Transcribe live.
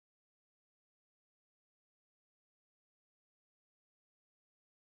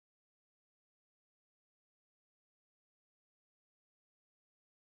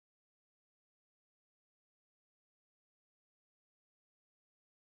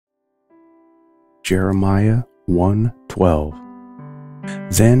Jeremiah 1:12.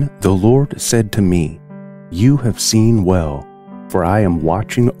 Then the Lord said to me, "You have seen well, for I am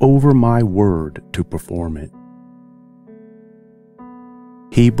watching over my word to perform it."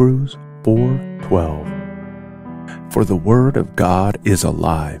 Hebrews 4:12. For the word of God is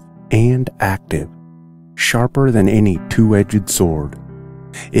alive and active, sharper than any two-edged sword.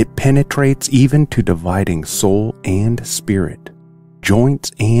 It penetrates even to dividing soul and spirit,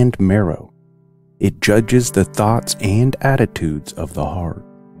 joints and marrow. It judges the thoughts and attitudes of the heart.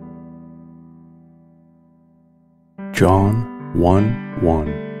 John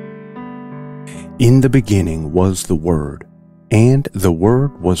 1:1. In the beginning was the Word, and the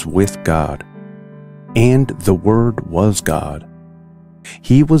Word was with God, and the Word was God.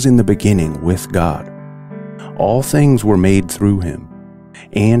 He was in the beginning with God. All things were made through him,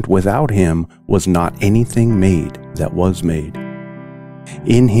 and without him was not anything made that was made.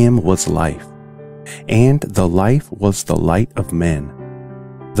 In him was life, and the life was the light of men.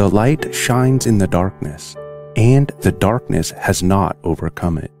 The light shines in the darkness, and the darkness has not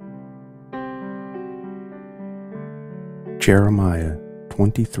overcome it. Jeremiah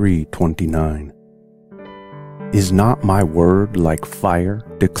 23:29. Is not my word like fire,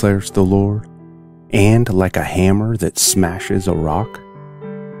 declares the Lord, and like a hammer that smashes a rock?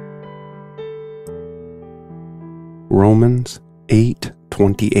 Romans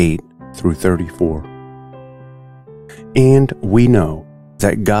 8:28 through 34. And we know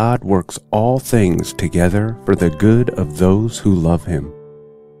that God works all things together for the good of those who love him,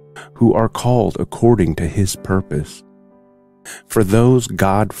 who are called according to his purpose. For those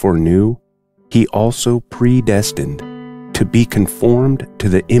God foreknew, he also predestined to be conformed to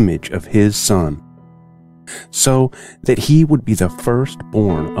the image of his Son, so that he would be the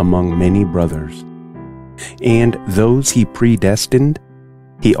firstborn among many brothers. And those he predestined,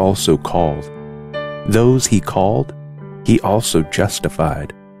 he also called. Those he called, he also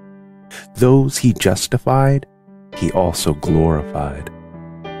justified. Those he justified, he also glorified.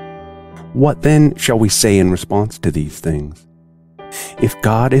 What then shall we say in response to these things? If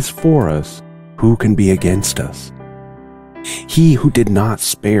God is for us, who can be against us? He who did not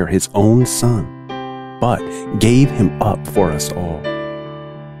spare his own Son, but gave him up for us all,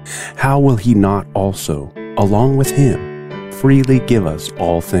 how will he not also, along with him, freely give us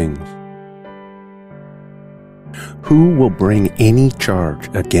all things? Who will bring any charge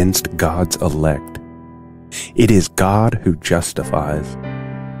against God's elect? It is God who justifies.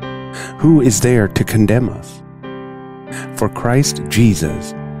 Who is there to condemn us? For Christ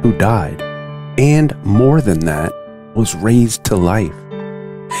Jesus, who died, and more than that, was raised to life,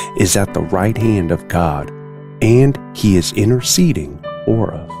 is at the right hand of God, and he is interceding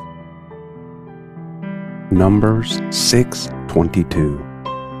for us. Numbers 6:22.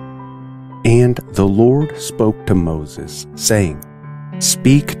 And the Lord spoke to Moses, saying,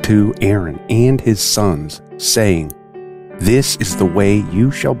 Speak to Aaron and his sons, saying, This is the way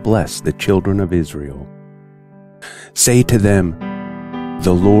you shall bless the children of Israel. Say to them,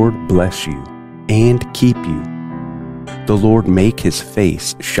 The Lord bless you and keep you. The Lord make his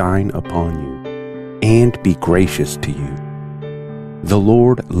face shine upon you and be gracious to you. The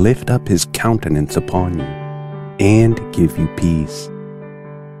Lord lift up his countenance upon you and give you peace.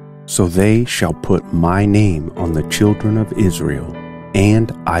 So they shall put my name on the children of Israel,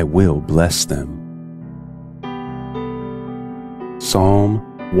 and I will bless them. Psalm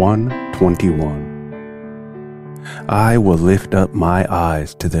 121. I will lift up my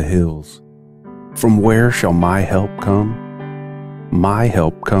eyes to the hills. From where shall my help come? My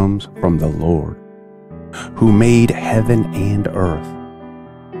help comes from the Lord, who made heaven and earth.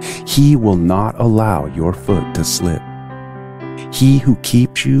 He will not allow your foot to slip. He who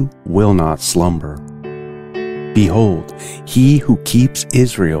keeps you will not slumber. Behold, he who keeps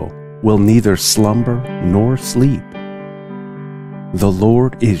Israel will neither slumber nor sleep. The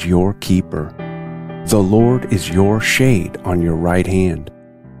Lord is your keeper. The Lord is your shade on your right hand.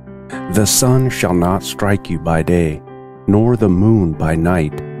 The sun shall not strike you by day, nor the moon by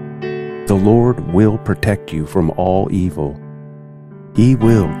night. The Lord will protect you from all evil. He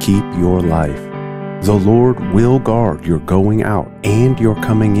will keep your life. The Lord will guard your going out and your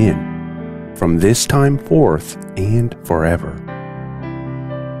coming in, from this time forth and forever.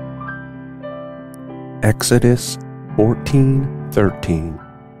 Exodus 14:13.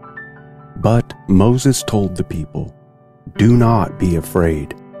 But Moses told the people, Do not be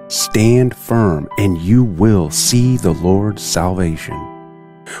afraid. Stand firm, and you will see the Lord's salvation,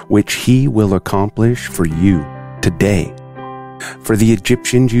 which he will accomplish for you today. For the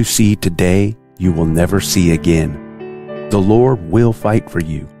Egyptians you see today, you will never see again. The Lord will fight for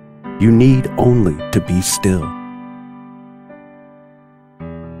you. You need only to be still.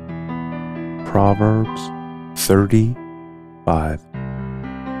 Proverbs 30:5.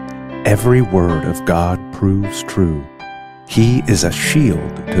 Every word of God proves true. He is a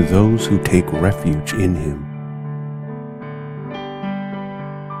shield to those who take refuge in him.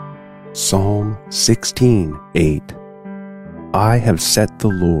 Psalm 16:8. I have set the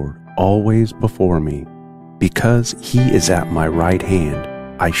Lord always before me. Because he is at my right hand,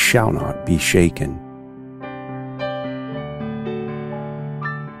 I shall not be shaken.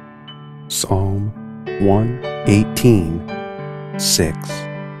 Psalm 118:6.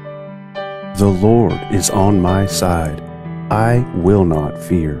 The Lord is on my side. I will not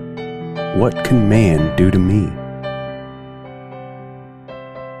fear. What can man do to me?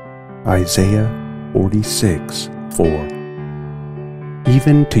 Isaiah 46:4.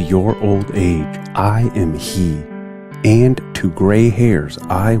 Even to your old age I am he, and to gray hairs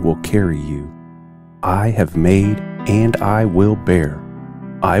I will carry you. I have made and I will bear.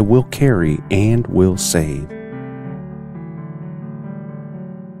 I will carry and will save.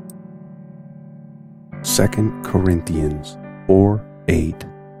 2 Corinthians 4:8.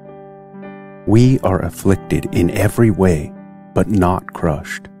 We are afflicted in every way, but not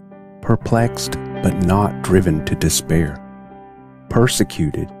crushed, perplexed, but not driven to despair,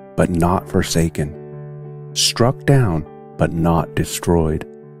 persecuted, but not forsaken, struck down, but not destroyed.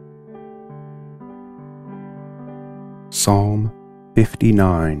 Psalm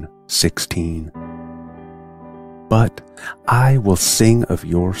 59:16. But I will sing of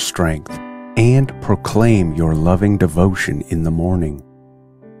your strength and proclaim your loving devotion in the morning.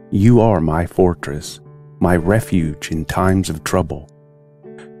 You are my fortress, my refuge in times of trouble.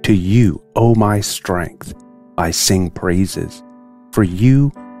 To you, O my strength, I sing praises. For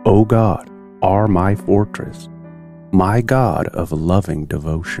you, O God, are my fortress, my God of loving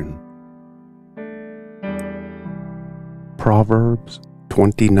devotion. Proverbs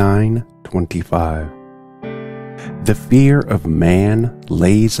 29:25. The fear of man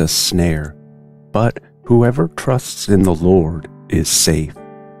lays a snare, but whoever trusts in the Lord is safe.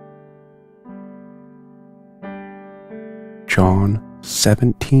 John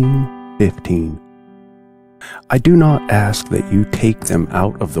 17:15. I do not ask that you take them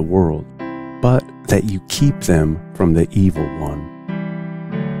out of the world, but that you keep them from the evil one.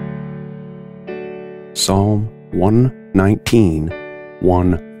 Psalm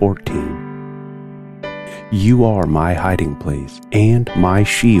 119:114. You are my hiding place and my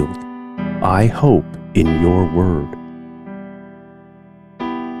shield. I hope in your word.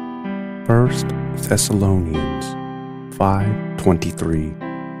 1 Thessalonians 5:23.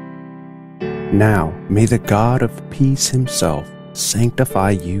 Now may the God of peace himself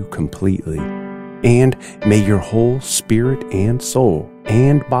sanctify you completely, and may your whole spirit and soul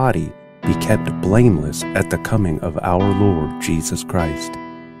and body be kept blameless at the coming of our Lord Jesus Christ.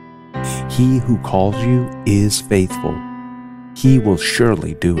 He who calls you is faithful. He will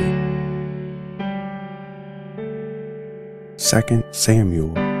surely do it. 2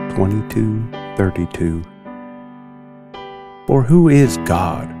 Samuel 22:32. For who is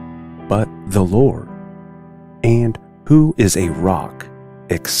God but the Lord? And who is a rock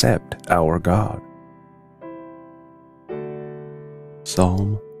except our God?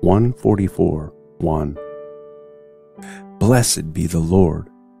 Psalm 144:1. Blessed be the Lord,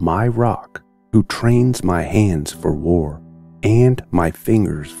 my rock, who trains my hands for war and my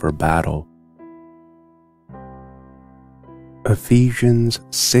fingers for battle. Ephesians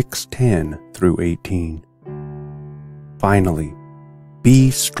 6:10-18. Finally, be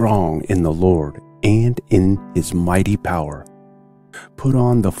strong in the Lord and in his mighty power. Put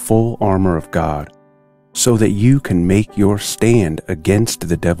on the full armor of God, so that you can make your stand against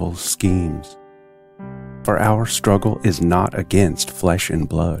the devil's schemes. For our struggle is not against flesh and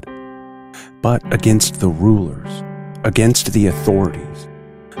blood, but against the rulers, against the authorities,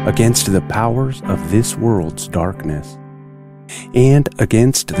 against the powers of this world's darkness, and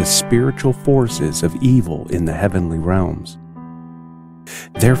against the spiritual forces of evil in the heavenly realms.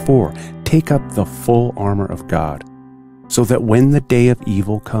 Therefore, take up the full armor of God, so that when the day of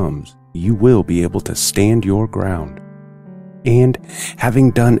evil comes, you will be able to stand your ground. And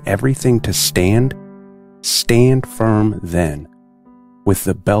having done everything to stand, stand firm then, with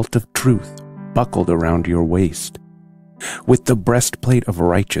the belt of truth buckled around your waist, with the breastplate of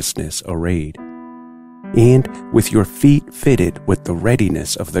righteousness arrayed, and with your feet fitted with the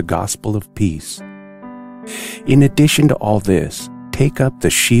readiness of the gospel of peace. In addition to all this, take up the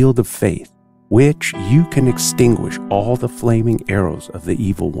shield of faith, which you can extinguish all the flaming arrows of the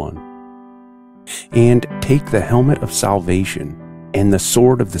evil one. And take the helmet of salvation and the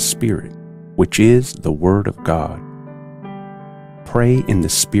sword of the Spirit, which is the Word of God. Pray in the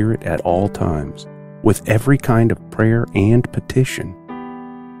Spirit at all times, with every kind of prayer and petition.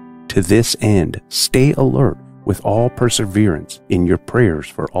 To this end, stay alert with all perseverance in your prayers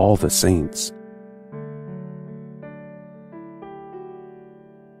for all the saints.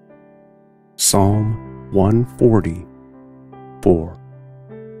 Psalm 140:4.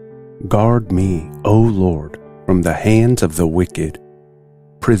 Guard me, O Lord, from the hands of the wicked.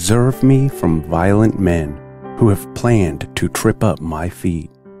 Preserve me from violent men who have planned to trip up my feet.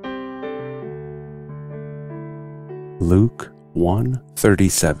 Luke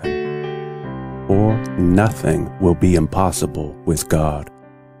 1:37. For nothing will be impossible with God.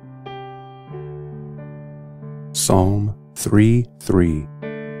 Psalm 3:3.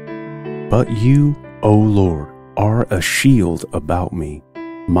 But you, O Lord, are a shield about me,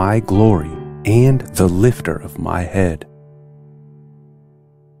 my glory, and the lifter of my head.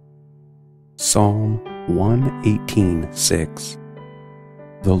 Psalm 118:6.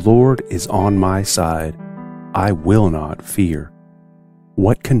 The Lord is on my side, I will not fear.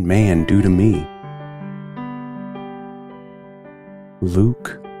 What can man do to me?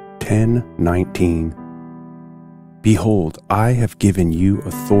 Luke 10:19. Behold, I have given you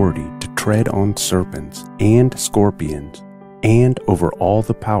authority to tread on serpents and scorpions, and over all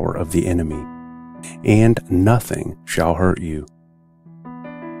the power of the enemy, and nothing shall hurt you.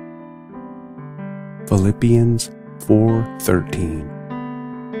 Philippians 4:13.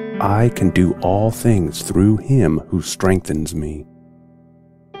 I can do all things through him who strengthens me.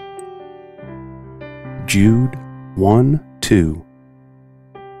 Jude 1:2.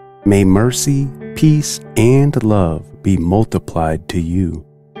 May mercy, peace, and love be multiplied to you.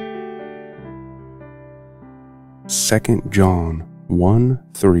 2 John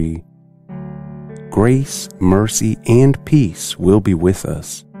 1:3. Grace, mercy, and peace will be with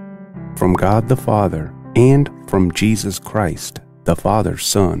us, from God the Father and from Jesus Christ, the Father's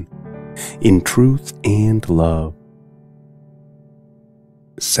Son, in truth and love.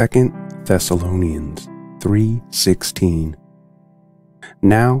 2 Thessalonians 3:16.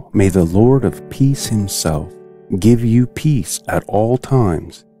 Now may the Lord of peace himself give you peace at all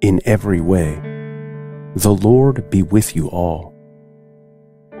times, in every way. The Lord be with you all.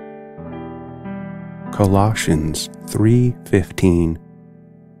 Colossians 3:15.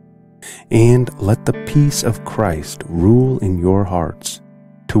 And let the peace of Christ rule in your hearts,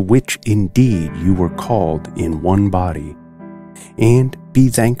 to which indeed you were called in one body, and be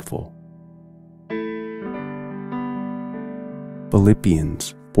thankful.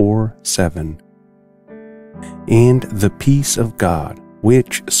 Philippians 4:7. And the peace of God,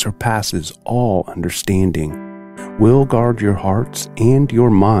 which surpasses all understanding, will guard your hearts and your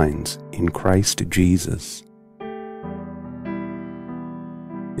minds in Christ Jesus.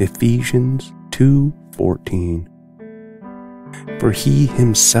 Ephesians 2:14. For he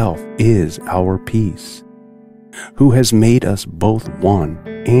himself is our peace, who has made us both one,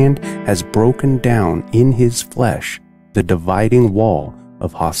 and has broken down in his flesh the dividing wall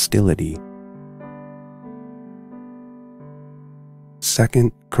of hostility.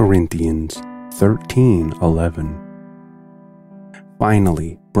 2 Corinthians 13:11.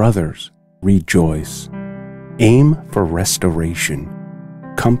 Finally, brothers, rejoice. Aim for restoration.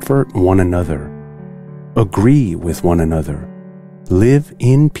 Comfort one another. Agree with one another. Live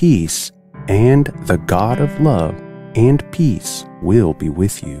in peace, and the God of love and peace will be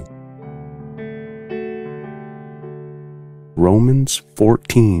with you. Romans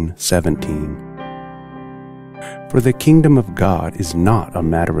 14:17. For the kingdom of God is not a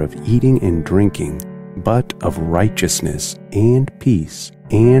matter of eating and drinking, but of righteousness and peace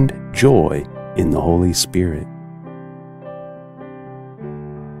and joy in the Holy Spirit.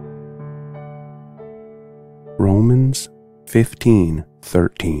 Romans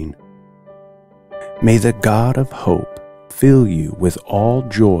 15:13. May the God of hope fill you with all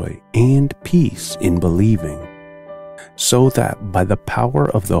joy and peace in believing, so that by the power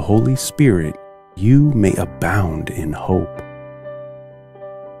of the Holy Spirit you may abound in hope.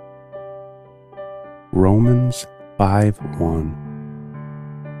 Romans 5:1.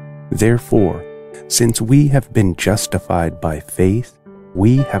 Therefore, since we have been justified by faith,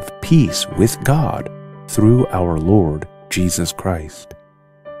 we have peace with God through our Lord Jesus Christ.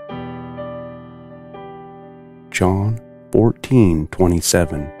 John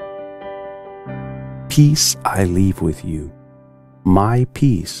 14:27. Peace I leave with you, my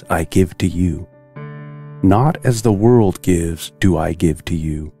peace I give to you. Not as the world gives do I give to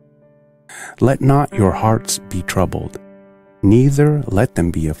you. Let not your hearts be troubled, neither let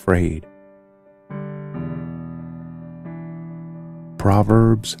them be afraid.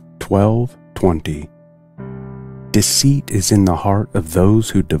 Proverbs 12:20. Deceit is in the heart of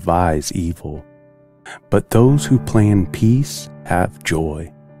those who devise evil, but those who plan peace have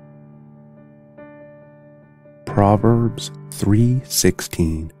joy. Proverbs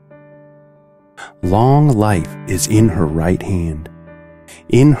 3:16. Long life is in her right hand.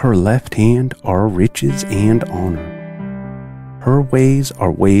 In her left hand are riches and honor. Her ways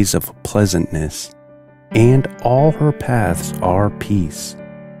are ways of pleasantness, and all her paths are peace.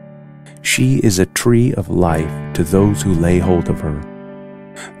 She is a tree of life to those who lay hold of her.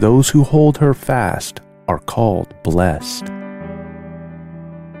 Those who hold her fast are called blessed.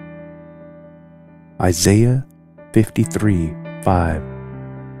 Isaiah 53:5.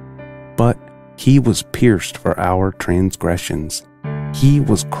 But he was pierced for our transgressions. He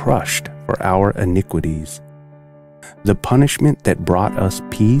was crushed for our iniquities. The punishment that brought us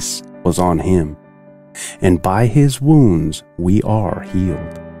peace was on him, and by his wounds we are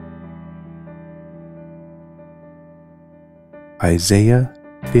healed. Isaiah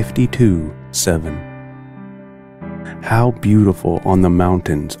 52:7. How beautiful on the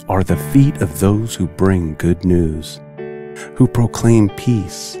mountains are the feet of those who bring good news, who proclaim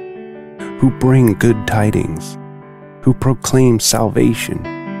peace, who bring good tidings, who proclaim salvation,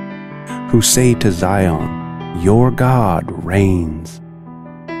 who say to Zion, "Your God reigns."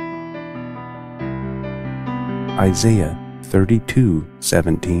 Isaiah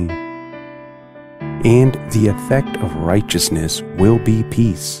 32:17. And the effect of righteousness will be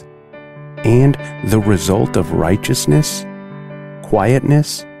peace, and the result of righteousness,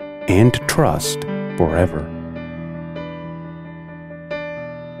 quietness, and trust forever.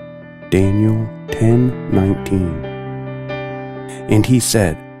 Daniel 10:19. And he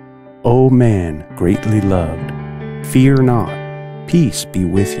said, O man greatly loved, fear not, peace be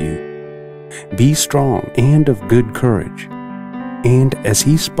with you. Be strong and of good courage. And as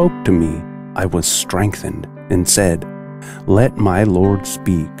he spoke to me, I was strengthened, and said, Let my Lord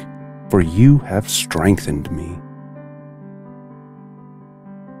speak, for you have strengthened me.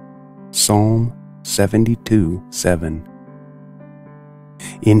 Psalm 72:7.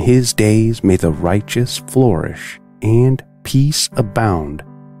 In his days may the righteous flourish, and peace abound,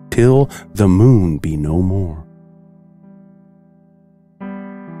 till the moon be no more.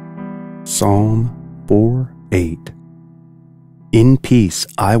 Psalm 4:8. In peace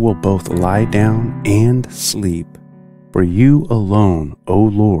I will both lie down and sleep, for you alone, O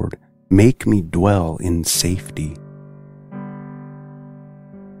Lord, make me dwell in safety.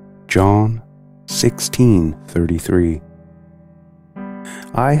 John 16:33.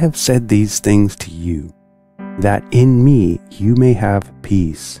 I have said these things to you, that in me you may have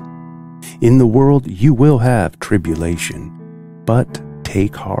peace. In the world you will have tribulation, but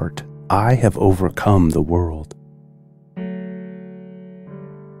take heart, I have overcome the world.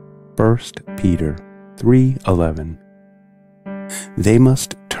 1 Peter 3:11. They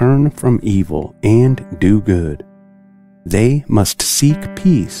must turn from evil and do good. They must seek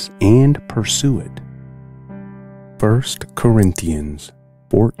peace and pursue it. 1 Corinthians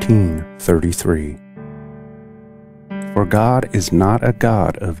 14:33. For God is not a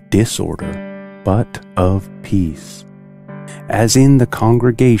God of disorder, but of peace, as in the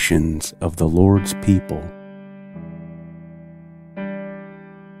congregations of the Lord's people.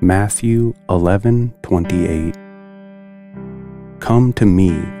 Matthew 11:28. Come to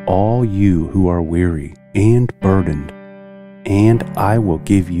me, all you who are weary and burdened, and I will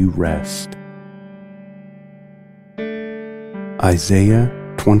give you rest. Isaiah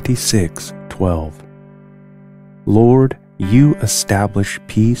 26:12. Lord, you establish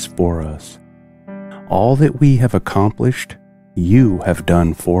peace for us. All that we have accomplished, you have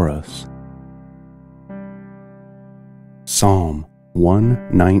done for us. Psalm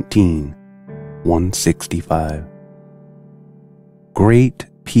 119, 165. Great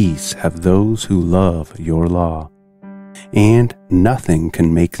peace have those who love your law, and nothing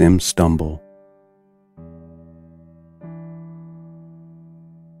can make them stumble.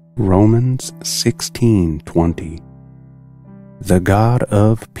 Romans 16:20. The God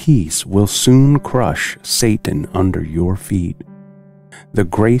of peace will soon crush Satan under your feet. The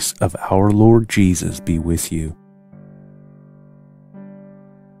grace of our Lord Jesus be with you.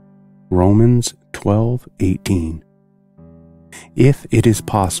 Romans 12:18. If it is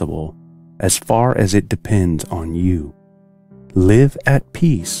possible, as far as it depends on you, live at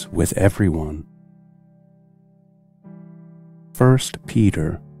peace with everyone. 1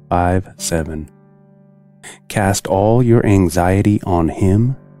 Peter 5:7. Cast all your anxiety on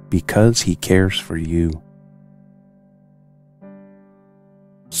him because he cares for you.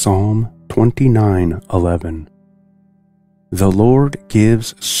 Psalm 29:11. The Lord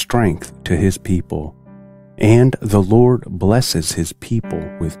gives strength to his people, and the Lord blesses his people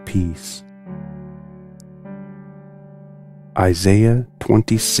with peace. Isaiah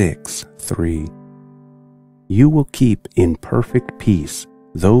 26:3. You will keep in perfect peace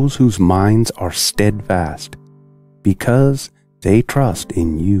those whose minds are steadfast, because they trust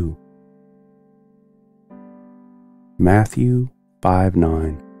in you. Matthew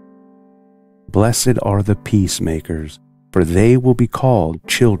 5:9. Blessed are the peacemakers, for they will be called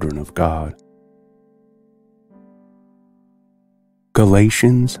children of God.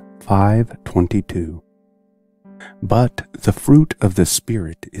 Galatians 5:22. But the fruit of the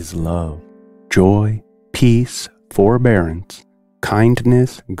Spirit is love, joy, peace, forbearance,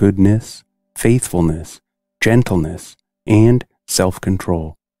 kindness, goodness, faithfulness, gentleness, and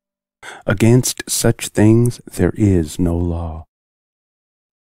self-control. Against such things there is no law.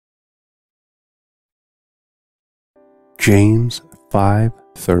 James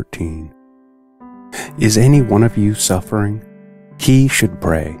 5:13. Is any one of you suffering? He should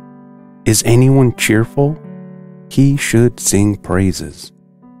pray. Is anyone cheerful? He should sing praises.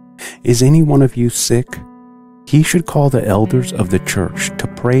 Is any one of you sick? He should call the elders of the church to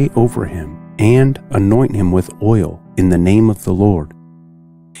pray over him and anoint him with oil in the name of the Lord.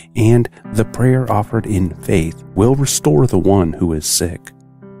 And the prayer offered in faith will restore the one who is sick.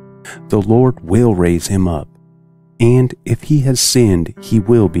 The Lord will raise him up, and if he has sinned, he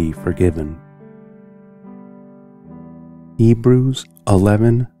will be forgiven. Hebrews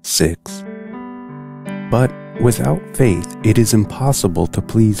 11:6. But without faith it is impossible to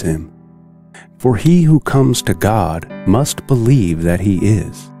please him. For he who comes to God must believe that he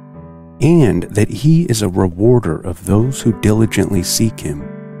is, and that he is a rewarder of those who diligently seek him.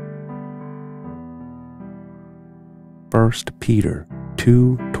 1 Peter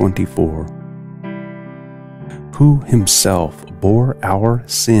 2:24. Who himself bore our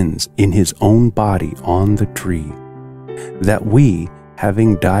sins in his own body on the tree, that we,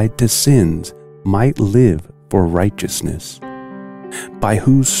 having died to sins, might live for righteousness, by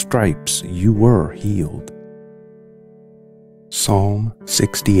whose stripes you were healed. Psalm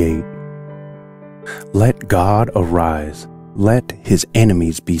 68. Let God arise, let his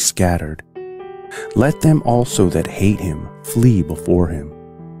enemies be scattered. Let them also that hate him flee before him.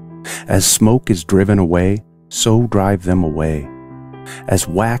 As smoke is driven away, so drive them away. As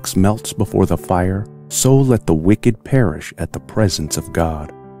wax melts before the fire, so let the wicked perish at the presence of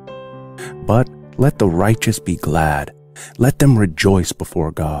God. But let the righteous be glad, let them rejoice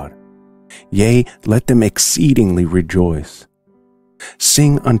before God. Yea, let them exceedingly rejoice.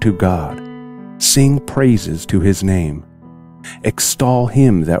 Sing unto God, sing praises to his name. Extol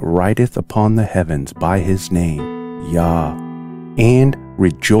him that rideth upon the heavens by his name, Yah, and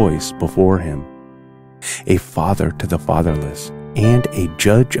rejoice before him. A father to the fatherless, and a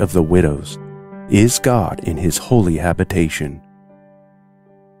judge of the widows, is God in his holy habitation.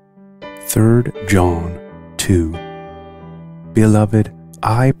 3 John 2. Beloved,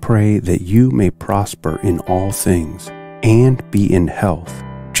 I pray that you may prosper in all things, and be in health,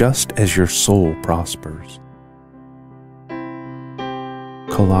 just as your soul prospers.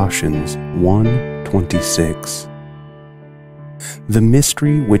 Colossians 1:26. The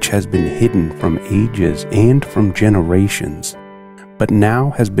mystery which has been hidden from ages and from generations, but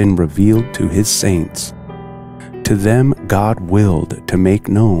now has been revealed to his saints. To them God willed to make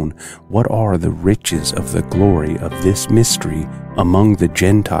known what are the riches of the glory of this mystery among the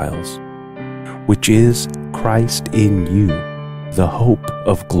Gentiles, which is Christ in you, the hope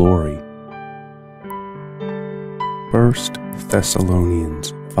of glory. 1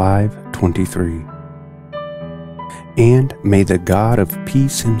 Thessalonians 5:23. And may the God of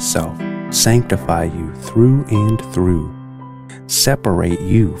peace himself sanctify you through and through, separate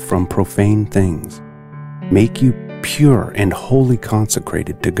you from profane things, make you pure and wholly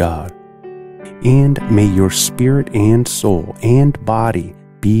consecrated to God, and may your spirit and soul and body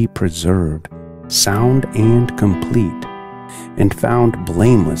be preserved, sound and complete, and found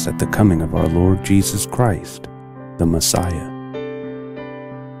blameless at the coming of our Lord Jesus Christ, the Messiah.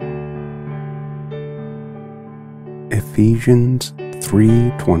 Ephesians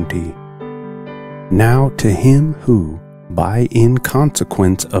 3:20. Now to him who, by in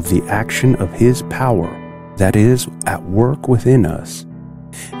consequence of the action of his power that is at work within us,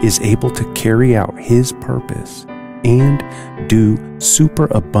 is able to carry out his purpose and do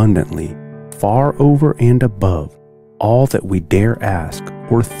superabundantly, far over and above all that we dare ask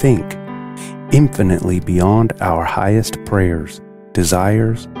or think, infinitely beyond our highest prayers,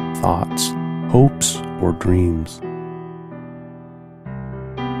 desires, thoughts, hopes, or dreams.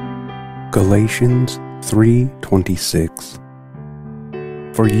 Galatians 3:26.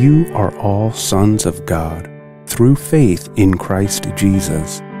 For you are all sons of God, through faith in Christ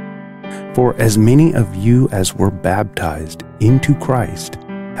Jesus. For as many of you as were baptized into Christ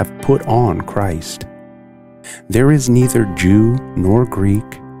have put on Christ. There is neither Jew nor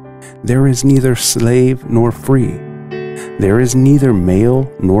Greek, there is neither slave nor free, there is neither male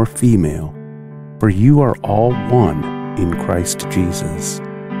nor female, for you are all one in Christ Jesus.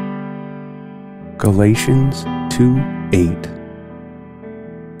 Galatians 2:8.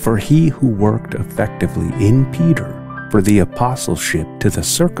 For he who worked effectively in Peter for the apostleship to the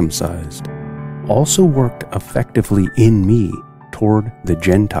circumcised also worked effectively in me toward the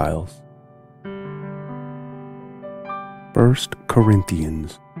Gentiles. 1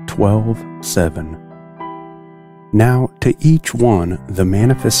 Corinthians 12:7. Now to each one the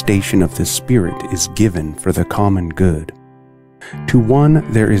manifestation of the Spirit is given for the common good. To one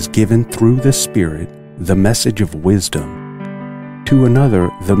there is given through the Spirit the message of wisdom, to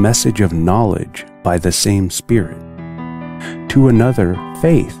another the message of knowledge by the same Spirit, to another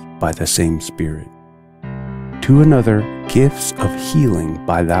faith by the same Spirit, to another gifts of healing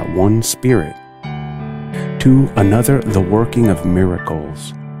by that one Spirit, to another the working of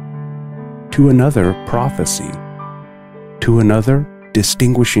miracles, to another prophecy, to another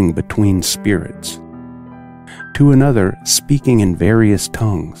distinguishing between spirits, to another speaking in various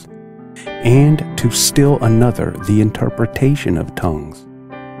tongues, and to still another the interpretation of tongues.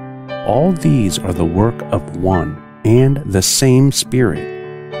 All these are the work of one and the same Spirit,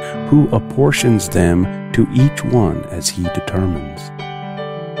 who apportions them to each one as he determines.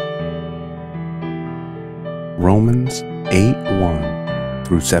 Romans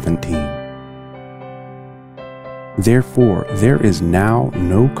 8:1-17. Therefore, there is now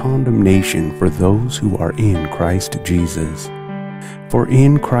no condemnation for those who are in Christ Jesus. For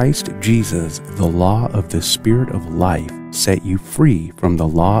in Christ Jesus, the law of the Spirit of life set you free from the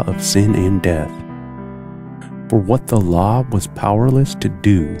law of sin and death. For what the law was powerless to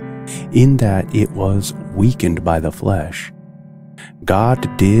do, in that it was weakened by the flesh, God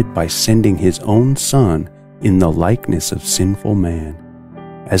did by sending his own Son in the likeness of sinful man,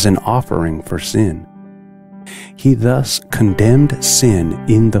 as an offering for sin. He thus condemned sin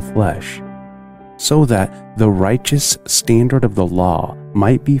in the flesh, so that the righteous standard of the law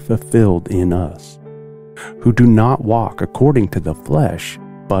might be fulfilled in us, who do not walk according to the flesh,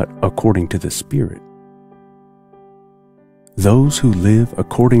 but according to the Spirit. Those who live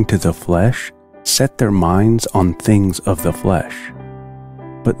according to the flesh set their minds on things of the flesh,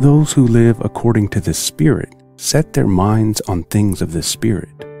 but those who live according to the Spirit set their minds on things of the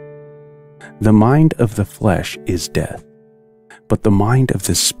Spirit. The mind of the flesh is death, but the mind of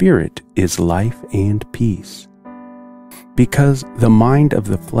the Spirit is life and peace. Because the mind of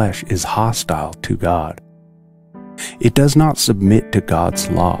the flesh is hostile to God. It does not submit to God's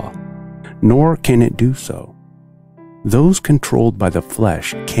law, nor can it do so. Those controlled by the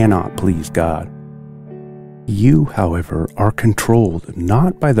flesh cannot please God. You, however, are controlled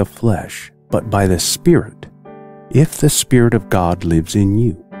not by the flesh, but by the Spirit, if the Spirit of God lives in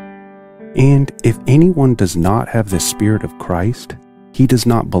you. And if anyone does not have the Spirit of Christ, he does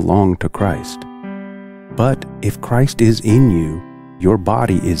not belong to Christ. But if Christ is in you, your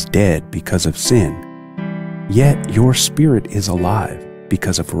body is dead because of sin, yet your spirit is alive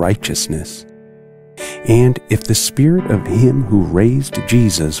because of righteousness. And if the Spirit of him who raised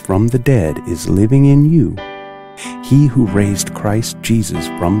Jesus from the dead is living in you, he who raised Christ Jesus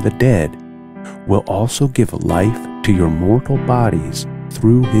from the dead will also give life to your mortal bodies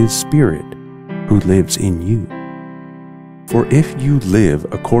through his Spirit who lives in you. For if you live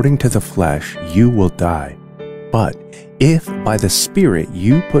according to the flesh, you will die. But if by the Spirit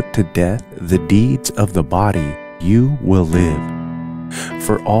you put to death the deeds of the body, you will live.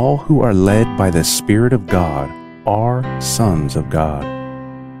 For all who are led by the Spirit of God are sons of God.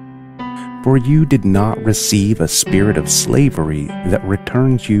 For you did not receive a spirit of slavery that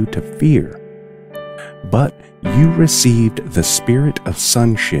returns you to fear, but you received the Spirit of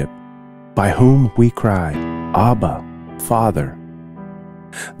sonship, by whom we cry, Abba, Father.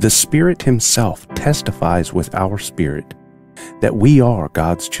 The Spirit himself testifies with our spirit that we are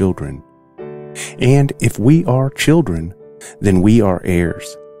God's children. And if we are children, then we are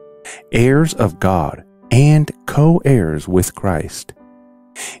heirs, heirs of God, and co-heirs with Christ,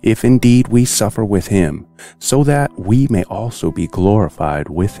 if indeed we suffer with him, so that we may also be glorified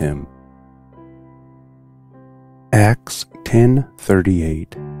with him. Acts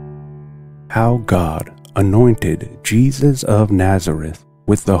 10:38. How God anointed Jesus of Nazareth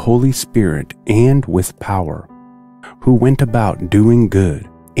with the Holy Spirit and with power, who went about doing good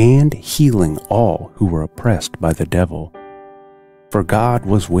and healing all who were oppressed by the devil, for God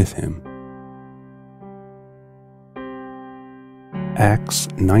was with him. Acts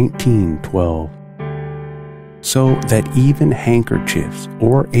 19:12. So that even handkerchiefs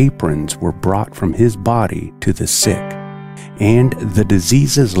or aprons were brought from his body to the sick, and the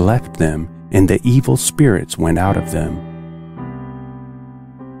diseases left them, and the evil spirits went out of them.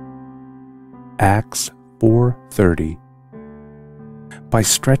 Acts 4:30. By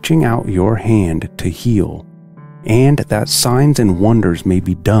stretching out your hand to heal, and that signs and wonders may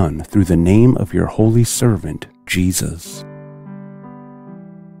be done through the name of your holy servant, Jesus.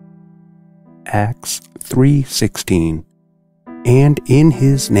 Acts 3:16. And in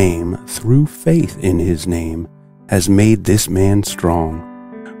his name, through faith in his name, has made this man strong,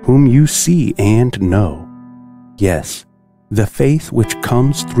 whom you see and know. Yes, the faith which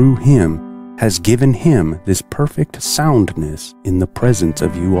comes through him has given him this perfect soundness in the presence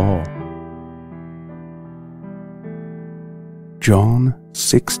of you all. John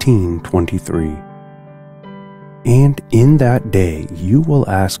 16:23. And in that day you will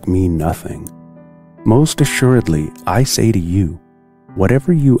ask me nothing. Most assuredly, I say to you,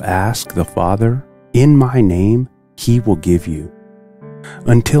 whatever you ask the Father in my name, he will give you.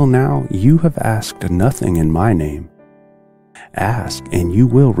 Until now you have asked nothing in my name. Ask and you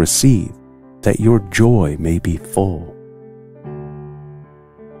will receive, that your joy may be full.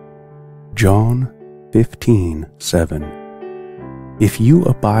 John 15:7. If you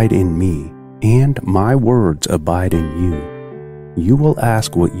abide in me, and my words abide in you, you will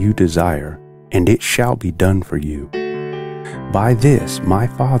ask what you desire, and it shall be done for you. By this my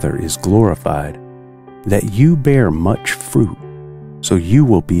Father is glorified, that you bear much fruit, so you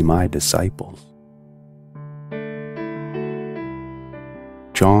will be my disciples.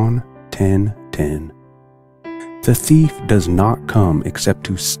 John 10:10. The thief does not come except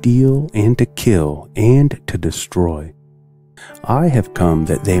to steal and to kill and to destroy. I have come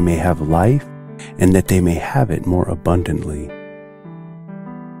that they may have life, and that they may have it more abundantly.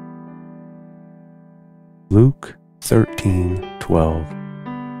 Luke 13:12.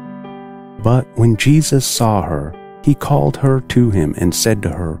 But when Jesus saw her, he called her to him and said to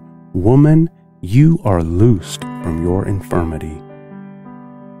her, Woman, you are loosed from your infirmity.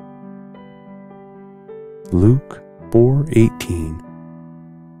 Luke 4:18.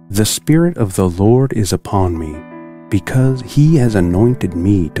 The Spirit of the Lord is upon me, because he has anointed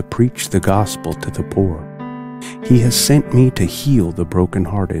me to preach the gospel to the poor. He has sent me to heal the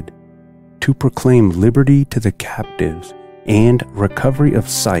brokenhearted, to proclaim liberty to the captives, and recovery of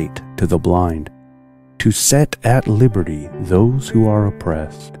sight to the blind, to set at liberty those who are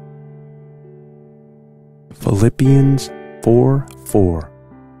oppressed. Philippians 4:4.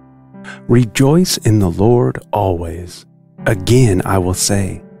 Rejoice in the Lord always. Again I will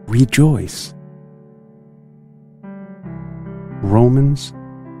say, rejoice. Romans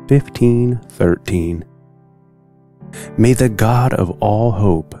 15:13. May the God of all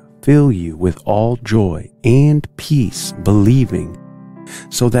hope fill you with all joy and peace believing,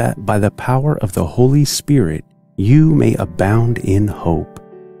 so that by the power of the Holy Spirit you may abound in hope.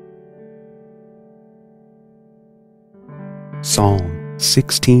 Psalm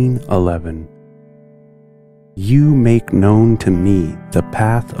 16:11. You make known to me the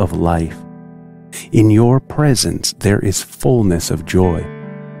path of life. In your presence there is fullness of joy.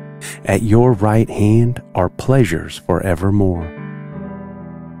 At your right hand are pleasures forevermore.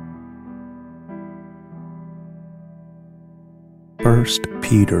 First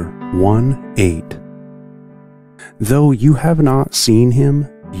Peter 1:8. Though you have not seen him,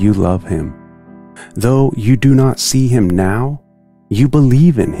 you love him. Though you do not see him now, you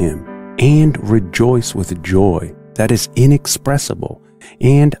believe in him and rejoice with joy that is inexpressible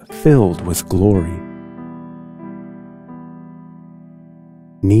and filled with glory.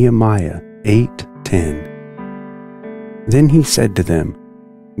 Nehemiah 8:10. Then he said to them,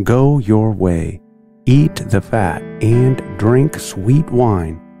 Go your way, eat the fat and drink sweet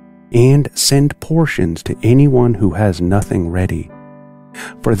wine, and send portions to anyone who has nothing ready.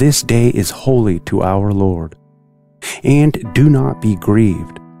 For this day is holy to our Lord. And do not be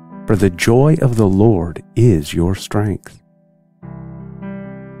grieved, for the joy of the Lord is your strength.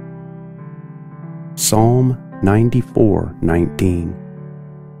 Psalm 94:19.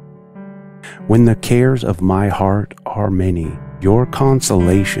 When the cares of my heart are many, your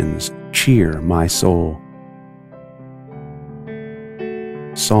consolations cheer my soul.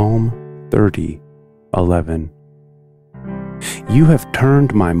 Psalm 30:11. You have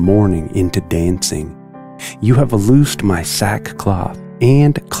turned my mourning into dancing. You have loosed my sackcloth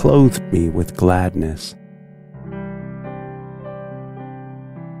and clothed me with gladness.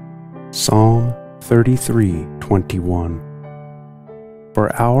 Psalm 33:21.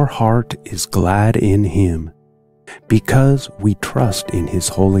 for our heart is glad in him, because we trust in his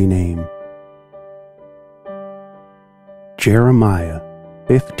holy name. Jeremiah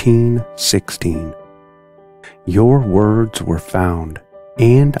 15:16. Your words were found,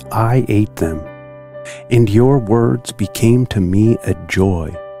 and I ate them, and your words became to me a joy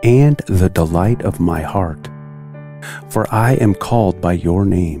and the delight of my heart. For I am called by your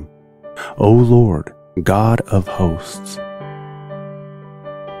name, O Lord, God of hosts.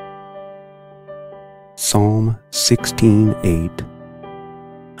 Psalm 16:8.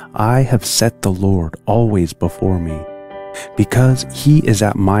 I have set the Lord always before me. Because he is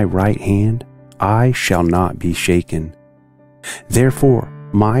at my right hand, I shall not be shaken. Therefore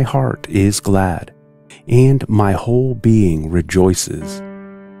my heart is glad, and my whole being rejoices.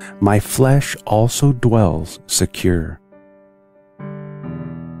 My flesh also dwells secure.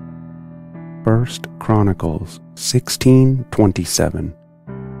 1 Chronicles 16:27.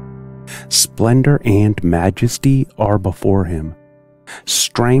 Splendor and majesty are before him.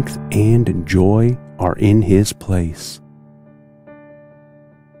 Strength and joy are in his place.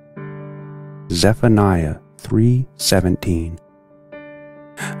 Zephaniah 3:17.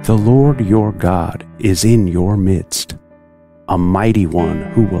 The Lord your God is in your midst, a mighty one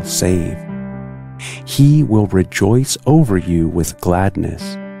who will save. He will rejoice over you with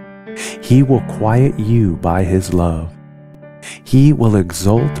gladness. He will quiet you by his love. He will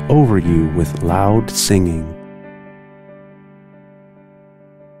exult over you with loud singing.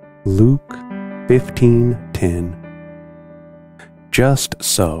 Luke 15:10. Just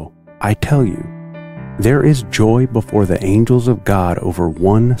so, I tell you, there is joy before the angels of God over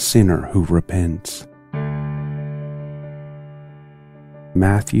one sinner who repents.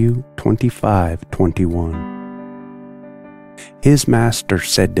 Matthew 25:21. His master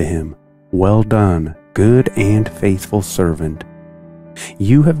said to him, Well done, good and faithful servant.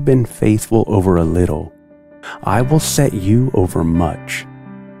 You have been faithful over a little. I will set you over much.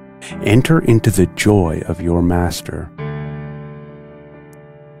 Enter into the joy of your master.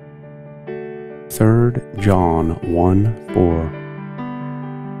 3 John 1:4.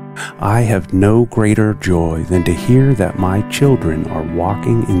 I have no greater joy than to hear that my children are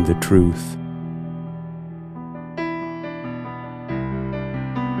walking in the truth.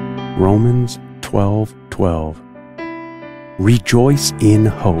 Romans 12:12. Rejoice in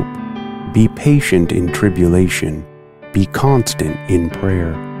hope. Be patient in tribulation. Be constant in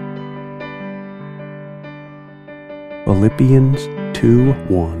prayer. Philippians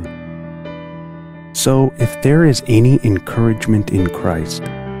 2:1. So if there is any encouragement in Christ,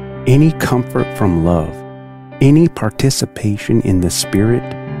 any comfort from love, any participation in the Spirit,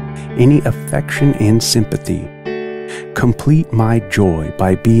 any affection and sympathy, complete my joy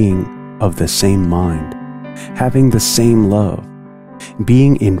by being of the same mind, having the same love,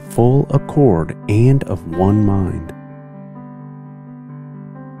 being in full accord and of one mind.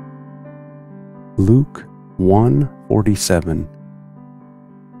 Luke 1:47.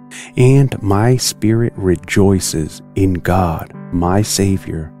 And my spirit rejoices in God, my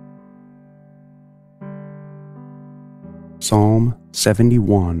Savior. Psalm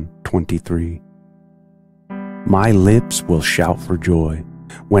 71:23. My lips will shout for joy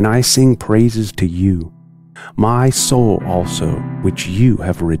when I sing praises to you, my soul also, which you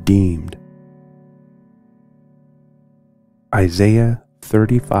have redeemed. Isaiah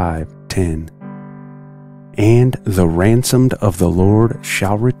 35:10. And the ransomed of the Lord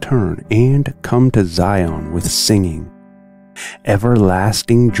shall return and come to Zion with singing.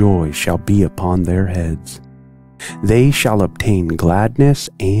 Everlasting joy shall be upon their heads. They shall obtain gladness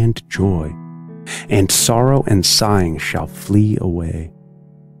and joy, and sorrow and sighing shall flee away.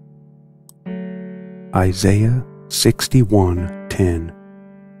 Isaiah 61:10.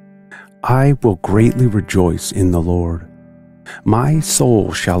 I will greatly rejoice in the Lord. My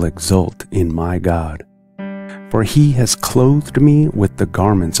soul shall exult in my God. For he has clothed me with the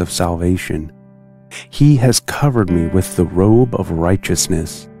garments of salvation. He has covered me with the robe of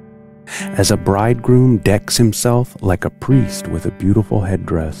righteousness, as a bridegroom decks himself like a priest with a beautiful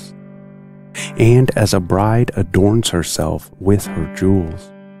headdress, and as a bride adorns herself with her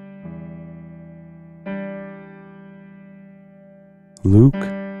jewels. Luke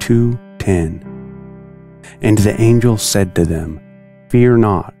 2:10. And the angel said to them, Fear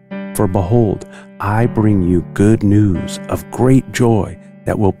not, for behold, I bring you good news of great joy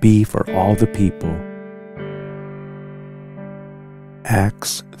that will be for all the people.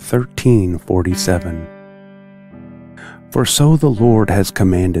 Acts 13:47. For so the Lord has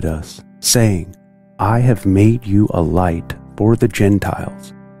commanded us, saying, I have made you a light for the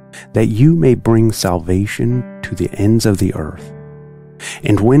Gentiles, that you may bring salvation to the ends of the earth.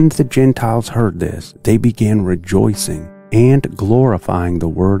 And when the Gentiles heard this, they began rejoicing and glorifying the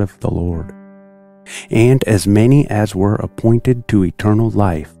word of the Lord. And as many as were appointed to eternal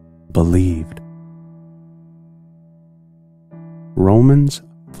life believed. Romans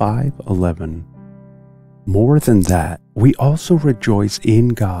 5:11. More than that, we also rejoice in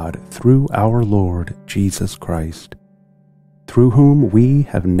God through our Lord Jesus Christ, through whom we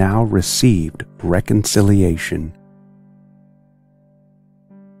have now received reconciliation.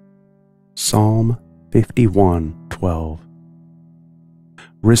 Psalm 51:12.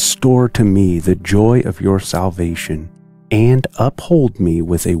 Restore to me the joy of your salvation, and uphold me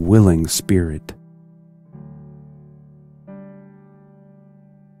with a willing spirit.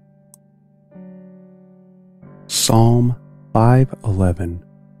 Psalm 5:11.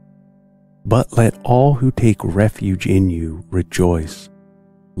 But let all who take refuge in you rejoice.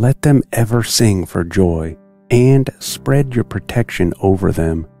 Let them ever sing for joy, and spread your protection over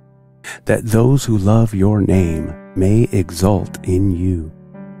them, that those who love your name may exult in you.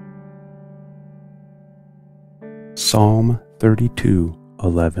 Psalm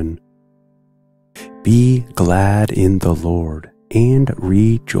 32:11. Be glad in the Lord, and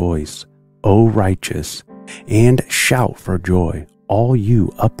rejoice, O righteous, and shout for joy, all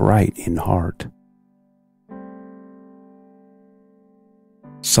you upright in heart.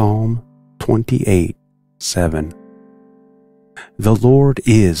 Psalm 28:7. The Lord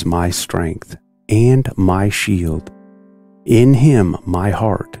is my strength and my shield. In him my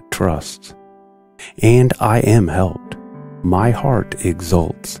heart trusts, and I am helped. My heart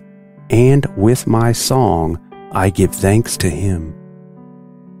exults, and with my song I give thanks to him.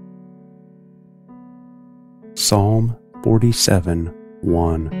 Psalm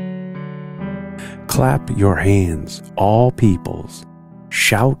 47:1. Clap your hands, all peoples.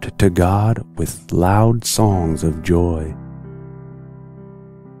 Shout to God with loud songs of joy.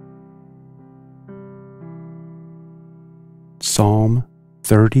 Psalm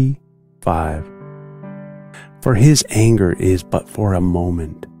 35. For his anger is but for a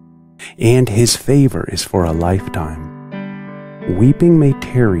moment, and his favor is for a lifetime. Weeping may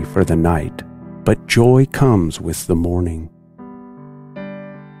tarry for the night, but joy comes with the morning.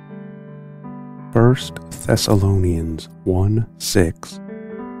 1 Thessalonians 1:6.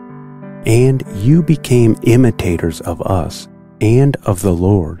 And you became imitators of us and of the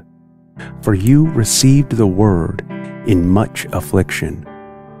Lord, for you received the word in much affliction,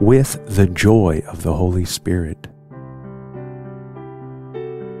 with the joy of the Holy Spirit.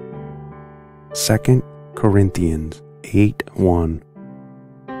 2 Corinthians 8:1.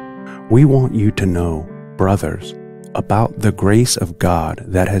 We want you to know, brothers, about the grace of God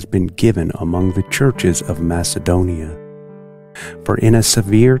that has been given among the churches of Macedonia. For in a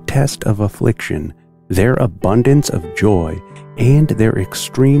severe test of affliction, their abundance of joy and their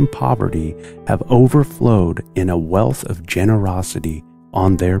extreme poverty have overflowed in a wealth of generosity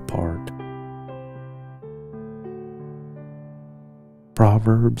on their part.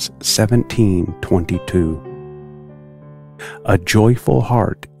 Proverbs 17:22. A joyful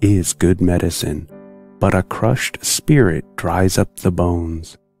heart is good medicine, but a crushed spirit dries up the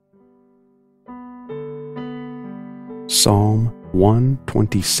bones. Psalm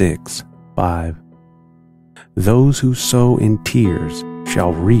 126:5. Those who sow in tears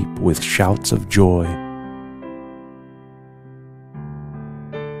shall reap with shouts of joy.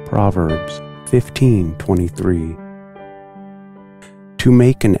 Proverbs 15:23. To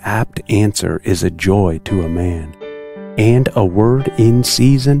make an apt answer is a joy to a man, and a word in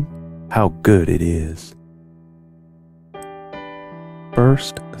season, how good it is.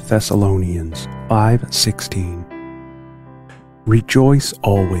 1 Thessalonians 5:16. Rejoice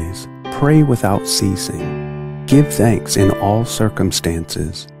always, pray without ceasing, give thanks in all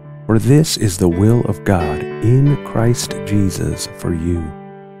circumstances, for this is the will of God in Christ Jesus for you.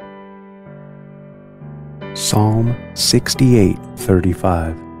 Psalm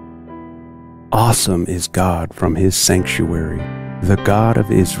 68:35. Awesome is God from his sanctuary, the God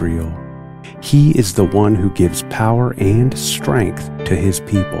of Israel. He is the one who gives power and strength to his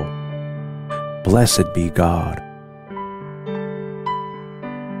people. Blessed be God.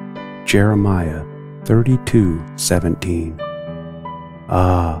 Jeremiah 32:17.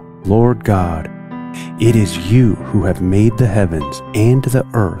 Ah, Lord God, it is you who have made the heavens and the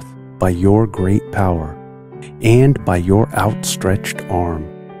earth by your great power and by your outstretched arm.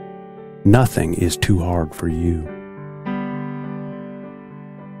 Nothing is too hard for you.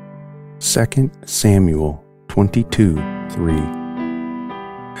 2 Samuel 22:3.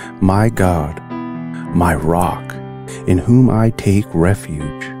 My God, my rock, in whom I take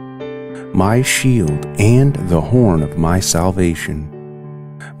refuge, my shield and the horn of my salvation,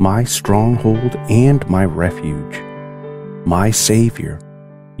 my stronghold and my refuge. My Savior,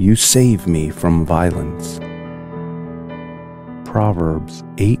 you save me from violence. Proverbs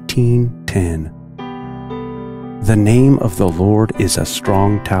 18:10. The name of the Lord is a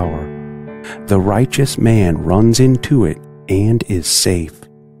strong tower. The righteous man runs into it and is safe.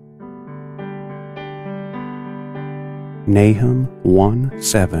 Nahum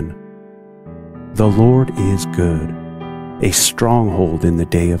 1:7. The Lord is good, a stronghold in the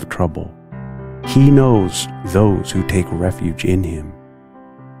day of trouble. He knows those who take refuge in him.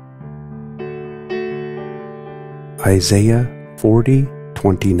 Isaiah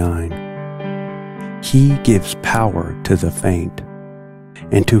 40:29. He gives power to the faint,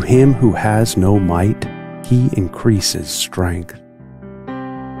 and to him who has no might, he increases strength.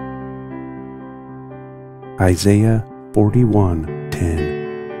 Isaiah 41:10.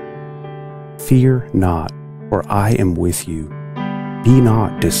 Fear not, for I am with you. Be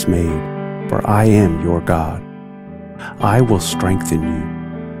not dismayed, for I am your God. I will strengthen you.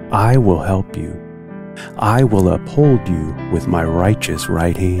 I will help you. I will uphold you with my righteous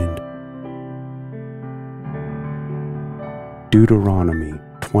right hand. Deuteronomy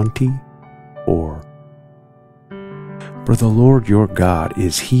 20:4. For the Lord your God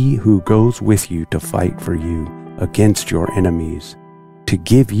is he who goes with you to fight for you against your enemies, to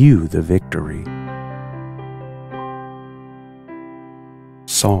give you the victory.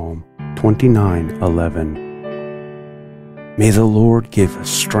 Psalm 29:11. May the Lord give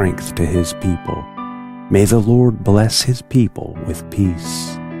strength to his people. May the Lord bless his people with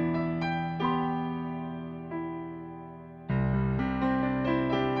peace.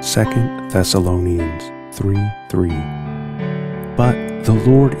 Second Thessalonians 3:3. But the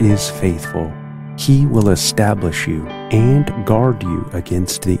Lord is faithful. He will establish you and guard you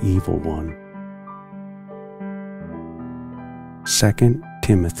against the evil one. 2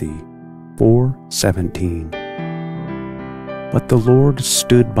 Timothy 4:17. But the Lord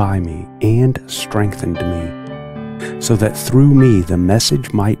stood by me and strengthened me, so that through me the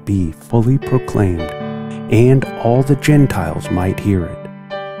message might be fully proclaimed, and all the Gentiles might hear it.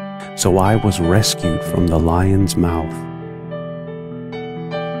 So I was rescued from the lion's mouth.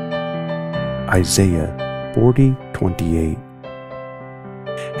 Isaiah 40:28.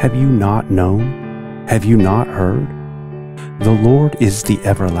 Have you not known? Have you not heard? The Lord is the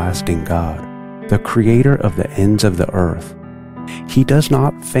everlasting God, the creator of the ends of the earth. He does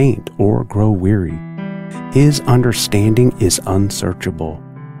not faint or grow weary. His understanding is unsearchable.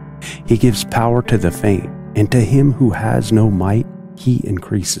 He gives power to the faint, and to him who has no might, he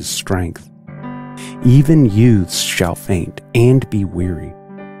increases strength. Even youths shall faint and be weary,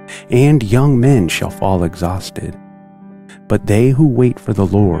 and young men shall fall exhausted. But they who wait for the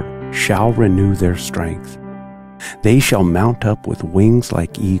Lord shall renew their strength. They shall mount up with wings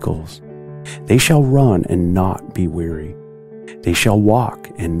like eagles. They shall run and not be weary. They shall walk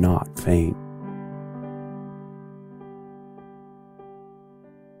and not faint.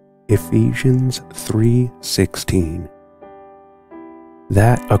 Ephesians 3:16.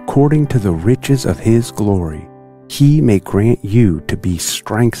 That according to the riches of his glory, he may grant you to be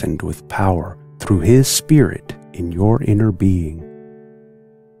strengthened with power through his Spirit in your inner being.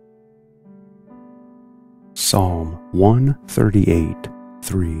 Psalm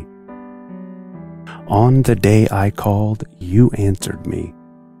 138:3. On the day I called, you answered me.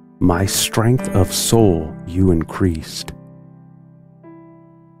 My strength of soul you increased.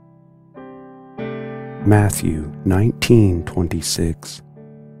 Matthew 19:26.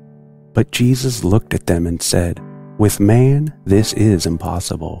 But Jesus looked at them and said, with man this is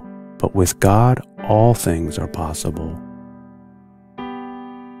impossible, but with God all things are possible.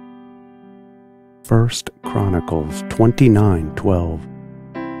 1 Chronicles 29:12.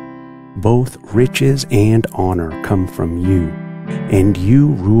 Both riches and honor come from you, and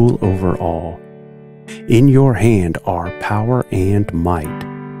you rule over all. In your hand are power and might,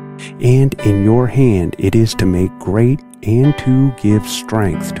 and in your hand it is to make great and to give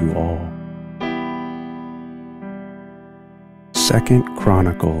strength to all. 2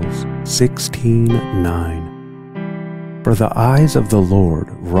 Chronicles 16:9. For the eyes of the Lord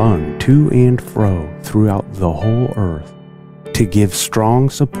run to and fro throughout the whole earth, to give strong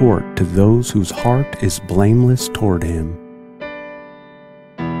support to those whose heart is blameless toward him.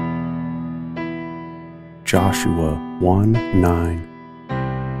 Joshua 1:9.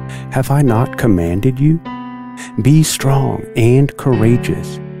 Have I not commanded you? Be strong and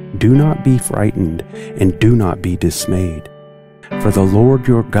courageous. Do not be frightened, and do not be dismayed. For the Lord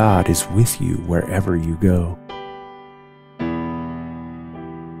your God is with you wherever you go.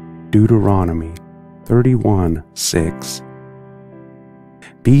 Deuteronomy 31:6.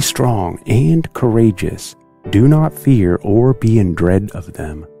 Be strong and courageous. Do not fear or be in dread of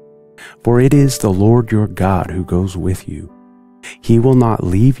them, for it is the Lord your God who goes with you. He will not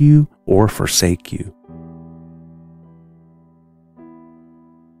leave you or forsake you.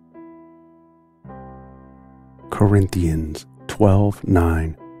 Corinthians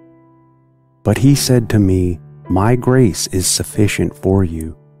 12:9. But he said to me, My grace is sufficient for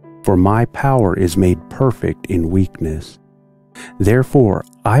you, for my power is made perfect in weakness. Therefore,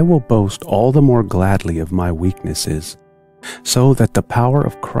 I will boast all the more gladly of my weaknesses, so that the power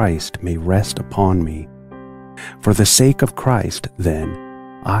of Christ may rest upon me. For the sake of Christ, then,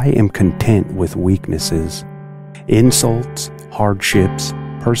 I am content with weaknesses, insults, hardships,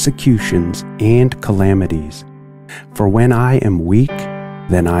 persecutions, and calamities. For when I am weak,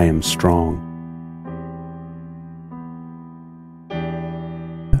 then I am strong.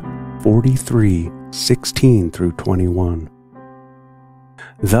 43:16-21.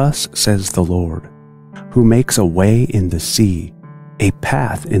 Thus says the Lord, who makes a way in the sea, a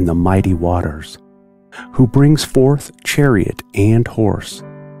path in the mighty waters, who brings forth chariot and horse,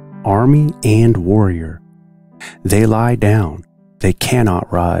 army and warrior. They lie down, they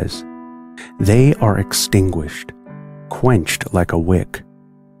cannot rise. They are extinguished, quenched like a wick.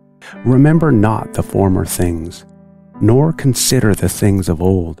 Remember not the former things, nor consider the things of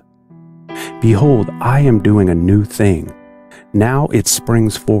old. Behold, I am doing a new thing. Now it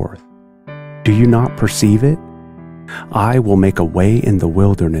springs forth. Do you not perceive it? I will make a way in the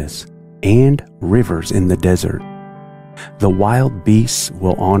wilderness and rivers in the desert. The wild beasts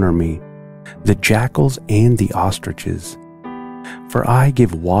will honor me, the jackals and the ostriches. For I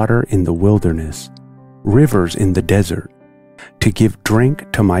give water in the wilderness, rivers in the desert, to give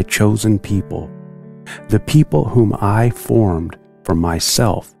drink to my chosen people, the people whom I formed for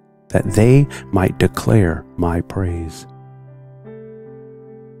myself, that they might declare my praise.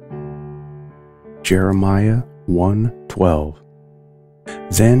 Jeremiah 1:12.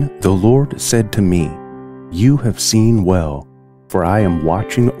 Then the Lord said to me, You have seen well, for I am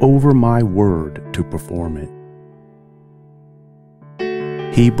watching over my word to perform it.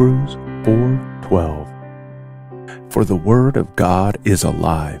 Hebrews 4:12. For the word of God is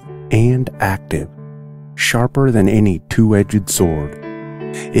alive and active, sharper than any two-edged sword.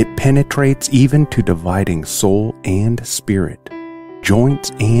 It penetrates even to dividing soul and spirit,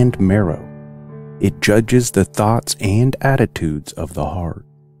 joints and marrow. It judges the thoughts and attitudes of the heart.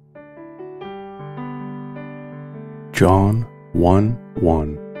 John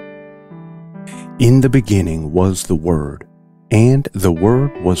 1:1. In the beginning was the Word, and the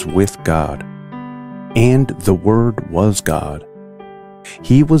Word was with God, and the Word was God.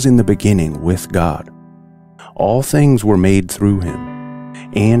 He was in the beginning with God. All things were made through him,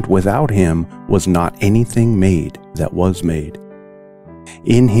 and without him was not anything made that was made.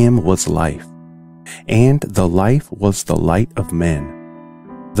 In him was life, and the life was the light of men.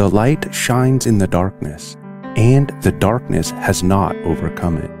 The light shines in the darkness, and the darkness has not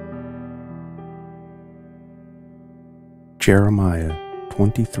overcome it. Jeremiah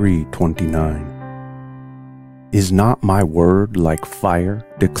 23:29. Is not my word like fire,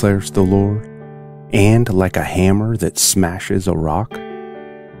 declares the Lord, and like a hammer that smashes a rock?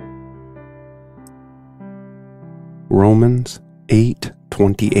 Romans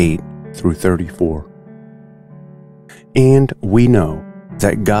 8:28-34. And we know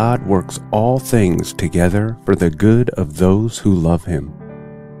that God works all things together for the good of those who love him,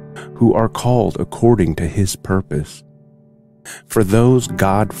 who are called according to his purpose. For those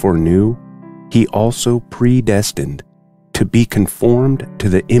God foreknew, he also predestined to be conformed to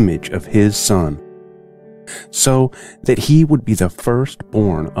the image of his Son, so that he would be the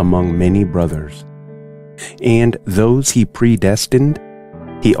firstborn among many brothers. And those he predestined,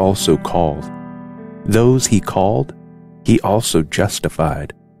 he also called. Those he called, he also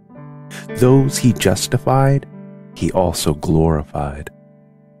justified. Those he justified, he also glorified.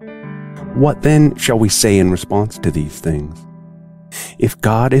 What then shall we say in response to these things? If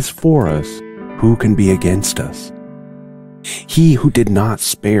God is for us, who can be against us? He who did not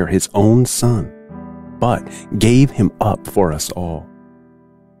spare his own Son, but gave him up for us all,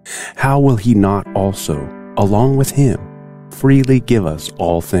 how will he not also, along with him, freely give us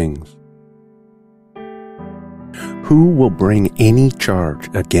all things? Who will bring any charge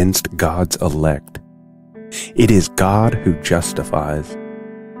against God's elect? It is God who justifies.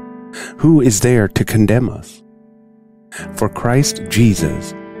 Who is there to condemn us? For Christ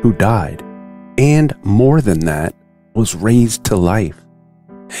Jesus, who died, and more than that, was raised to life,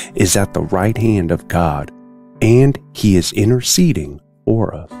 is at the right hand of God, and he is interceding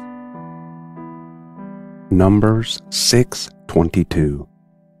for us. Numbers 6:22.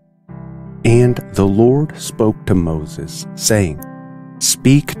 And the Lord spoke to Moses, saying,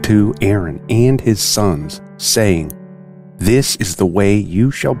 Speak to Aaron and his sons, saying, This is the way you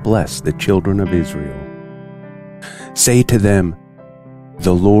shall bless the children of Israel. Say to them,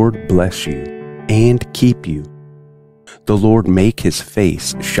 The Lord bless you and keep you. The Lord make his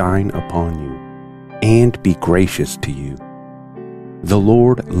face shine upon you and be gracious to you. The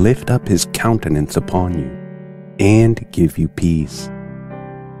Lord lift up his countenance upon you and give you peace.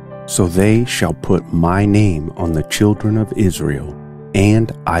 So they shall put my name on the children of Israel,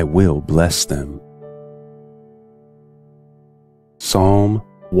 and I will bless them. Psalm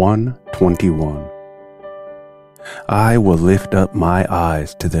 121. I will lift up my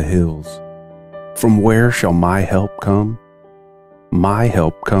eyes to the hills. From where shall my help come? My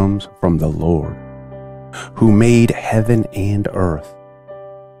help comes from the Lord, who made heaven and earth.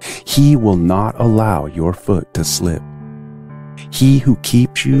 He will not allow your foot to slip. He who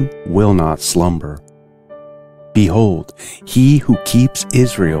keeps you will not slumber. Behold, he who keeps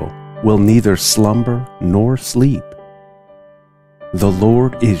Israel will neither slumber nor sleep. The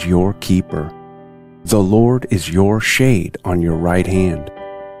Lord is your keeper. The Lord is your shade on your right hand.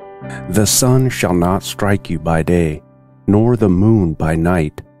 The sun shall not strike you by day, nor the moon by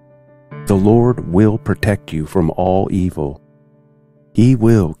night. The Lord will protect you from all evil. He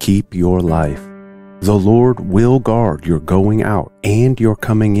will keep your life. The Lord will guard your going out and your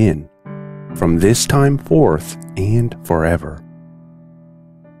coming in, from this time forth and forever.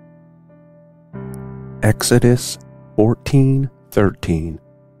 Exodus 14:13.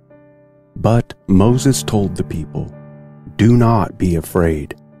 But Moses told the people, Do not be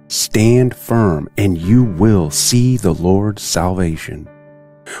afraid. Stand firm, and you will see the Lord's salvation,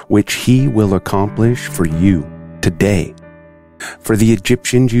 which he will accomplish for you today. For the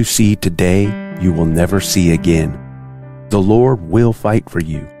Egyptians you see today, you will never see again. The Lord will fight for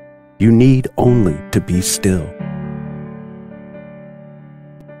you. You need only to be still.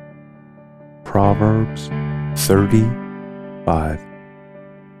 Proverbs 30:5.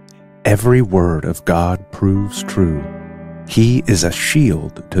 Every word of God proves true. He is a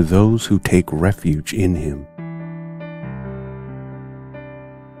shield to those who take refuge in him.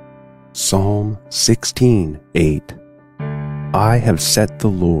 Psalm 16:8. I have set the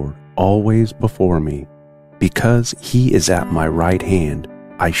Lord always before me. Because he is at my right hand,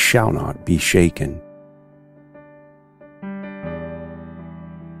 I shall not be shaken.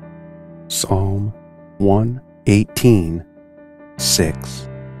 Psalm 118:6.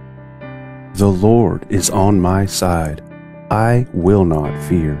 The Lord is on my side. I will not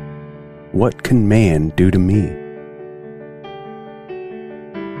fear. What can man do to me?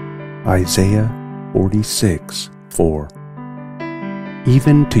 Isaiah 46:4.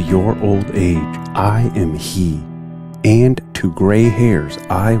 Even to your old age I am he, and to gray hairs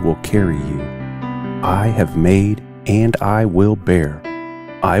I will carry you. I have made, and I will bear.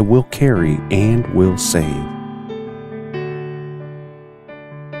 I will carry, and will save.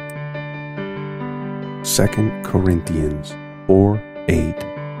 2 Corinthians 4:8.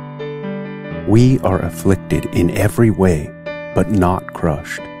 We are afflicted in every way, but not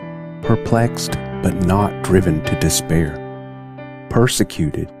crushed, perplexed, but not driven to despair,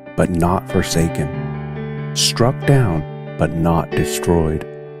 persecuted, but not forsaken, struck down, but not destroyed.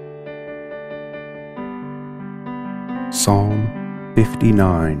 Psalm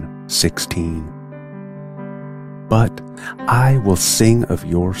 59:16. But I will sing of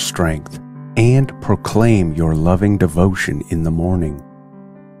your strength and proclaim your loving devotion in the morning.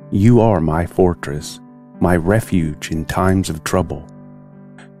 You are my fortress, my refuge in times of trouble.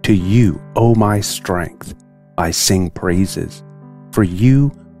 To you, O my strength, I sing praises. For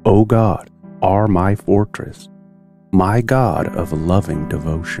you, O God, are my fortress, my God of loving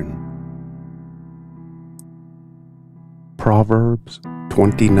devotion. Proverbs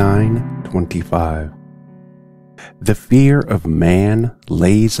 29:25. The fear of man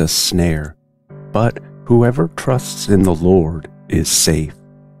lays a snare, but whoever trusts in the Lord is safe.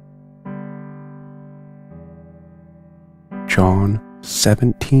 John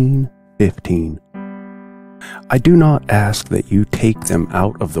 17:15. I do not ask that you take them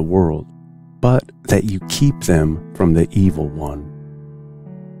out of the world, but that you keep them from the evil one.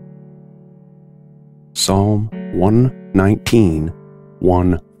 Psalm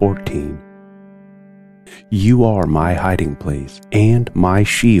 119:114. You are my hiding place and my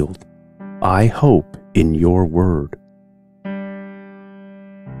shield. I hope in your word.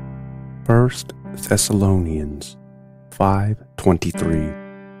 1 Thessalonians 5:23.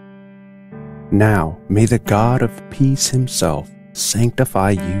 Now may the God of peace himself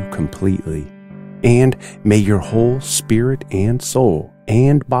sanctify you completely, and may your whole spirit and soul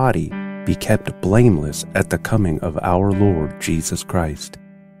and body be kept blameless at the coming of our Lord Jesus Christ.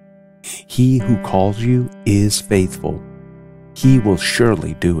 He who calls you is faithful. He will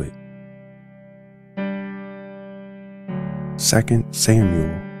surely do it. 2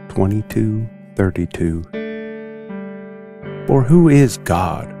 Samuel 22:32. For who is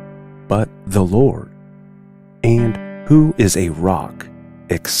God but the Lord? And who is a rock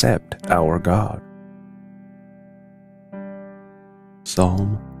except our God?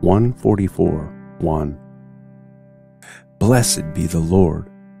 Psalm 144:1. Blessed be the Lord,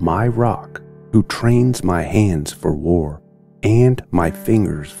 my rock, who trains my hands for war and my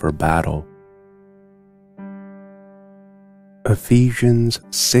fingers for battle. Ephesians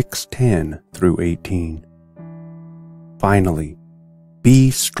 6:10-18. Finally, be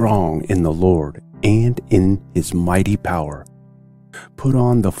strong in the Lord and in His mighty power. Put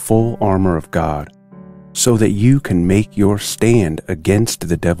on the full armor of God, so that you can make your stand against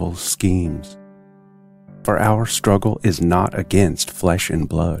the devil's schemes. For our struggle is not against flesh and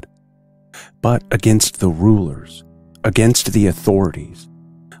blood, but against the rulers, against the authorities,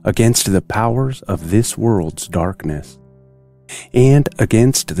 against the powers of this world's darkness, and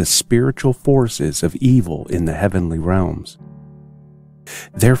against the spiritual forces of evil in the heavenly realms.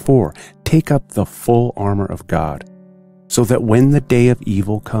 Therefore, take up the full armor of God, so that when the day of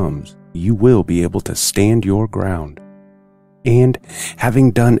evil comes, you will be able to stand your ground. And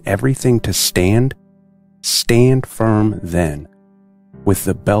having done everything to stand, stand firm then, with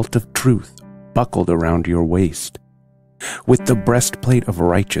the belt of truth buckled around your waist, with the breastplate of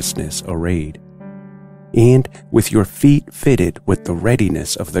righteousness arrayed, and with your feet fitted with the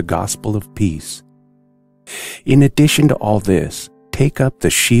readiness of the gospel of peace. In addition to all this, take up the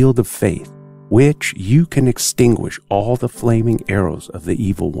shield of faith, which you can extinguish all the flaming arrows of the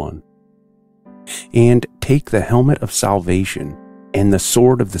evil one. And take the helmet of salvation and the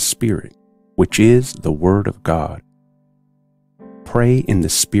sword of the Spirit, which is the Word of God. Pray in the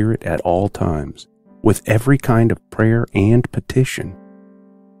Spirit at all times, with every kind of prayer and petition.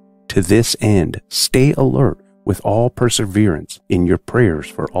 To this end, stay alert with all perseverance in your prayers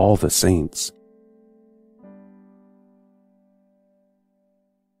for all the saints.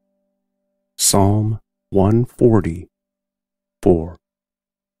 Psalm 140:4.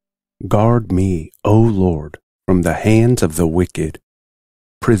 Guard me, O Lord, from the hands of the wicked.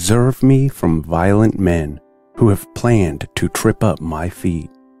 Preserve me from violent men who have planned to trip up my feet.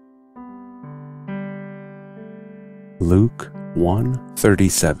 Luke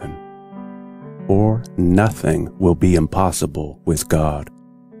 1:37. For nothing will be impossible with God.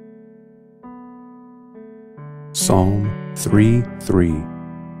 Psalm 3:3.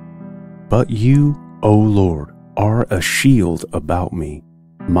 But you, O Lord, are a shield about me,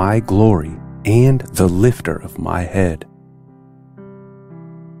 my glory, and the lifter of my head.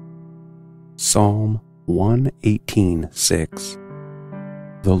 Psalm 118:6.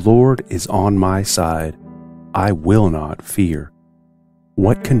 The Lord is on my side. I will not fear.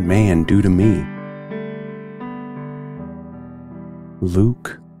 What can man do to me?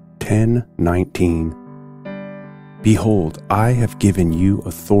 Luke 10:19. Behold, I have given you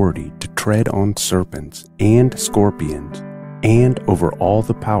authority to tread on serpents and scorpions, and over all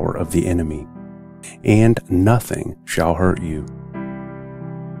the power of the enemy, and nothing shall hurt you.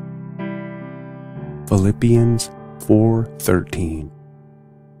 Philippians 4:13.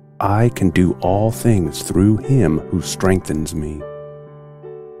 I can do all things through Him who strengthens me.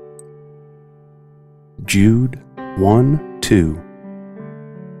 Jude 1:2.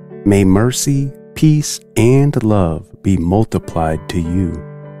 May mercy, peace, and love be multiplied to you.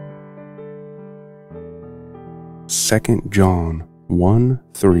 2 John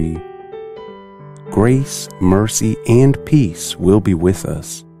 1:3. Grace, mercy, and peace will be with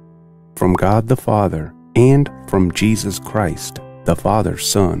us, from God the Father and from Jesus Christ, the Father's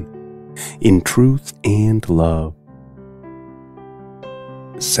Son, in truth and love.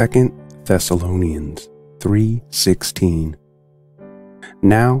 2 Thessalonians 3:16.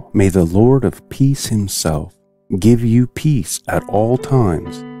 Now may the Lord of peace Himself give you peace at all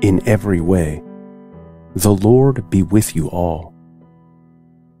times, in every way. The Lord be with you all.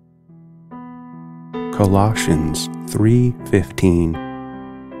 Colossians 3:15.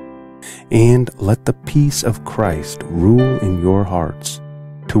 And let the peace of Christ rule in your hearts,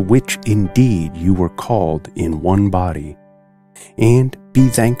 to which indeed you were called in one body, and be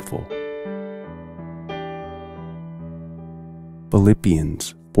thankful.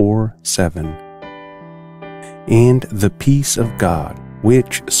 Philippians 4:7. And the peace of God,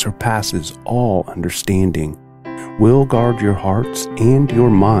 which surpasses all understanding, will guard your hearts and your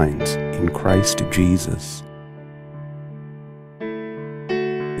minds in Christ Jesus.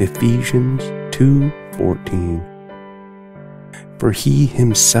 Ephesians 2:14. For he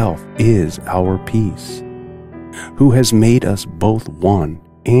himself is our peace, who has made us both one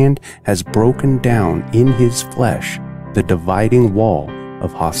and has broken down in his flesh the dividing wall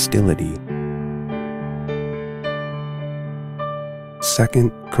of hostility.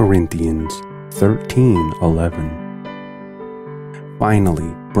 2 Corinthians 13:11.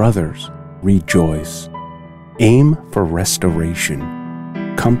 Finally, brothers, rejoice. Aim for restoration.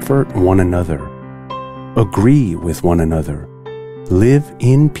 Comfort one another. Agree with one another. Live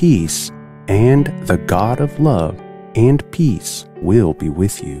in peace, and the God of love and peace will be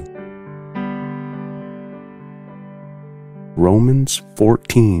with you. Romans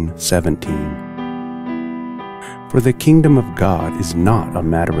 14:17. For the kingdom of God is not a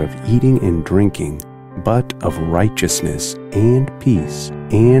matter of eating and drinking, but of righteousness and peace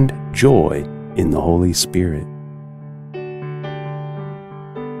and joy in the Holy Spirit.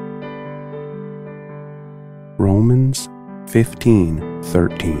 Romans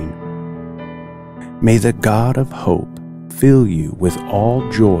 15:13. May the God of hope fill you with all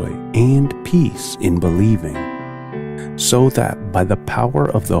joy and peace in believing, so that by the power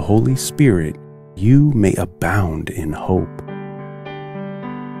of the Holy Spirit you may abound in hope.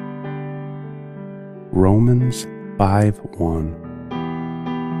 Romans 5:1.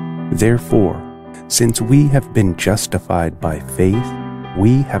 Therefore, since we have been justified by faith,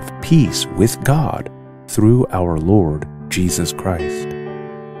 we have peace with God through our Lord Jesus Christ.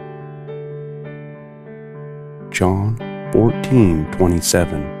 John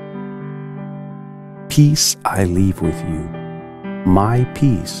 14:27. Peace I leave with you, my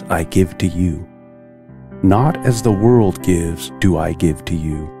peace I give to you. Not as the world gives do I give to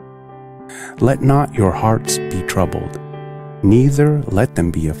you. Let not your hearts be troubled, neither let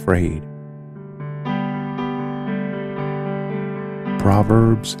them be afraid.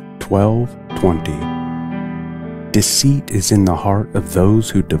 Proverbs 12:20. Deceit is in the heart of those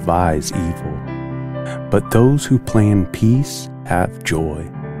who devise evil, but those who plan peace have joy.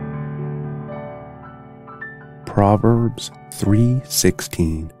 Proverbs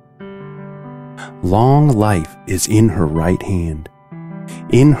 3:16. Long life is in her right hand.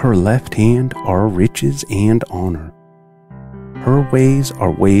 In her left hand are riches and honor. Her ways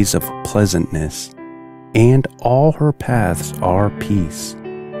are ways of pleasantness, and all her paths are peace.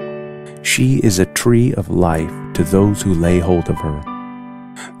 She is a tree of life to those who lay hold of her.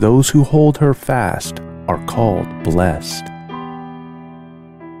 Those who hold her fast are called blessed.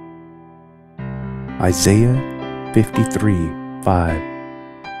 Isaiah 53:5.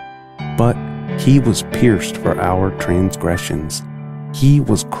 But he was pierced for our transgressions. He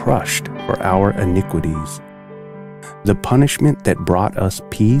was crushed for our iniquities. The punishment that brought us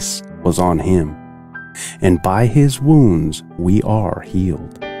peace was on him, and by his wounds we are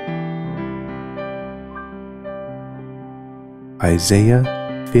healed. Isaiah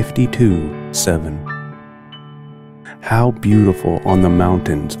 52:7. How beautiful on the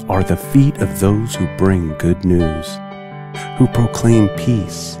mountains are the feet of those who bring good news, who proclaim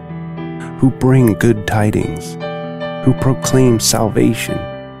peace, who bring good tidings, who proclaim salvation,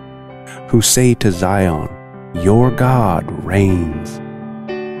 who say to Zion, your God reigns.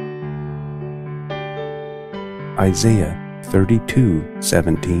 Isaiah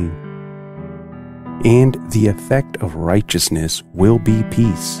 32:17. And the effect of righteousness will be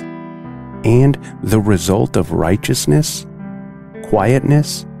peace, and the result of righteousness,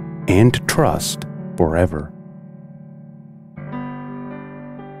 quietness, and trust forever.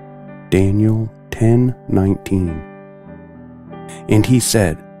 Daniel 10:19. And he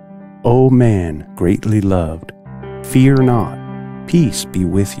said, O man greatly loved, fear not, peace be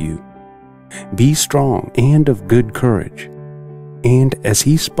with you. Be strong and of good courage. And as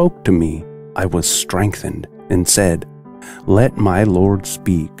he spoke to me, I was strengthened and said, Let my Lord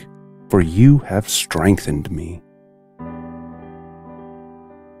speak, for you have strengthened me.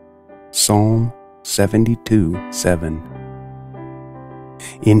 Psalm 72:7.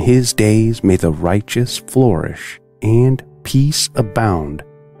 In his days may the righteous flourish, and peace abound,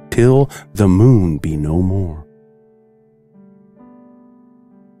 till the moon be no more.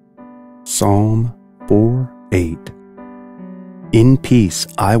 Psalm 4:8. In peace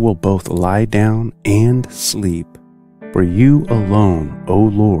I will both lie down and sleep, for you alone, O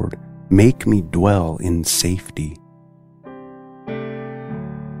Lord, make me dwell in safety.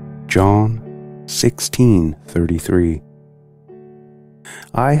 John 16:33.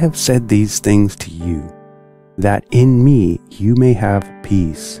 I have said these things to you, that in me you may have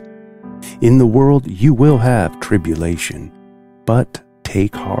peace. In the world you will have tribulation, but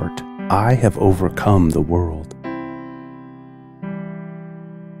take heart, I have overcome the world.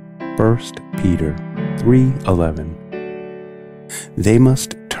 1 Peter 3:11. They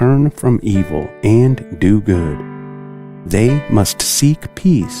must turn from evil and do good. They must seek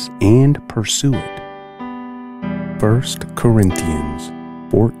peace and pursue it. 1 Corinthians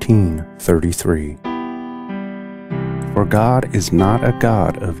 14:33. For God is not a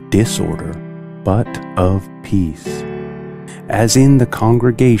God of disorder, but of peace, as in the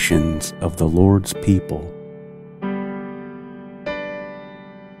congregations of the Lord's people.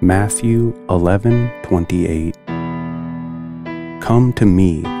 Matthew 11:28. Come to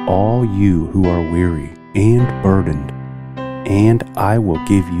me, all you who are weary and burdened, and I will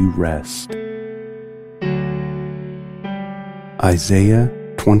give you rest. Isaiah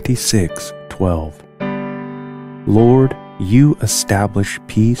 26:12. Lord, you establish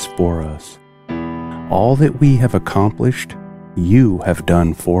peace for us. All that we have accomplished, you have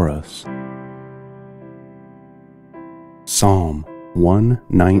done for us. Psalm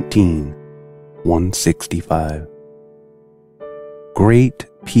 119, 165. Great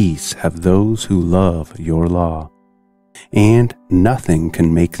peace have those who love your law, and nothing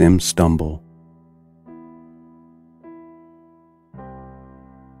can make them stumble.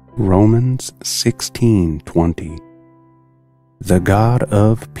 Romans 16:20. The God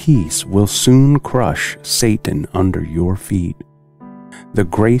of peace will soon crush Satan under your feet. The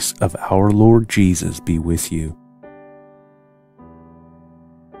grace of our Lord Jesus be with you.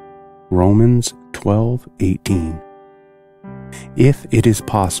 Romans 12:18. If it is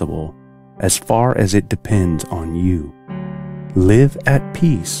possible, as far as it depends on you, live at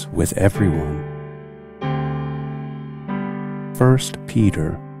peace with everyone. 1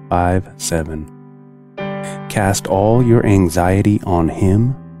 Peter 5:7. Cast all your anxiety on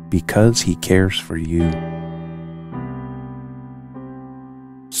him because he cares for you.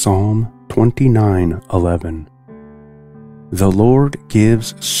 Psalm 29:11. The Lord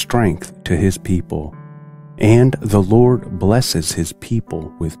gives strength to his people, and the Lord blesses his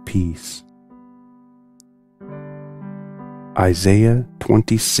people with peace. Isaiah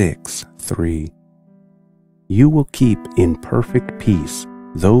 26:3. You will keep in perfect peace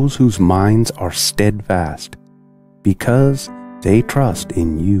those whose minds are steadfast, because they trust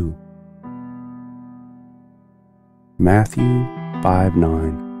in you. Matthew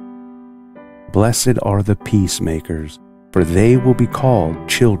 5:9. Blessed are the peacemakers, for they will be called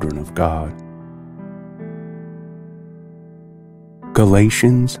children of God.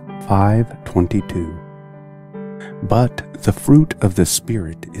 Galatians 5:22. But the fruit of the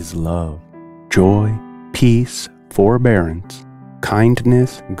Spirit is love, joy, peace, forbearance,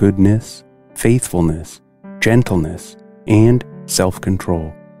 kindness, goodness, faithfulness, gentleness, and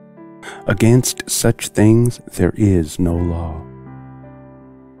self-control. Against such things there is no law.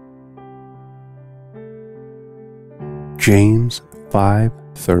 James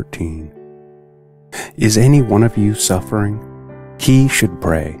 5:13. Is any one of you suffering? He should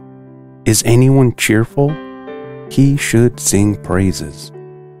pray. Is anyone cheerful? He should sing praises.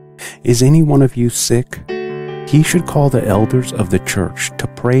 Is any one of you sick? He should call the elders of the church to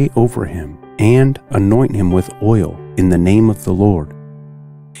pray over him and anoint him with oil in the name of the Lord.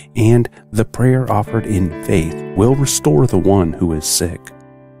 And the prayer offered in faith will restore the one who is sick.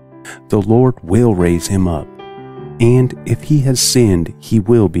 The Lord will raise him up, and if he has sinned, he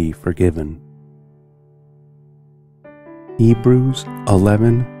will be forgiven. Hebrews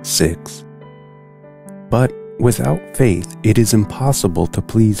 11:6. But without faith it is impossible to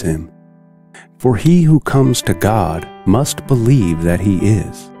please him. For he who comes to God must believe that he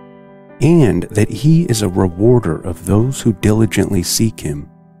is, and that he is a rewarder of those who diligently seek him.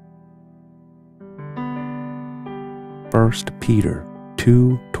 1 Peter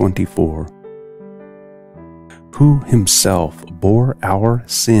 2:24. Who himself bore our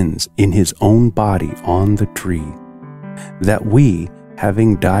sins in his own body on the tree, that we,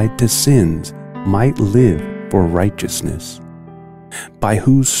 having died to sins, might live for righteousness, by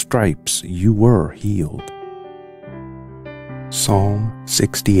whose stripes you were healed. Psalm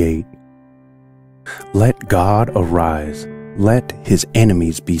 68. Let God arise, let his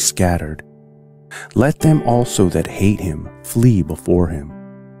enemies be scattered. Let them also that hate him flee before him.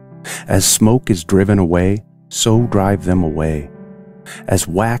 As smoke is driven away, so drive them away. As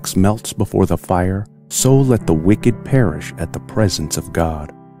wax melts before the fire, so let the wicked perish at the presence of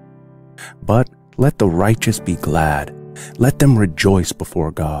God. But let the righteous be glad, let them rejoice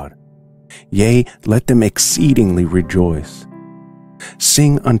before God. Yea, let them exceedingly rejoice.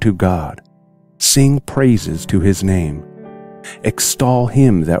 Sing unto God, sing praises to his name. Extol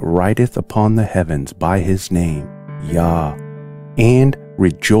him that rideth upon the heavens by his name, Yah, and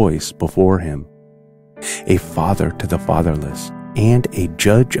rejoice before him. A father to the fatherless, and a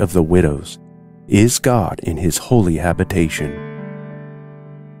judge of the widows, is God in his holy habitation.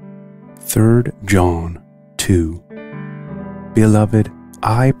 3 John 2. Beloved,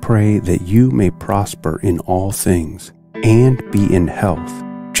 I pray that you may prosper in all things and be in health,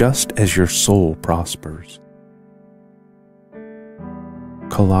 just as your soul prospers.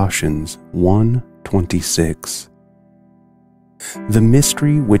 Colossians 1:26. The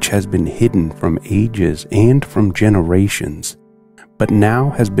mystery which has been hidden from ages and from generations, but now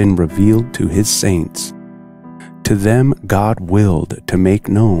has been revealed to his saints. To them God willed to make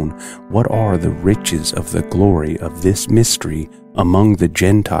known what are the riches of the glory of this mystery among the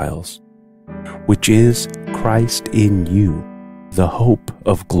Gentiles, which is Christ in you, the hope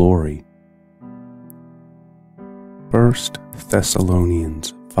of glory. 1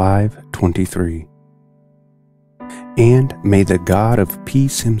 Thessalonians 5:23. And may the God of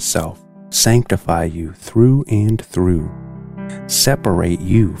peace himself sanctify you through and through, separate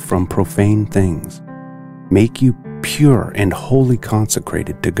you from profane things, make you pure and wholly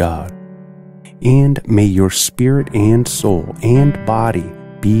consecrated to God, and may your spirit and soul and body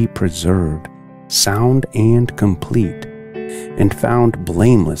be preserved, sound and complete, and found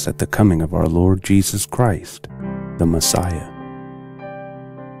blameless at the coming of our Lord Jesus Christ, the Messiah.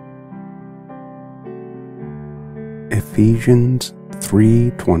 Ephesians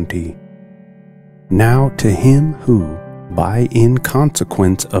 3:20. Now to him who, by in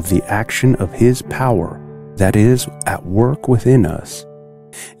consequence of the action of his power that is at work within us,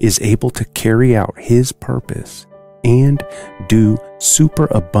 is able to carry out his purpose and do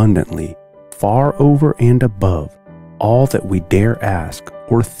superabundantly, far over and above all that we dare ask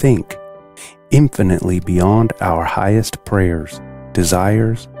or think, infinitely beyond our highest prayers,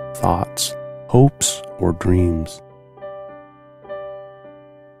 desires, thoughts, hopes, or dreams.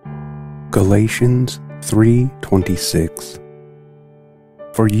 Galatians 3:26.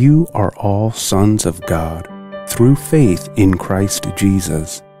 For you are all sons of God, through faith in Christ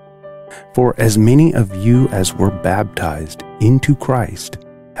Jesus. For as many of you as were baptized into Christ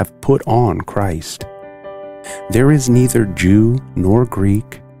have put on Christ. There is neither Jew nor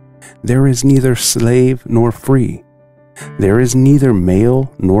Greek, there is neither slave nor free, there is neither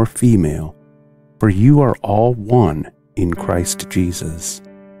male nor female, for you are all one in Christ Jesus.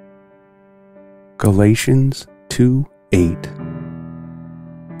 Galatians 2:8.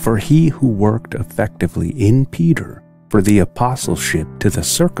 For he who worked effectively in Peter for the apostleship to the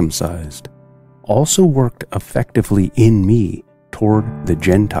circumcised also worked effectively in me toward the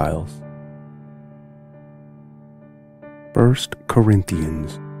Gentiles. 1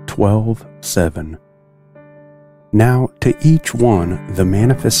 Corinthians 12:7. Now to each one the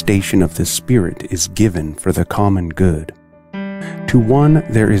manifestation of the Spirit is given for the common good. To one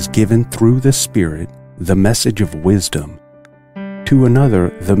there is given through the Spirit the message of wisdom, to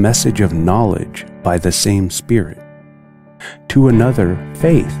another the message of knowledge by the same Spirit, to another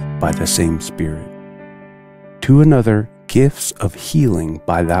faith by the same Spirit, to another gifts of healing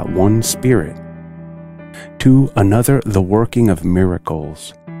by that one Spirit, to another the working of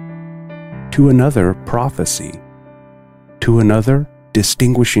miracles, to another prophecy, to another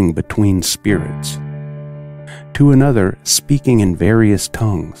distinguishing between spirits, to another speaking in various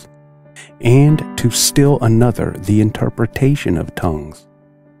tongues, and to still another the interpretation of tongues.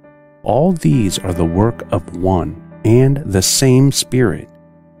 All these are the work of one and the same Spirit,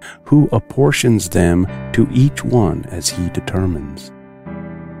 who apportions them to each one as he determines.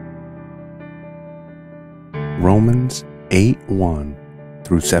 Romans 8:1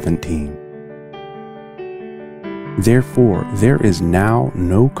 through 17. Therefore, there is now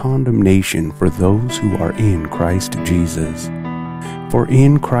no condemnation for those who are in Christ Jesus. For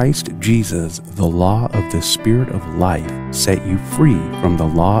in Christ Jesus, the law of the Spirit of life set you free from the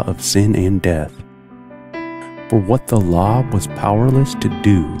law of sin and death. For what the law was powerless to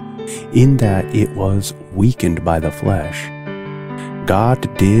do, in that it was weakened by the flesh, God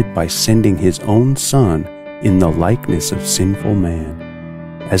did by sending his own Son in the likeness of sinful man,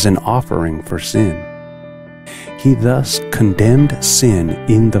 as an offering for sin. He thus condemned sin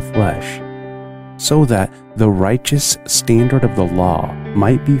in the flesh, so that the righteous standard of the law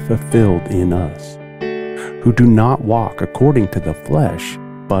might be fulfilled in us, who do not walk according to the flesh,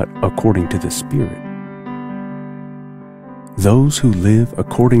 but according to the Spirit. Those who live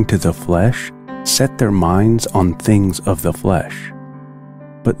according to the flesh set their minds on things of the flesh,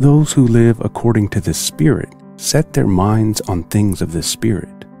 but those who live according to the Spirit set their minds on things of the Spirit.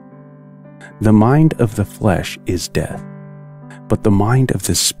 The mind of the flesh is death, but the mind of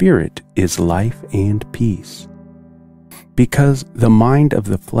the Spirit is life and peace. Because the mind of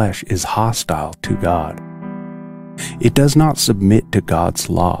the flesh is hostile to God. It does not submit to God's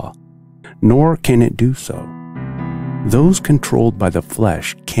law, nor can it do so. Those controlled by the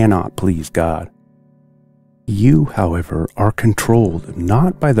flesh cannot please God. You, however, are controlled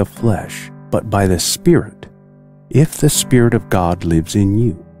not by the flesh, but by the Spirit, if the Spirit of God lives in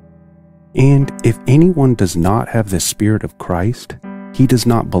you. And if anyone does not have the Spirit of Christ, he does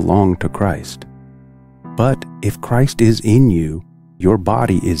not belong to Christ. But if Christ is in you, your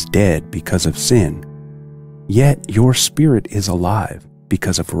body is dead because of sin, yet your spirit is alive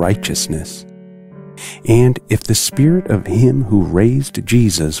because of righteousness. And if the Spirit of Him who raised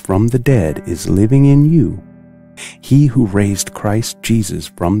Jesus from the dead is living in you, He who raised Christ Jesus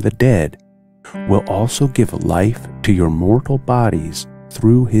from the dead will also give life to your mortal bodies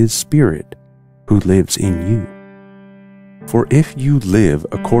through His Spirit who lives in you. For if you live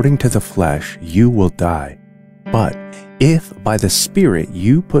according to the flesh, you will die. But if by the Spirit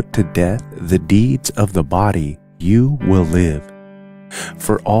you put to death the deeds of the body, you will live.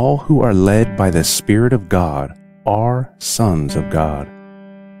 For all who are led by the Spirit of God are sons of God.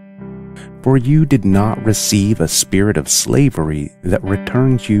 For you did not receive a spirit of slavery that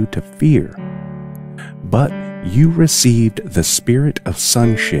returns you to fear, but you received the Spirit of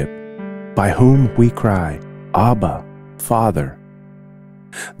sonship, by whom we cry, Abba, Father.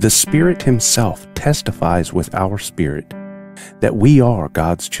 The Spirit Himself testifies with our spirit that we are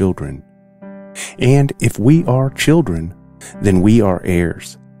God's children. And if we are children, then we are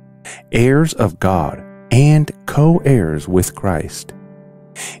heirs, heirs of God, and co-heirs with Christ,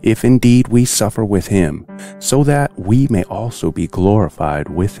 if indeed we suffer with Him, so that we may also be glorified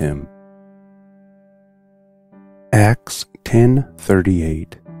with Him. Acts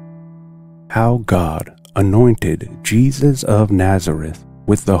 10:38. How God anointed Jesus of Nazareth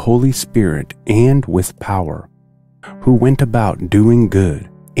with the Holy Spirit and with power, who went about doing good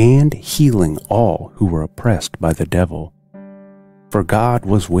and healing all who were oppressed by the devil, for God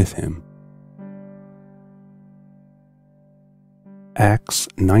was with Him. Acts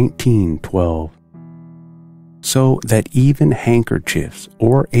 19:12. So that even handkerchiefs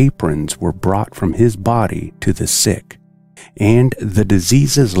or aprons were brought from His body to the sick, and the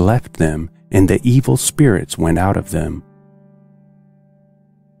diseases left them, and the evil spirits went out of them.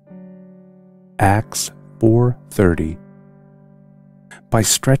 Acts 4:30. By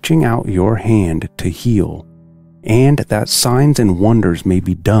stretching out your hand to heal, and that signs and wonders may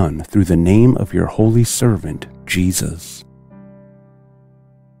be done through the name of your holy servant, Jesus.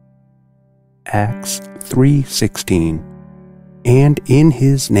 Acts 3:16. And in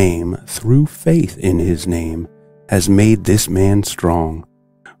His name, through faith in His name, has made this man strong,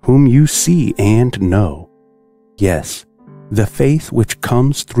 whom you see and know. Yes, the faith which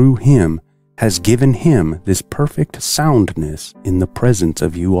comes through Him has given Him this perfect soundness in the presence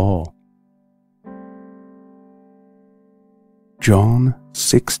of you all. John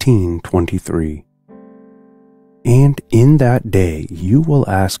 16:23. And in that day you will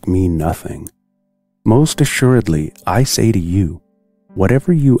ask me nothing. Most assuredly, I say to you,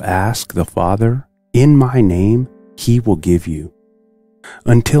 whatever you ask the Father in my name, He will give you.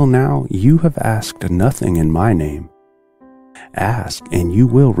 Until now you have asked nothing in my name. Ask and you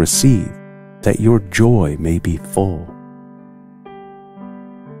will receive, that your joy may be full.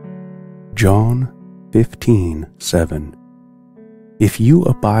 John 15:7. If you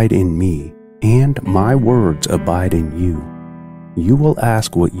abide in me, and my words abide in you, you will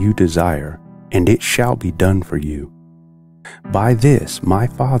ask what you desire, and it shall be done for you. By this my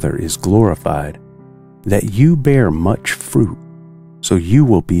Father is glorified, that you bear much fruit, so you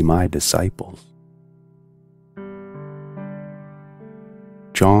will be my disciples.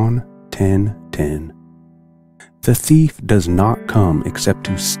 John 10:10. The thief does not come except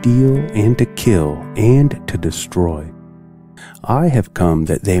to steal and to kill and to destroy. I have come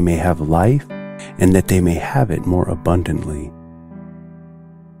that they may have life, and that they may have it more abundantly.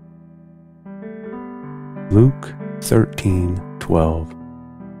 Luke 13:12.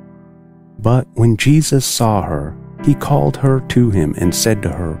 But when Jesus saw her, He called her to Him and said to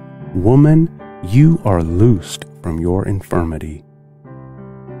her, Woman, you are loosed from your infirmity.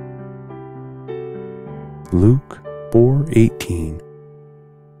 Luke 4:18.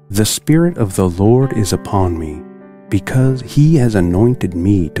 The Spirit of the Lord is upon me, because He has anointed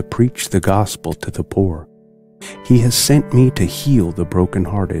me to preach the gospel to the poor. He has sent me to heal the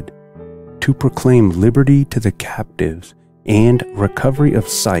brokenhearted, to proclaim liberty to the captives, and recovery of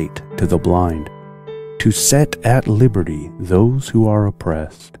sight to the blind, to set at liberty those who are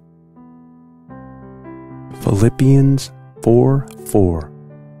oppressed. Philippians 4:4.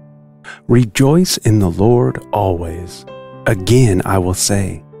 Rejoice in the Lord always. Again I will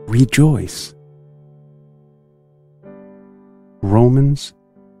say, rejoice. Romans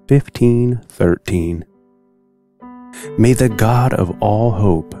 15:13. May the God of all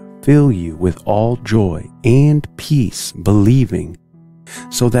hope fill you with all joy and peace believing,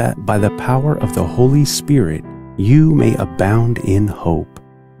 so that by the power of the Holy Spirit you may abound in hope.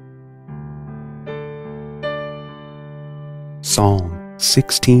 Psalm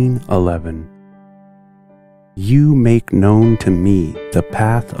 16:11. You make known to me the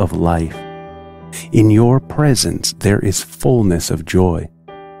path of life. In your presence there is fullness of joy.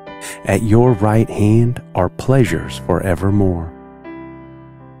 At your right hand are pleasures forevermore.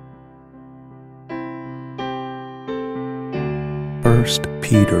 First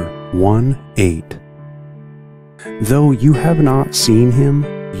Peter 1:8. Though you have not seen him,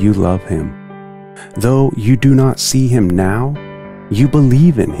 you love him. Though you do not see him now, you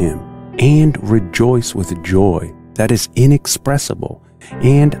believe in him and rejoice with joy that is inexpressible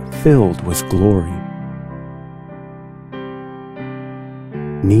and filled with glory.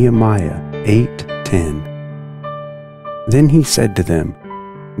 Nehemiah 8:10. Then he said to them,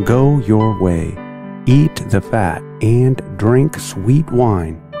 Go your way, eat the fat and drink sweet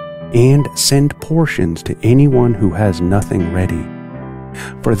wine, and send portions to anyone who has nothing ready.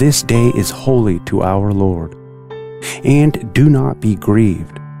 For this day is holy to our Lord. And do not be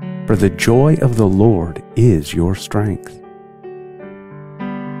grieved, for the joy of the Lord is your strength.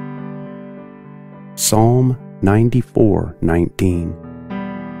 Psalm 94:19.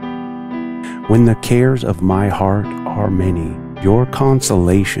 When the cares of my heart are many, your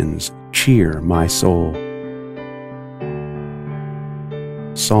consolations cheer my soul.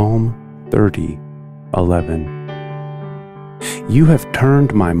 Psalm 30:11. You have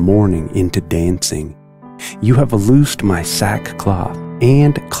turned my mourning into dancing. You have loosed my sackcloth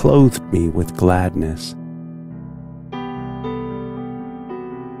and clothed me with gladness.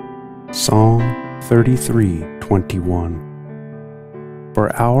 Psalm 33:21.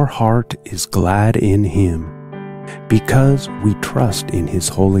 For our heart is glad in him, because we trust in his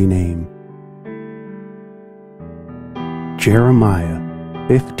holy name. Jeremiah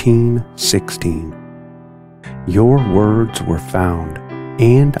 15:16. Your words were found,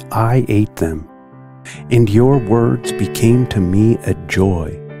 and I ate them, and your words became to me a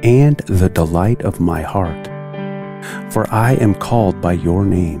joy and the delight of my heart. For I am called by your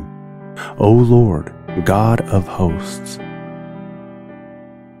name, O Lord, God of hosts.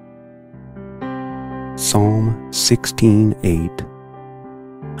 Psalm 16:8.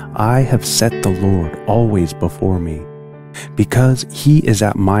 I have set the Lord always before me. Because he is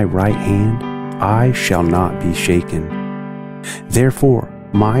at my right hand, I shall not be shaken. Therefore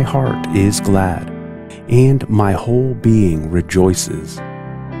my heart is glad, and my whole being rejoices.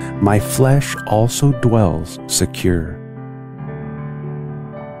 My flesh also dwells secure.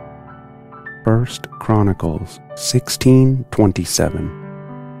 1 Chronicles 16:27.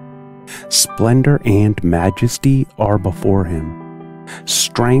 Splendor and majesty are before him.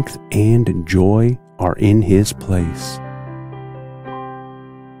 Strength and joy are in his place.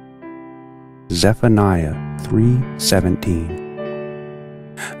 Zephaniah 3:17.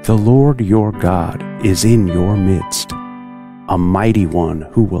 The Lord your God is in your midst, a mighty one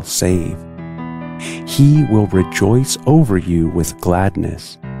who will save. He will rejoice over you with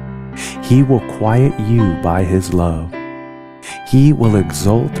gladness. He will quiet you by his love. He will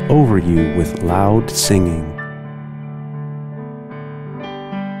exult over you with loud singing.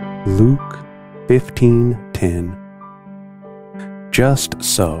 Luke 15:10. Just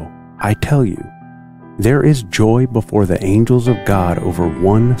so, I tell you, there is joy before the angels of God over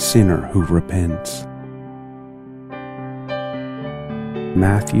one sinner who repents.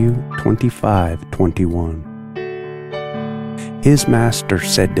 Matthew 25:21. His master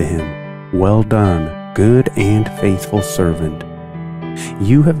said to him, Well done, good and faithful servant.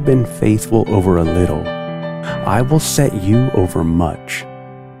 You have been faithful over a little. I will set you over much.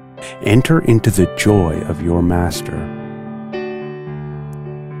 Enter into the joy of your master.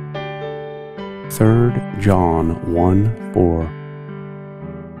 3 John 1:4.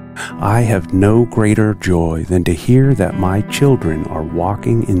 I have no greater joy than to hear that my children are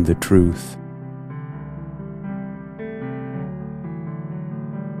walking in the truth.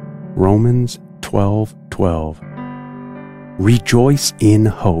 Romans 12:12. Rejoice in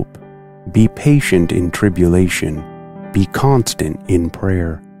hope. Be patient in tribulation. Be constant in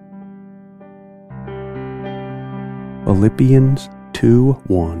prayer. Philippians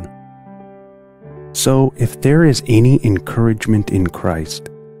 2:1. So if there is any encouragement in Christ,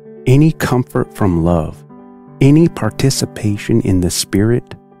 any comfort from love, any participation in the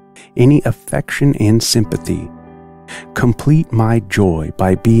Spirit, any affection and sympathy, complete my joy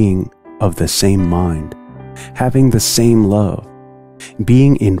by being of the same mind, having the same love,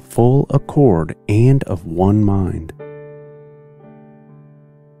 being in full accord and of one mind.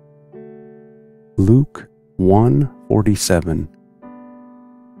 Luke 1:47.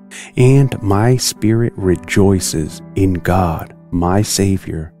 And my spirit rejoices in God, my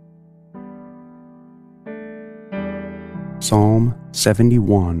Savior. Psalm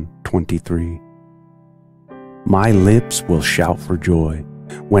 71:23. My lips will shout for joy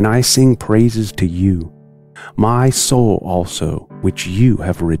when I sing praises to you, my soul also, which you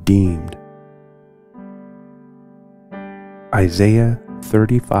have redeemed. Isaiah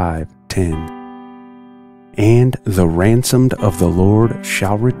 35:10. And the ransomed of the Lord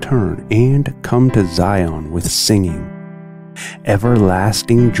shall return and come to Zion with singing.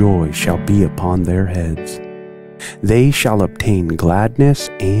 Everlasting joy shall be upon their heads. They shall obtain gladness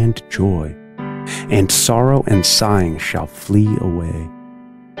and joy, and sorrow and sighing shall flee away.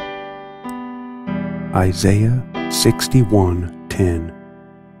 Isaiah 61:10.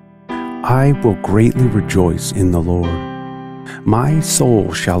 I will greatly rejoice in the Lord. My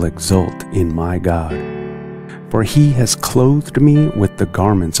soul shall exult in my God. For he has clothed me with the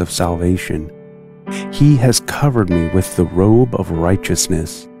garments of salvation. He has covered me with the robe of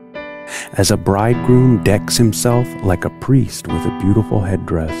righteousness, as a bridegroom decks himself like a priest with a beautiful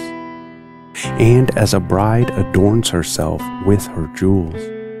headdress, and as a bride adorns herself with her jewels.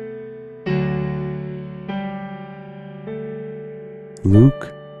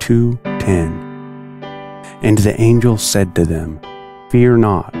 Luke 2:10. And the angel said to them, Fear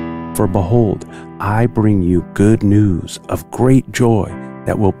not, for behold, I bring you good news of great joy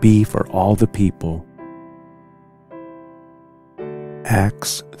that will be for all the people.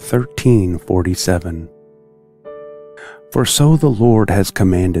 Acts 13:47. For so the Lord has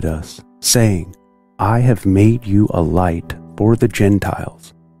commanded us, saying, I have made you a light for the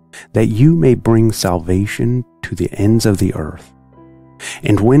Gentiles, that you may bring salvation to the ends of the earth.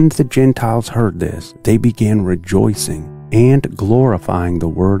 And when the Gentiles heard this, they began rejoicing and glorifying the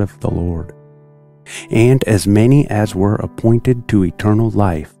word of the Lord. And as many as were appointed to eternal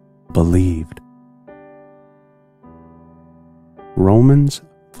life believed. Romans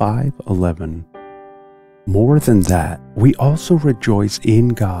 5:11. More than that, we also rejoice in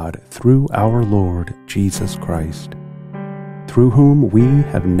God through our Lord Jesus Christ, through whom we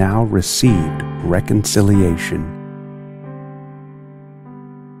have now received reconciliation.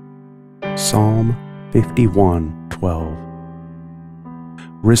 Psalm 51:12.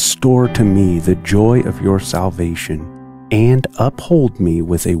 Restore to me the joy of your salvation, and uphold me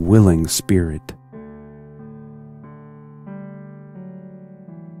with a willing spirit.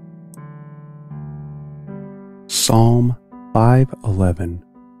 Psalm 5:11.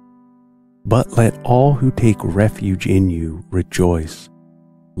 But let all who take refuge in you rejoice.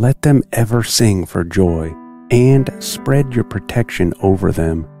 Let them ever sing for joy, and spread your protection over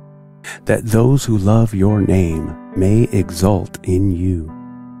them, that those who love your name may exult in you.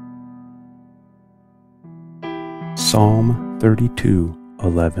 Psalm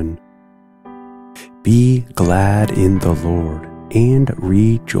 32:11. Be glad in the Lord, and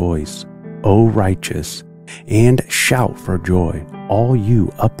rejoice, O righteous, and shout for joy, all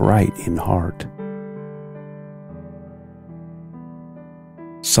you upright in heart.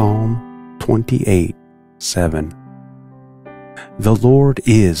 Psalm 28:7. The Lord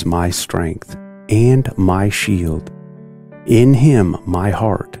is my strength and my shield. In him my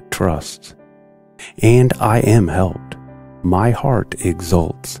heart trusts, and I am helped. My heart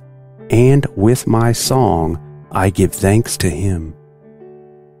exults, and with my song I give thanks to him.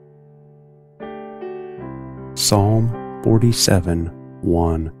 Psalm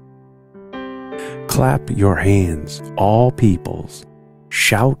 47:1. Clap your hands, all peoples.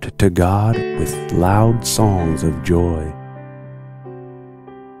 Shout to God with loud songs of joy.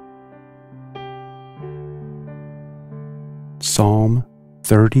 Psalm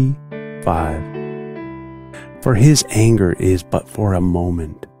 35. For his anger is but for a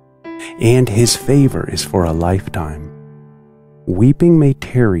moment, and his favor is for a lifetime. Weeping may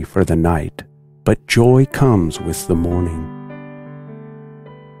tarry for the night, but joy comes with the morning.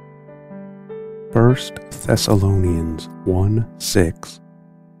 1 Thessalonians 1:6.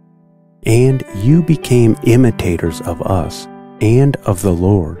 And you became imitators of us and of the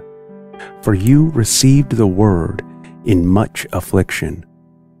Lord, for you received the word in much affliction,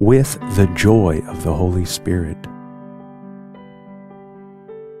 with the joy of the Holy Spirit.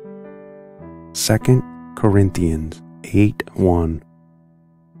 2 Corinthians 8:1.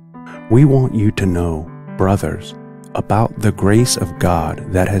 We want you to know, brothers, about the grace of God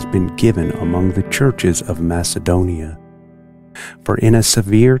that has been given among the churches of Macedonia. For in a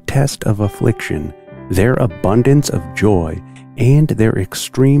severe test of affliction, their abundance of joy and their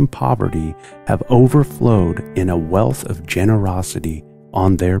extreme poverty have overflowed in a wealth of generosity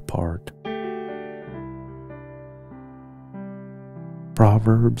on their part.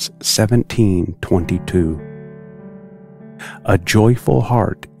 Proverbs 17:22. A joyful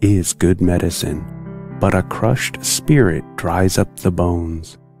heart is good medicine, but a crushed spirit dries up the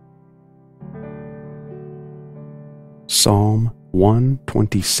bones. Psalm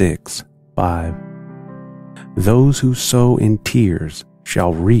 126:5. Those who sow in tears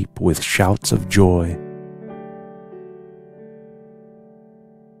shall reap with shouts of joy.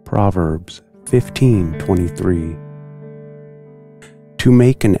 Proverbs 15:23. To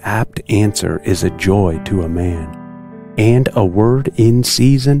make an apt answer is a joy to a man, and a word in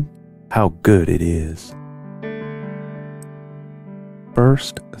season, how good it is.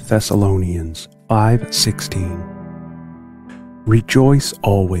 1 Thessalonians 5:16. Rejoice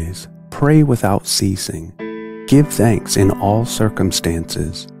always, pray without ceasing, give thanks in all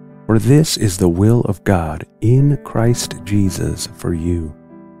circumstances, for this is the will of God in Christ Jesus for you.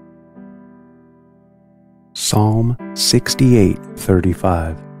 Psalm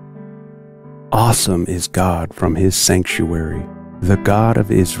 68:35. Awesome is God from his sanctuary, the God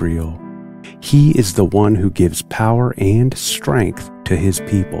of Israel. He is the one who gives power and strength to his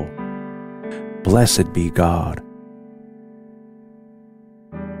people. Blessed be God.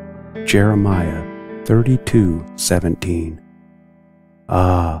 Jeremiah 32:17.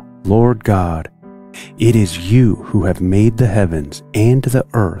 Ah, Lord God, it is you who have made the heavens and the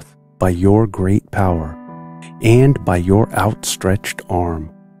earth by your great power and by your outstretched arm.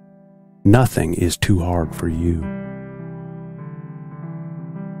 Nothing is too hard for you.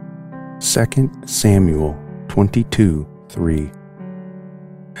 2 Samuel 22:3.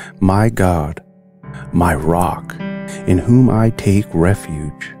 My God, my rock, in whom I take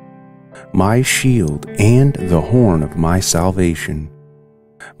refuge, my shield and the horn of my salvation,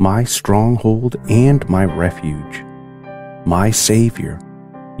 my stronghold and my refuge, my Savior,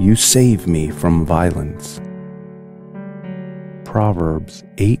 you save me from violence. Proverbs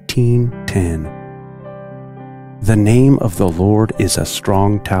 18:10. The name of the Lord is a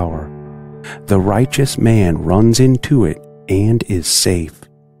strong tower. The righteous man runs into it and is safe.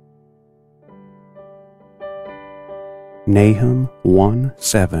 Nahum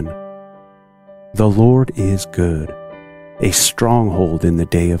 1:7. The Lord is good, a stronghold in the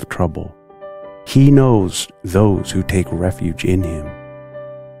day of trouble. He knows those who take refuge in him.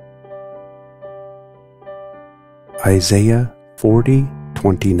 Isaiah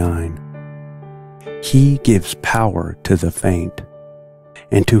 40:29. He gives power to the faint,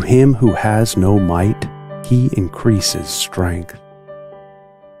 and to him who has no might, he increases strength.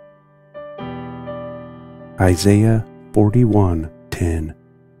 Isaiah 41:10.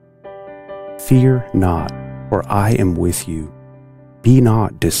 Fear not, for I am with you. Be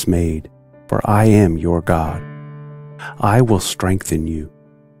not dismayed, for I am your God. I will strengthen you.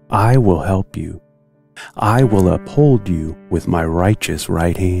 I will help you. I will uphold you with my righteous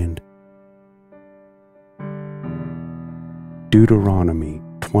right hand. Deuteronomy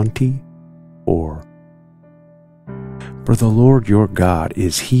 20:4. For the Lord your God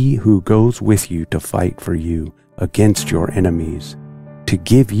is he who goes with you to fight for you against your enemies, to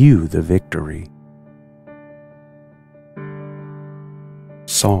give you the victory.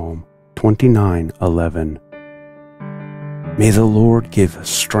 Psalm 29:11. May the Lord give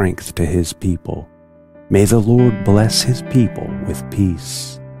strength to his people. May the Lord bless his people with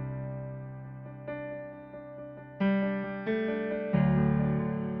peace.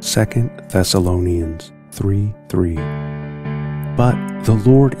 Second Thessalonians 3:3. But the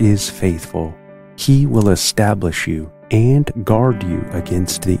Lord is faithful. He will establish you and guard you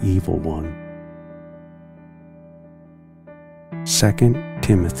against the evil one. 2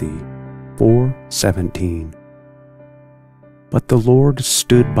 Timothy 4:17. But the Lord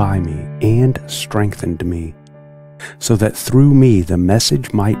stood by me and strengthened me, so that through me the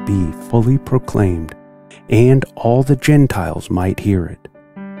message might be fully proclaimed, and all the Gentiles might hear it.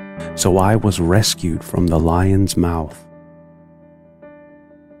 So I was rescued from the lion's mouth.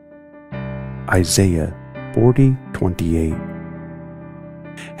 Isaiah 40:28.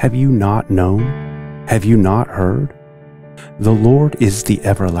 Have you not known? Have you not heard? The Lord is the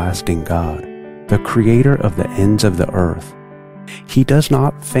everlasting God, the creator of the ends of the earth. He does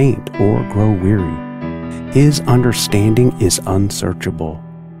not faint or grow weary. His understanding is unsearchable.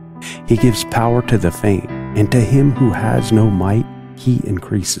 He gives power to the faint, and to him who has no might, he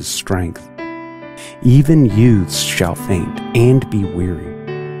increases strength. Even youths shall faint and be weary,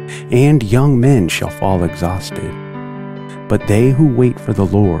 and young men shall fall exhausted. But they who wait for the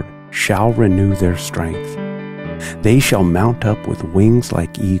Lord shall renew their strength. They shall mount up with wings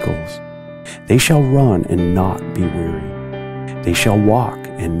like eagles. They shall run and not be weary. They shall walk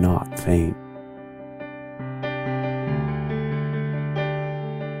and not faint.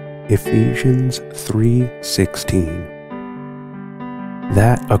 Ephesians 3:16.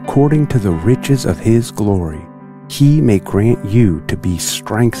 That according to the riches of his glory, he may grant you to be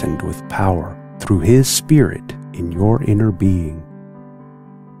strengthened with power through his Spirit in your inner being.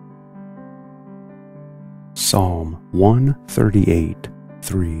 Psalm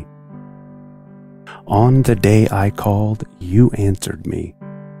 138:3. On the day I called, you answered me.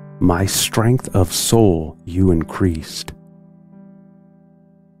 My strength of soul you increased.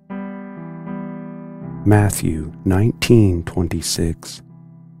 Matthew 19:26.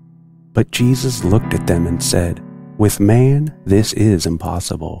 But Jesus looked at them and said, with man this is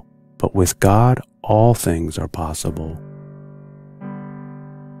impossible, but with God all things are possible.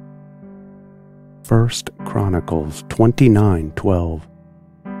 1 Chronicles 29:12.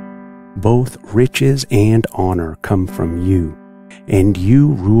 Both riches and honor come from you, and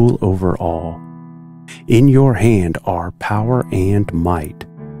you rule over all. In your hand are power and might,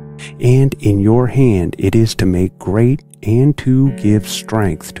 and in your hand it is to make great and to give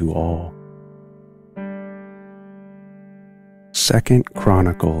strength to all. 2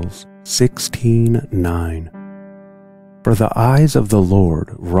 Chronicles 16:9. For the eyes of the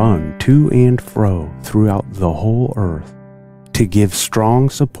Lord run to and fro throughout the whole earth, to give strong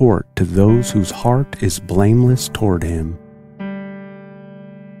support to those whose heart is blameless toward him.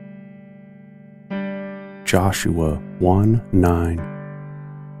 Joshua 1:9.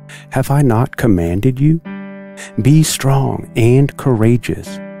 Have I not commanded you? Be strong and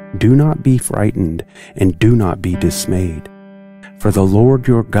courageous. Do not be frightened, and do not be dismayed. For the Lord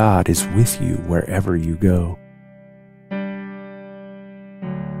your God is with you wherever you go.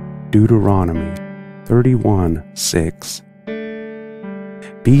 Deuteronomy 31:6.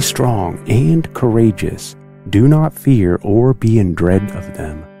 Be strong and courageous. Do not fear or be in dread of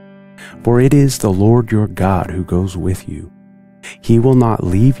them. For it is the Lord your God who goes with you. He will not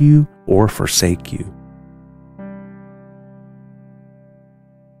leave you or forsake you.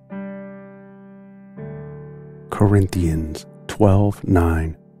 Corinthians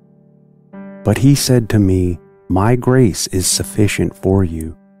 12:9. But he said to me, my grace is sufficient for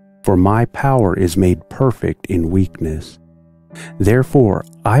you, for my power is made perfect in weakness. Therefore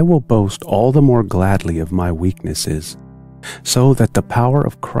I will boast all the more gladly of my weaknesses, so that the power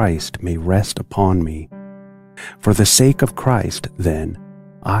of Christ may rest upon me. For the sake of Christ, then,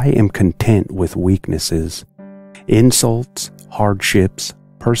 I am content with weaknesses, insults, hardships,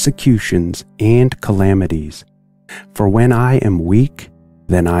 persecutions, and calamities. For when I am weak,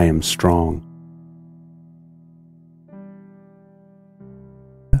 then I am strong.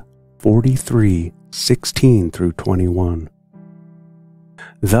 43:16-21.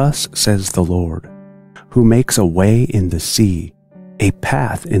 Thus says the Lord, who makes a way in the sea, a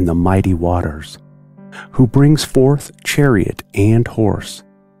path in the mighty waters, who brings forth chariot and horse,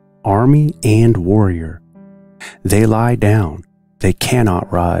 army and warrior. They lie down, they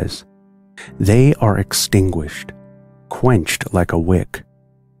cannot rise. They are extinguished, quenched like a wick.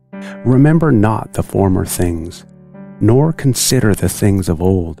 Remember not the former things, nor consider the things of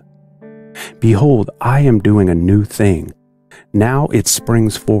old. Behold, I am doing a new thing. Now it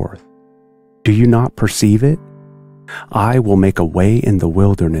springs forth. Do you not perceive it? I will make a way in the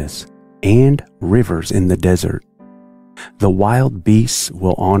wilderness and rivers in the desert. The wild beasts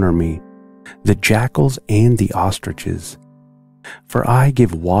will honor me, the jackals and the ostriches. For I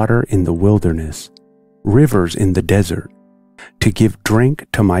give water in the wilderness, rivers in the desert, to give drink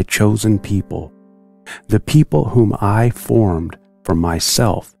to my chosen people, the people whom I formed for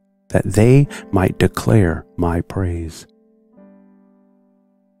myself, that they might declare my praise.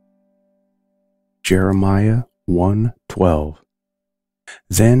 Jeremiah 1:12.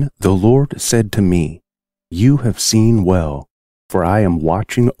 Then the Lord said to me, you have seen well, for I am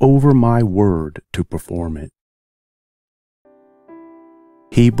watching over my word to perform it.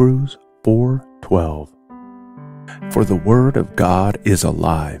 Hebrews 4:12. For the word of God is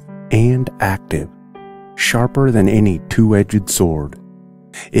alive and active, sharper than any two-edged sword.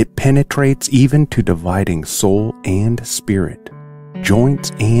 It penetrates even to dividing soul and spirit,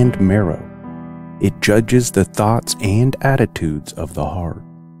 joints and marrow. It judges the thoughts and attitudes of the heart.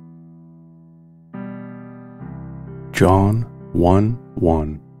 John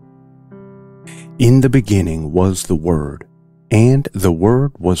 1:1. In the beginning was the Word, and the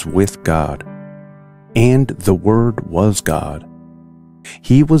Word was with God, and the Word was God.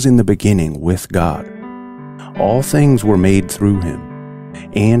 He was in the beginning with God. All things were made through him,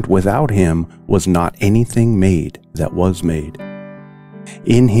 and without him was not anything made that was made.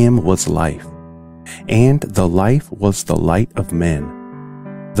 In him was life, and the life was the light of men.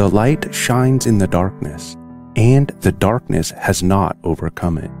 The light shines in the darkness, and the darkness has not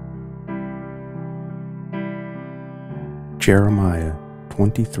overcome it. Jeremiah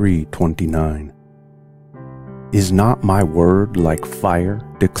 23:29. Is not my word like fire,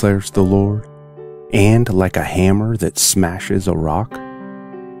 declares the Lord, and like a hammer that smashes a rock?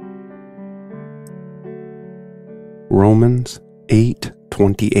 Romans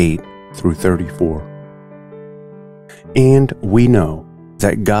 8:28-34. And we know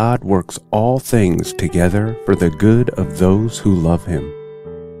that God works all things together for the good of those who love him,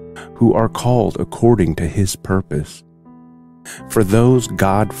 who are called according to his purpose. For those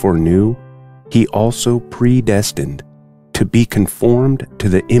God foreknew, he also predestined to be conformed to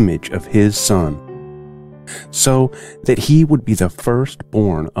the image of his Son, so that he would be the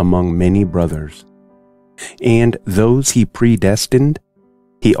firstborn among many brothers. And those he predestined,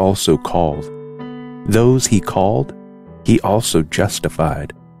 he also called. Those he called, he also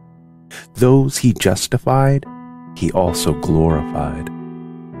justified. Those he justified, he also glorified.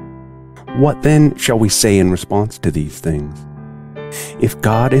 What then shall we say in response to these things? If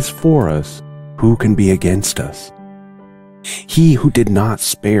God is for us, who can be against us? He who did not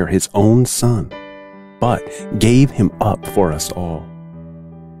spare his own Son, but gave him up for us all,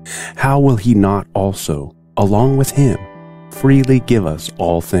 how will he not also, along with him, freely give us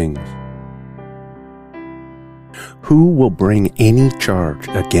all things? Who will bring any charge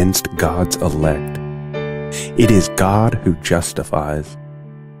against God's elect? It is God who justifies.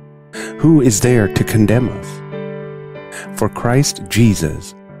 Who is there to condemn us? For Christ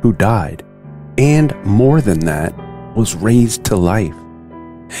Jesus, who died, and more than that, was raised to life,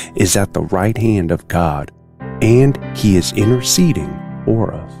 is at the right hand of God, and he is interceding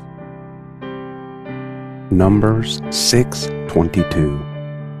for us. Numbers 6:22.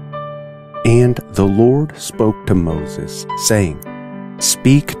 And the Lord spoke to Moses, saying,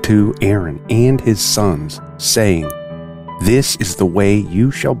 Speak to Aaron and his sons, saying, This is the way you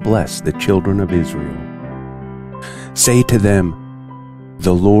shall bless the children of Israel. Say to them,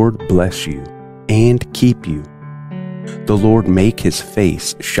 The Lord bless you and keep you. The Lord make his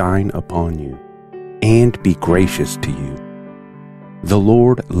face shine upon you and be gracious to you. The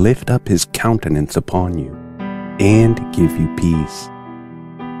Lord lift up his countenance upon you and give you peace.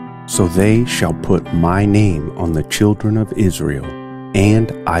 So they shall put my name on the children of Israel,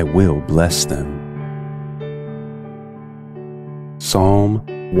 and I will bless them. Psalm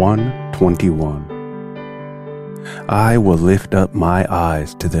 121. I will lift up my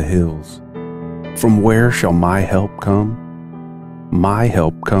eyes to the hills. From where shall my help come? My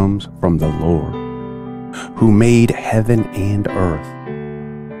help comes from the Lord, who made heaven and earth.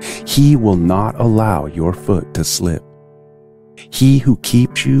 He will not allow your foot to slip. He who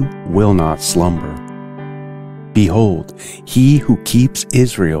keeps you will not slumber. Behold, he who keeps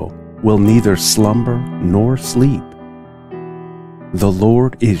Israel will neither slumber nor sleep. The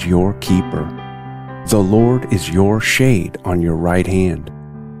Lord is your keeper. The Lord is your shade on your right hand.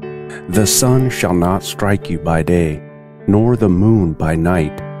 The sun shall not strike you by day, nor the moon by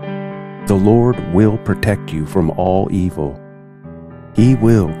night. The Lord will protect you from all evil. He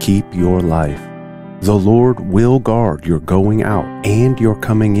will keep your life. The Lord will guard your going out and your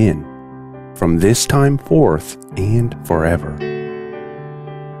coming in, from this time forth and forever.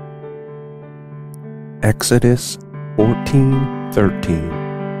 Exodus 14:13.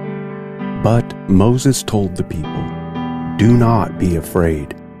 But Moses told the people, Do not be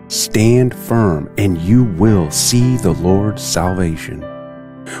afraid. Stand firm, and you will see the Lord's salvation,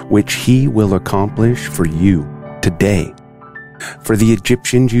 which he will accomplish for you today. For the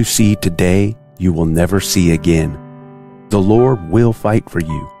Egyptians you see today, you will never see again. The Lord will fight for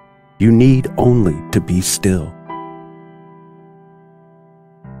you. You need only to be still.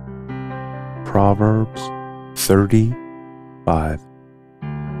 Proverbs 30:5.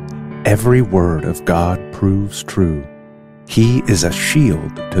 Every word of God proves true. He is a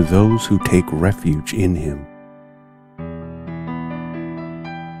shield to those who take refuge in him.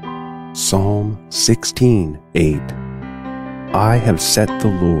 Psalm 16:8. I have set the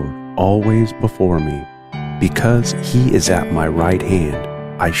Lord always before me. Because he is at my right hand,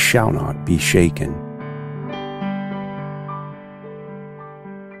 I shall not be shaken.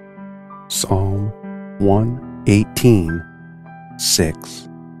 Psalm 118:6.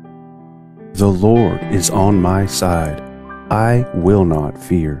 The Lord is on my side. I will not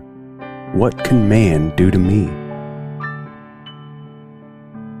fear. What can man do to me?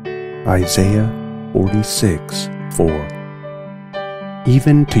 Isaiah 46:4.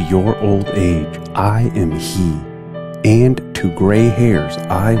 Even to your old age I am he, and to gray hairs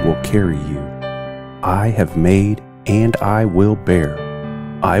I will carry you. I have made and I will bear.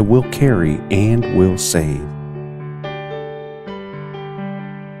 I will carry and will save.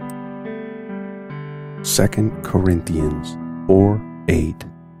 2 Corinthians 4:8.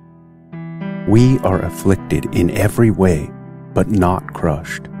 We are afflicted in every way, but not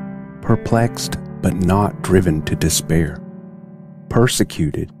crushed, perplexed, but not driven to despair,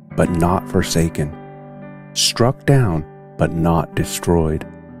 persecuted, but not forsaken, struck down, but not destroyed.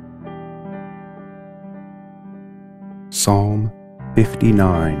 Psalm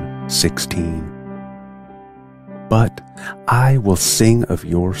 59:16. But I will sing of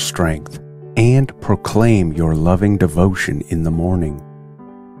your strength and proclaim your loving devotion in the morning.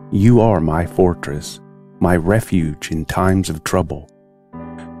 You are my fortress, my refuge in times of trouble.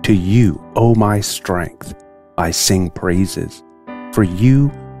 To you, O my strength, I sing praises. For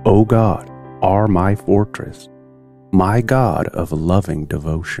you, O God, are my fortress, my God of loving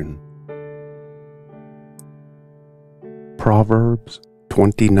devotion. Proverbs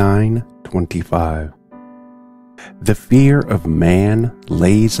 29:25. The fear of man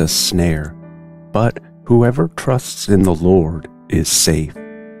lays a snare, but whoever trusts in the Lord is safe.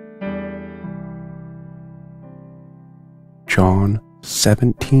 John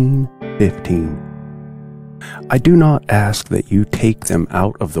 17:15. I do not ask that you take them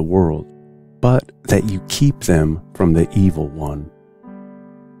out of the world, but that you keep them from the evil one.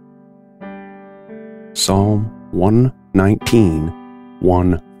 Psalm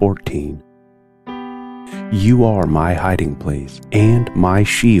 119:114. You are my hiding place and my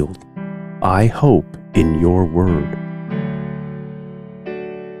shield. I hope in your word.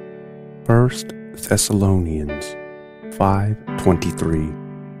 1 Thessalonians 5:23.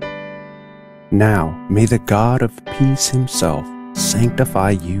 Now may the God of peace himself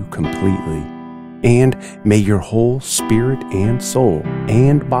sanctify you completely, and may your whole spirit and soul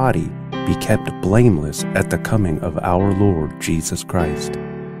and body be kept blameless at the coming of our Lord Jesus Christ.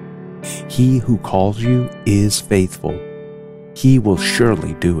 He who calls you is faithful. He will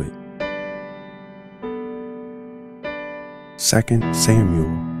surely do it. 2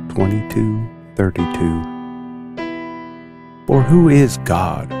 Samuel 22:32. For who is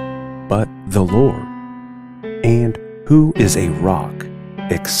God but the Lord? And who is a rock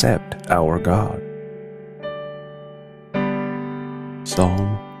except our God?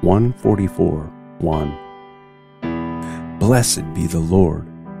 Psalm 144:1. Blessed be the Lord,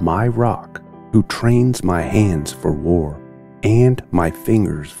 my rock, who trains my hands for war and my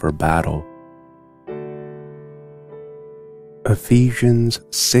fingers for battle. Ephesians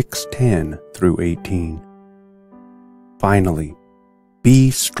 6:10-18. Finally,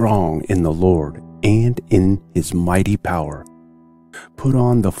 be strong in the Lord and in his mighty power. Put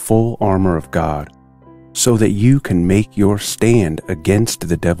on the full armor of God, so that you can make your stand against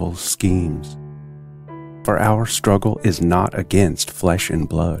the devil's schemes. For our struggle is not against flesh and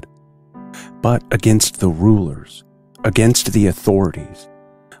blood, but against the rulers, against the authorities,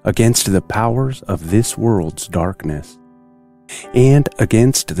 against the powers of this world's darkness, and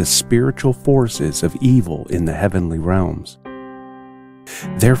against the spiritual forces of evil in the heavenly realms.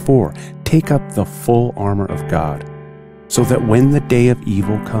 Therefore, take up the full armor of God, so that when the day of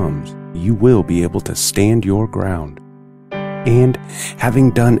evil comes, you will be able to stand your ground. And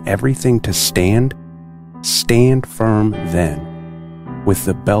having done everything to stand, stand firm then, with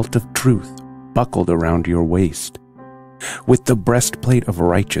the belt of truth buckled around your waist, with the breastplate of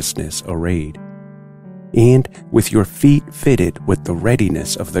righteousness arrayed, and with your feet fitted with the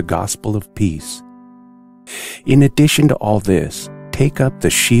readiness of the gospel of peace. In addition to all this, take up the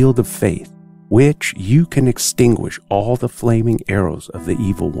shield of faith, which you can extinguish all the flaming arrows of the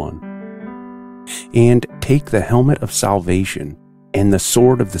evil one. And take the helmet of salvation and the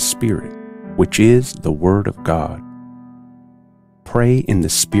sword of the Spirit, which is the Word of God. Pray in the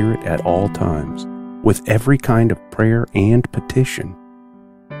Spirit at all times, with every kind of prayer and petition.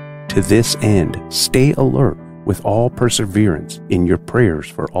 To this end, stay alert with all perseverance in your prayers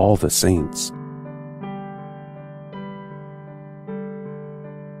for all the saints.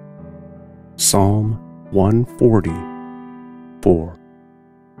 Psalm 140:4.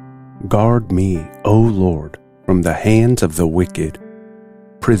 Guard me, O Lord, from the hands of the wicked.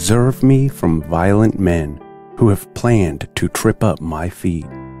 Preserve me from violent men who have planned to trip up my feet.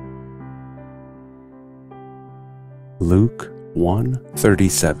 Luke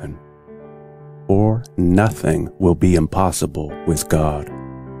 1:37. For nothing will be impossible with God.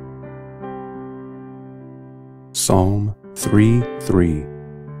 Psalm 3:3.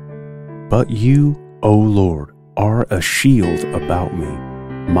 But you, O Lord, are a shield about me,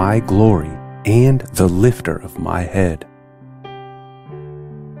 my glory, and the lifter of my head.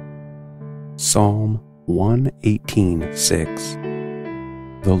 Psalm 118:6.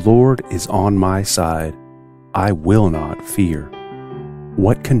 The Lord is on my side. I will not fear.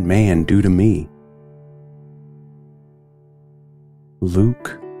 What can man do to me?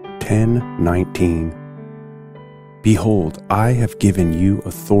 Luke 10:19. Behold, I have given you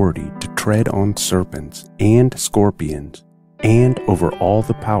authority to tread on serpents and scorpions, and over all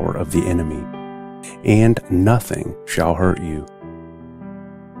the power of the enemy, and nothing shall hurt you.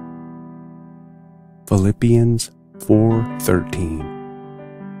 Philippians 4:13.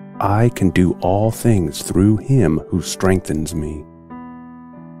 I can do all things through him who strengthens me.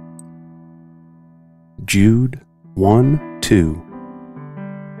 Jude 1:2.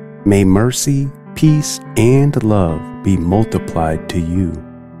 May mercy, peace, and love be multiplied to you.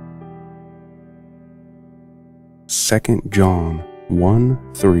 2 John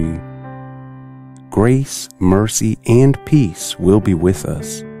 1:3. Grace, mercy, and peace will be with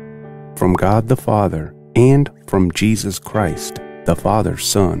us, from God the Father and from Jesus Christ, the Father's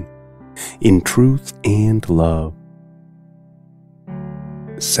Son, in truth and love.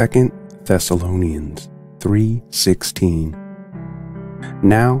 2 Thessalonians 3:16.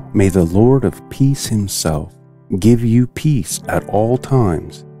 Now may the Lord of peace himself give you peace at all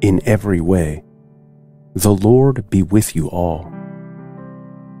times, in every way. The Lord be with you all.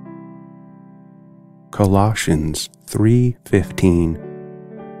 Colossians 3:15.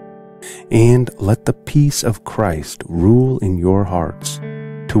 And let the peace of Christ rule in your hearts,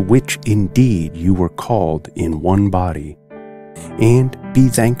 to which indeed you were called in one body, and be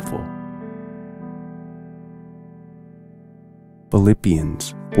thankful.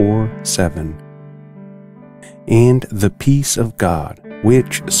 Philippians 4:7. And the peace of God,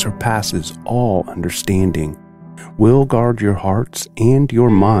 which surpasses all understanding, will guard your hearts and your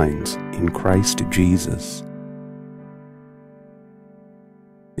minds in Christ Jesus.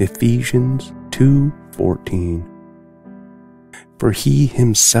 Ephesians 2:14. For he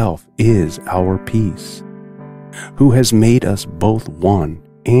himself is our peace, who has made us both one,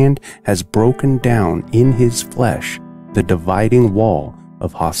 and has broken down in his flesh the dividing wall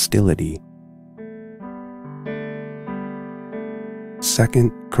of hostility.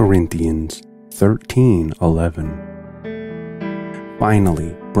 2 Corinthians 13:11.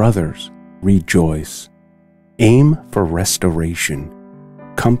 Finally, brothers, rejoice. Aim for restoration.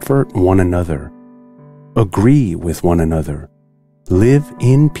 Comfort one another. Agree with one another. Live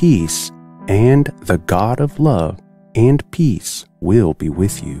in peace, and the God of love and peace will be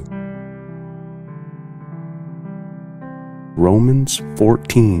with you. Romans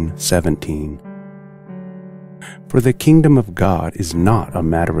 14:17. For the kingdom of God is not a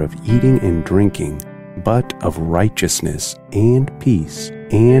matter of eating and drinking, but of righteousness and peace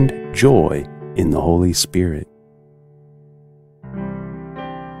and joy in the Holy Spirit.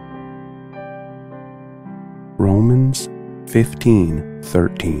 Romans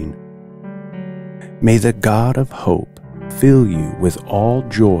 15:13. May the God of hope fill you with all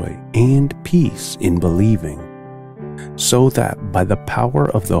joy and peace in believing, so that by the power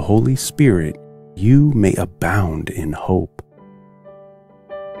of the Holy Spirit you may abound in hope.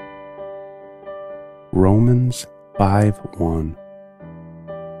 Romans 5:1.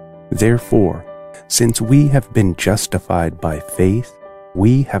 Therefore, since we have been justified by faith,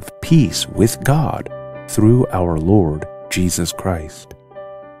 we have peace with God through our Lord Jesus Christ.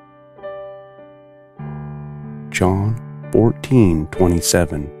 John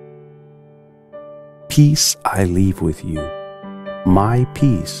 14:27. Peace I leave with you, my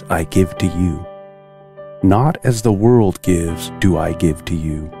peace I give to you. Not as the world gives do I give to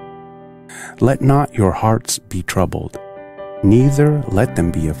you. Let not your hearts be troubled, neither let them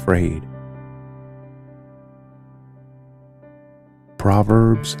be afraid.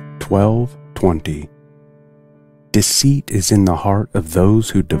 Proverbs 12:20. Deceit is in the heart of those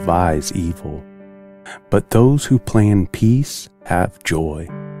who devise evil, but those who plan peace have joy.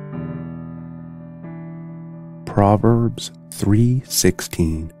 Proverbs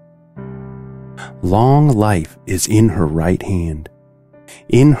 3:16. Long life is in her right hand.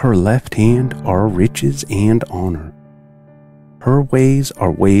 In her left hand are riches and honor. Her ways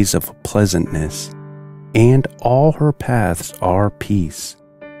are ways of pleasantness, and all her paths are peace.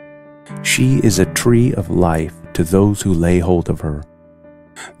 She is a tree of life to those who lay hold of her.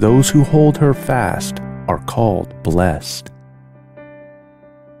 Those who hold her fast are called blessed.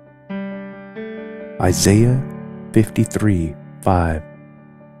 Isaiah 53:5.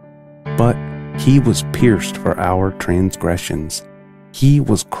 But he was pierced for our transgressions, he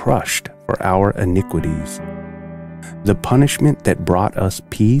was crushed for our iniquities. The punishment that brought us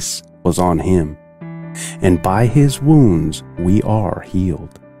peace was on him, and by his wounds we are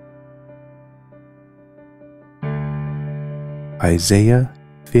healed. Isaiah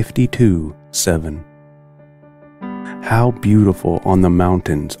 52:7. How beautiful on the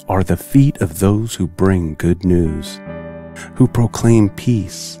mountains are the feet of those who bring good news, who proclaim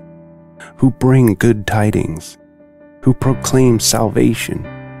peace, who bring good tidings, who proclaim salvation,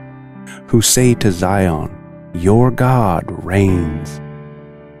 who say to Zion, "Your God reigns."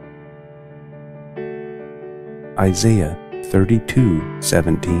 Isaiah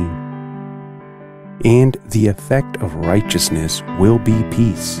 32:17. And the effect of righteousness will be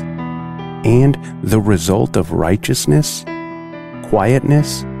peace, and the result of righteousness,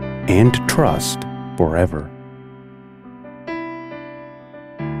 quietness, and trust forever.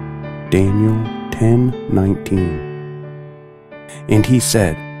 Daniel 10:19. And he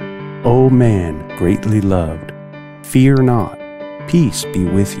said, O man greatly loved, fear not, peace be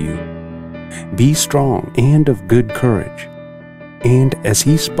with you. Be strong and of good courage. And as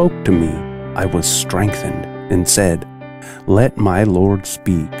he spoke to me, I was strengthened, and said, Let my Lord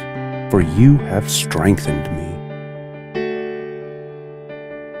speak, for you have strengthened me.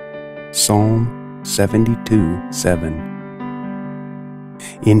 Psalm 72:7.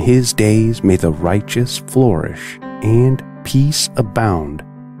 In his days may the righteous flourish, and peace abound,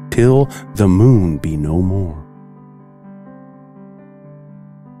 till the moon be no more.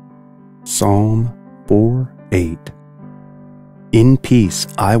 Psalm 4:8. In peace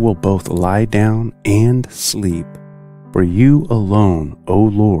I will both lie down and sleep, for you alone, O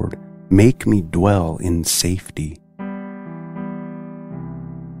Lord, make me dwell in safety.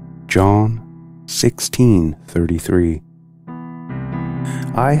 John 16:33.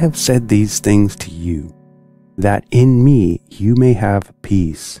 I have said these things to you, that in me you may have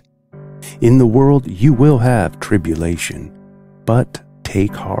peace. In the world you will have tribulation, but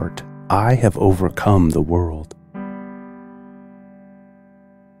take heart, I have overcome the world.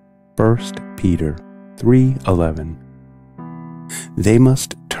 1 Peter 3:11. They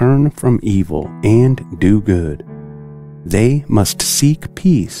must turn from evil and do good. They must seek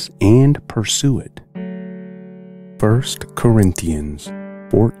peace and pursue it. 1 Corinthians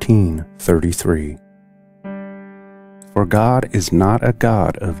 14:33. For God is not a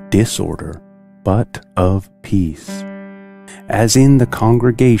God of disorder, but of peace, as in the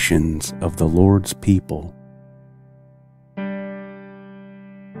congregations of the Lord's people.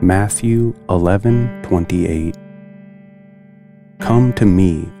 Matthew 11:28. Come to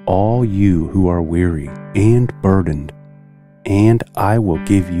me, all you who are weary and burdened, and I will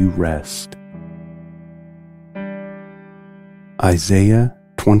give you rest. Isaiah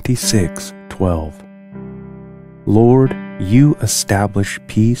 26:12. Lord, you establish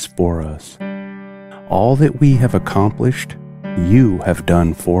peace for us. All that we have accomplished, you have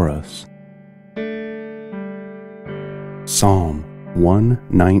done for us. Psalm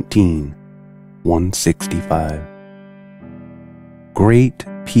 119, 165. Great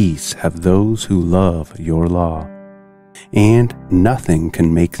peace have those who love your law, and nothing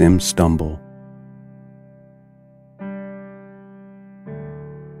can make them stumble.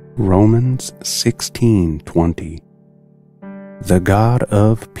 Romans 16:20. The God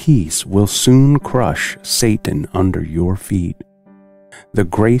of peace will soon crush Satan under your feet. The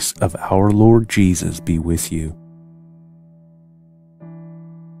grace of our Lord Jesus be with you.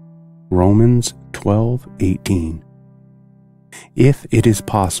 Romans 12:18. If it is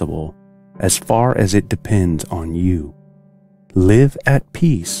possible, as far as it depends on you, live at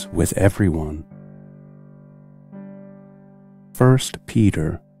peace with everyone. 1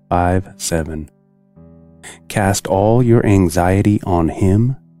 Peter 5:7. Cast all your anxiety on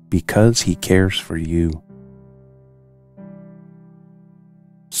him, because he cares for you.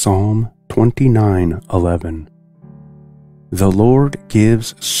 Psalm 29:11. The Lord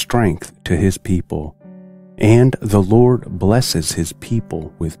gives strength to his people, and the Lord blesses his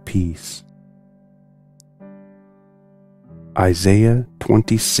people with peace. Isaiah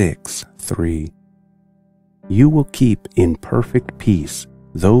 26:3. You will keep in perfect peace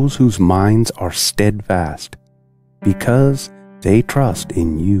those whose minds are steadfast, because they trust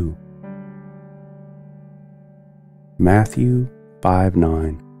in you. Matthew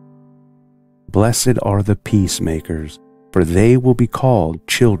 5:9. Blessed are the peacemakers, for they will be called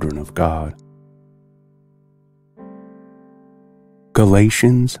children of God.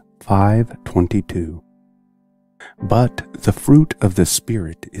 Galatians 5:22. But the fruit of the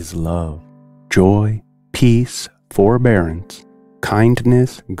Spirit is love, joy, peace, forbearance,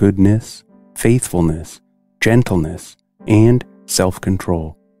 kindness, goodness, faithfulness, gentleness, and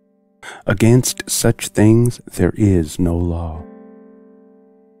self-control. Against such things there is no law.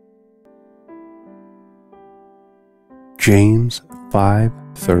 James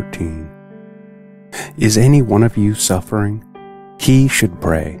 5:13. Is any one of you suffering? He should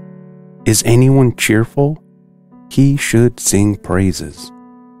pray. Is anyone cheerful? He should sing praises.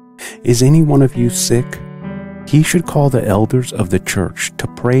 Is any one of you sick? He should call the elders of the church to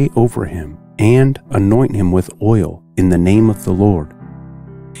pray over him and anoint him with oil in the name of the Lord.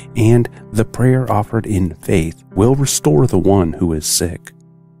 And the prayer offered in faith will restore the one who is sick.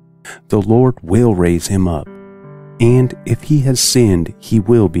 The Lord will raise him up, and if he has sinned, he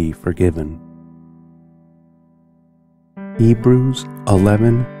will be forgiven. Hebrews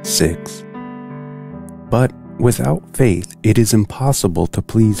 11:6. But without faith it is impossible to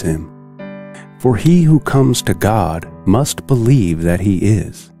please him. For he who comes to God must believe that he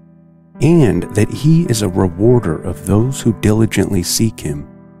is, and that he is a rewarder of those who diligently seek him.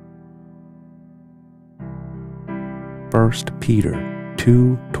 1 Peter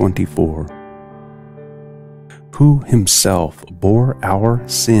 2:24. Who himself bore our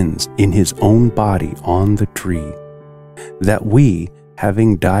sins in his own body on the tree, that we,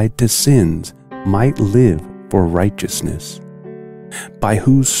 having died to sins, might live for righteousness, by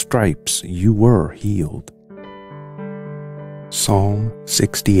whose stripes you were healed. Psalm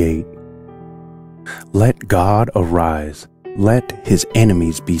 68. Let God arise, let his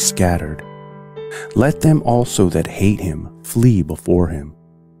enemies be scattered. Let them also that hate him flee before him.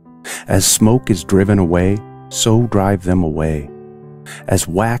 As smoke is driven away, so drive them away. As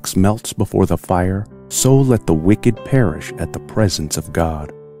wax melts before the fire, so let the wicked perish at the presence of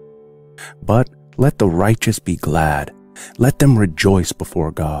God. But let the righteous be glad, let them rejoice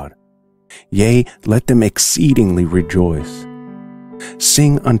before God. Yea, let them exceedingly rejoice.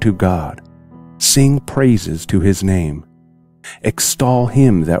 Sing unto God, sing praises to his name. Extol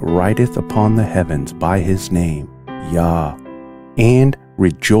him that rideth upon the heavens by his name, Yah, and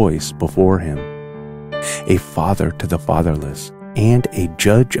rejoice before him. A father to the fatherless, and a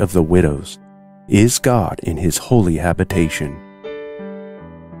judge of the widows, is God in his holy habitation.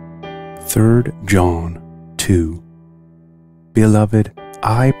 3 John 2. Beloved,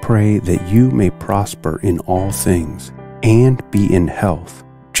 I pray that you may prosper in all things, and be in health,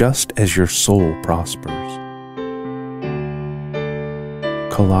 just as your soul prospers.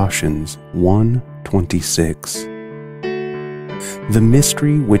 Colossians 1:26. The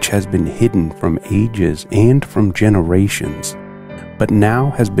mystery which has been hidden from ages and from generations, but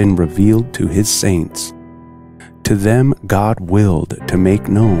now has been revealed to his saints. To them God willed to make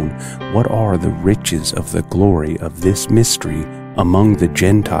known what are the riches of the glory of this mystery among the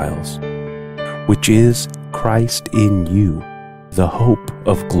Gentiles, which is Christ in you, the hope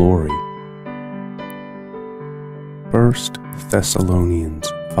of glory. 1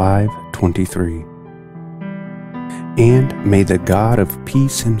 Thessalonians 5:23. And may the God of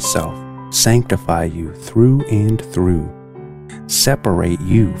peace himself sanctify you through and through, separate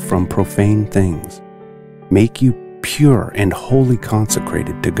you from profane things, make you pure and wholly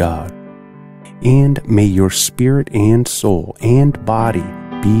consecrated to God, and may your spirit and soul and body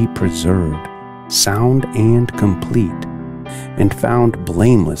be preserved, sound and complete, and found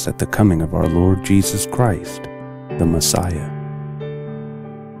blameless at the coming of our Lord Jesus Christ, the Messiah.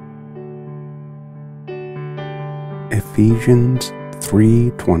 Ephesians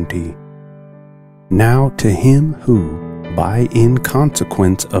 3:20. Now to him who, by in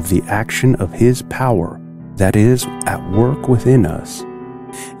consequence of the action of his power that is at work within us,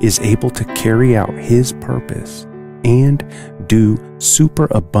 is able to carry out his purpose and do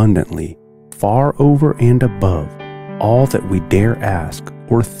superabundantly, far over and above, all that we dare ask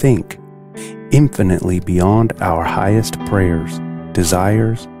or think, infinitely beyond our highest prayers,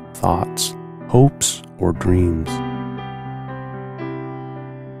 desires, thoughts, hopes, or dreams.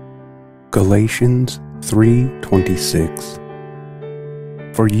 Galatians 3:26.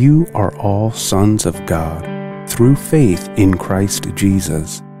 For you are all sons of God, through faith in Christ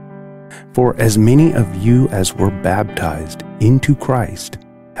Jesus. For as many of you as were baptized into Christ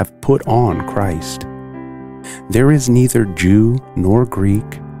have put on Christ. There is neither Jew nor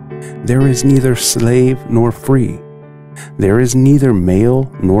Greek, there is neither slave nor free, there is neither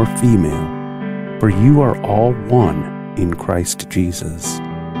male nor female, for you are all one in Christ Jesus.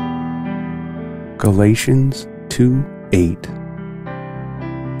 Galatians 2:8.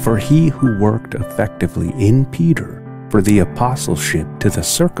 For he who worked effectively in Peter for the apostleship to the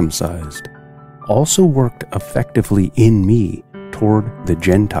circumcised also worked effectively in me toward the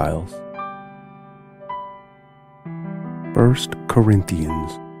Gentiles. 1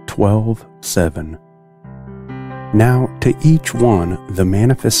 Corinthians 12:7. Now to each one the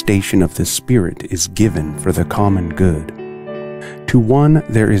manifestation of the Spirit is given for the common good. To one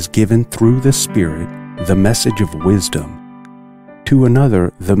there is given through the Spirit the message of wisdom, to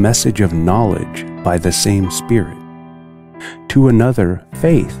another the message of knowledge by the same Spirit, to another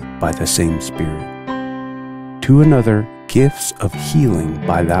faith by the same Spirit, to another gifts of healing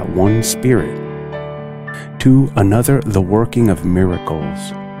by that one Spirit, to another the working of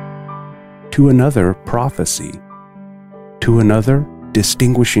miracles, to another prophecy, to another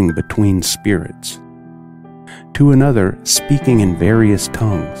distinguishing between spirits, to another speaking in various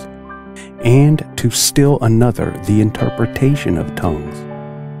tongues, and to still another the interpretation of tongues.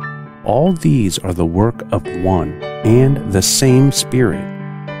 All these are the work of one and the same Spirit,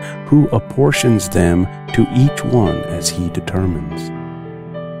 who apportions them to each one as He determines.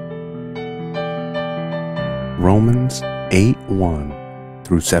 Romans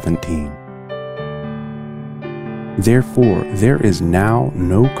 8:1-17. Therefore, there is now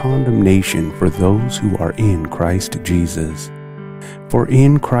no condemnation for those who are in Christ Jesus. For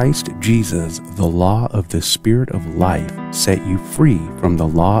in Christ Jesus, the law of the Spirit of life set you free from the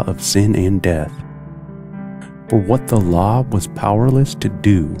law of sin and death. For what the law was powerless to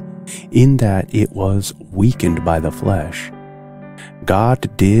do, in that it was weakened by the flesh, God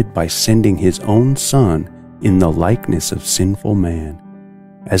did by sending His own Son in the likeness of sinful man,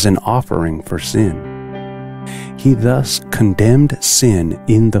 as an offering for sin. He thus condemned sin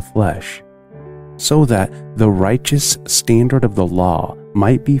in the flesh, so that the righteous standard of the law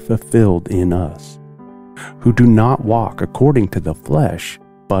might be fulfilled in us, who do not walk according to the flesh,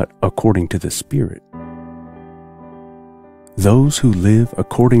 but according to the Spirit. Those who live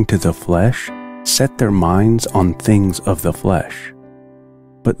according to the flesh set their minds on things of the flesh,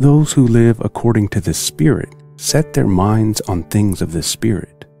 but those who live according to the Spirit set their minds on things of the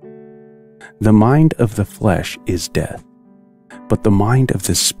Spirit. The mind of the flesh is death, but the mind of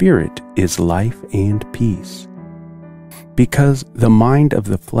the Spirit is life and peace. Because the mind of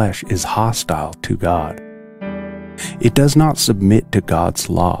the flesh is hostile to God. It does not submit to God's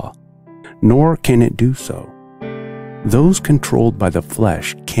law, nor can it do so. Those controlled by the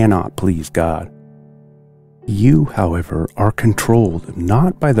flesh cannot please God. You, however, are controlled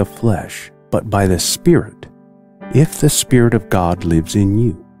not by the flesh, but by the Spirit, if the Spirit of God lives in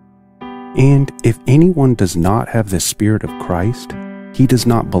you. And if anyone does not have the Spirit of Christ, he does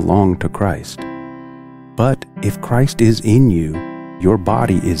not belong to Christ. But if Christ is in you, your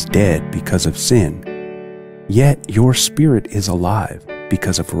body is dead because of sin, yet your spirit is alive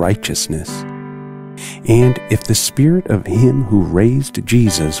because of righteousness. And if the Spirit of Him who raised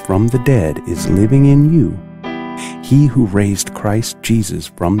Jesus from the dead is living in you, He who raised Christ Jesus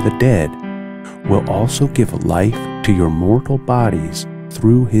from the dead will also give life to your mortal bodies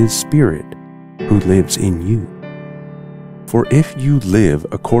through His Spirit who lives in you. For if you live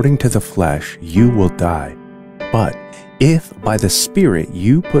according to the flesh, you will die. But if by the Spirit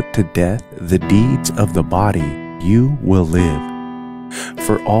you put to death the deeds of the body, you will live.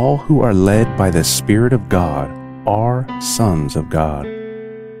 For all who are led by the Spirit of God are sons of God.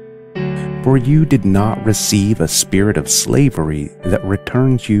 For you did not receive a spirit of slavery that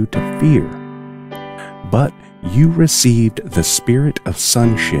returns you to fear, but you received the Spirit of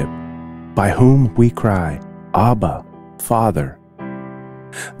sonship, by whom we cry, Abba, Father.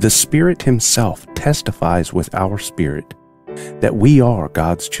 The Spirit Himself testifies with our spirit that we are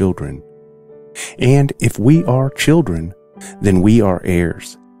God's children. And if we are children, then we are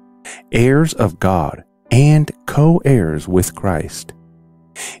heirs, heirs of God, and co-heirs with Christ,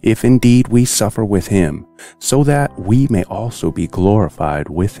 if indeed we suffer with Him, so that we may also be glorified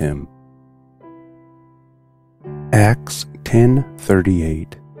with Him. Acts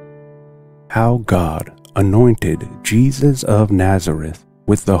 10:38. How God anointed Jesus of Nazareth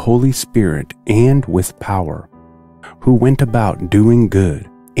with the Holy Spirit and with power, who went about doing good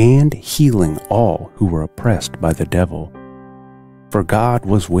and healing all who were oppressed by the devil, for God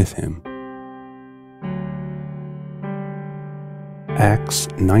was with Him. Acts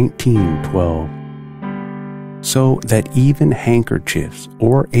 19:12. So that even handkerchiefs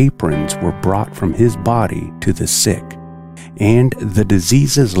or aprons were brought from His body to the sick, and the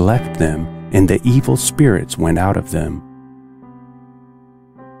diseases left them, and the evil spirits went out of them.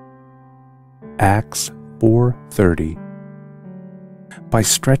 Acts 4:30. By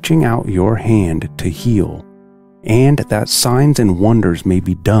stretching out your hand to heal, and that signs and wonders may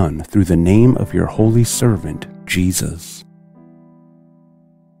be done through the name of your holy servant, Jesus.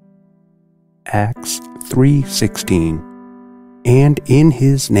 Acts 3:16. And in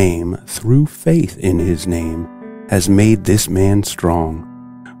His name, through faith in His name, has made this man strong,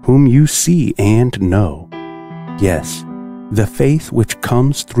 whom you see and know. Yes, the faith which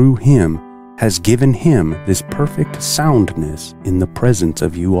comes through him has given him this perfect soundness in the presence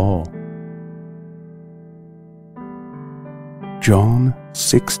of you all. John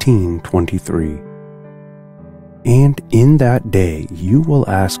 16:23. And in that day you will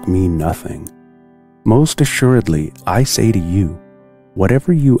ask me nothing. Most assuredly, I say to you,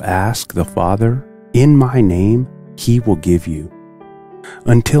 whatever you ask the Father in my name, he will give you.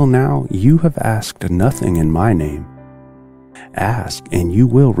 Until now you have asked nothing in my name. Ask and you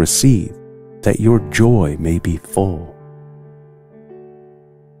will receive, that your joy may be full.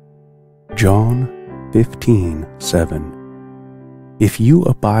 John 15:7. If you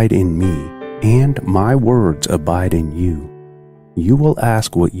abide in me, and my words abide in you, you will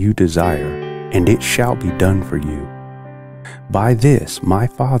ask what you desire, and it shall be done for you. By this my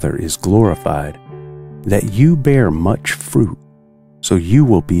Father is glorified, that you bear much fruit, so you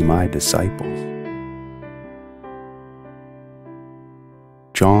will be my disciples.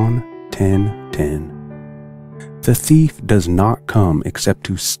 John 10:10. The thief does not come except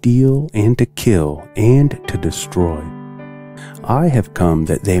to steal and to kill and to destroy. I have come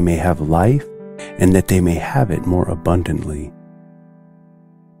that they may have life, and that they may have it more abundantly.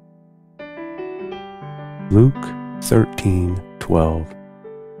 Luke 13:12.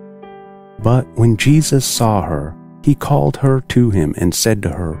 But when Jesus saw her, he called her to him and said to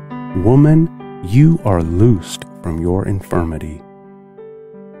her, Woman, you are loosed from your infirmity.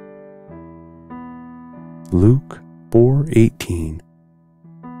 Luke 4:18.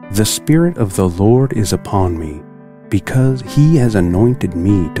 The Spirit of the Lord is upon me, because he has anointed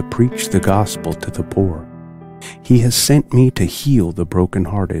me to preach the gospel to the poor. He has sent me to heal the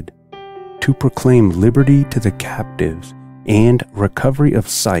brokenhearted, to proclaim liberty to the captives and recovery of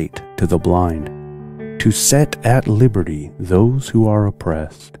sight to the blind, to set at liberty those who are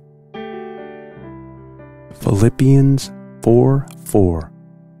oppressed. Philippians 4:4.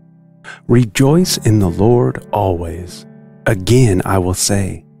 Rejoice in the Lord always. Again I will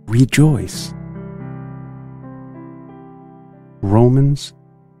say, rejoice. Romans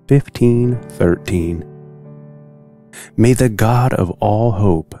 15:13. May the God of all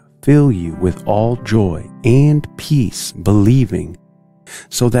hope fill you with all joy and peace believing,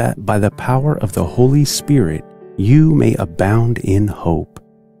 so that by the power of the Holy Spirit you may abound in hope.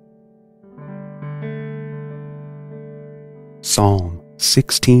 Psalm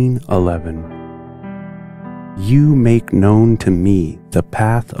 16:11. You make known to me the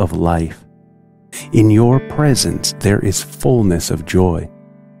path of life. In your presence there is fullness of joy.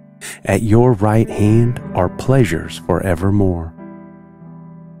 At your right hand are pleasures forevermore.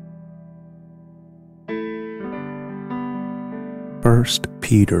 First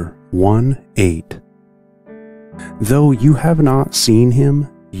Peter 1:8. Though you have not seen him,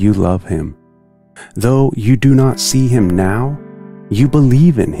 you love him. Though you do not see him now, you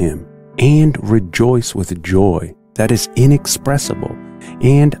believe in him and rejoice with joy that is inexpressible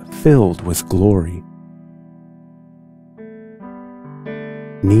and filled with glory.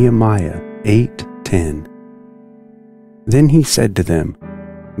 Nehemiah 8:10. Then he said to them,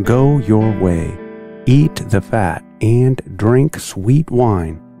 Go your way, eat the fat and drink sweet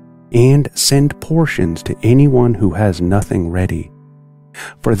wine, and send portions to anyone who has nothing ready.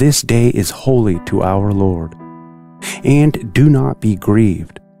 For this day is holy to our Lord. And do not be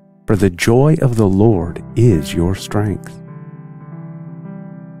grieved, for the joy of the Lord is your strength.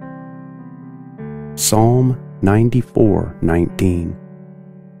 Psalm 94:19.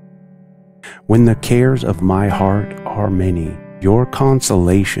 When the cares of my heart are many, your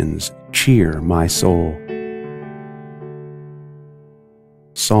consolations cheer my soul.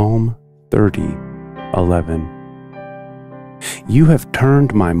 Psalm 30:11. You have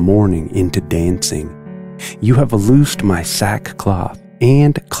turned my mourning into dancing. You have loosed my sackcloth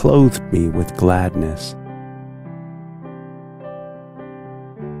and clothed me with gladness.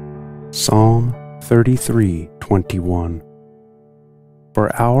 Psalm 33:21.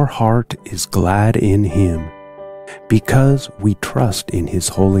 For our heart is glad in him, because we trust in his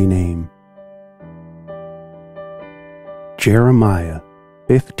holy name. Jeremiah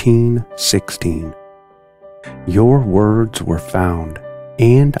 15:16. Your words were found,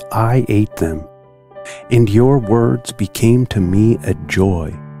 and I ate them, and your words became to me a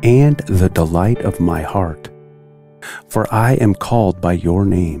joy and the delight of my heart. For I am called by your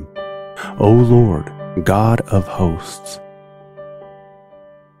name, O Lord, God of hosts.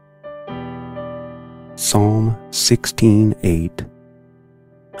 Psalm 16:8.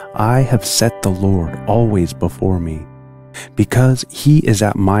 I have set the Lord always before me. Because he is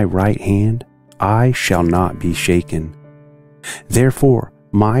at my right hand, I shall not be shaken. Therefore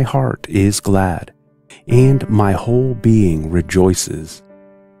my heart is glad, and my whole being rejoices.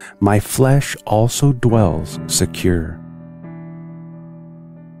 My flesh also dwells secure.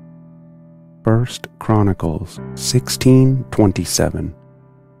 1 Chronicles 16:27.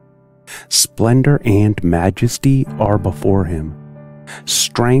 Splendor and majesty are before him.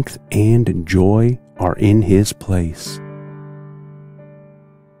 Strength and joy are in his place.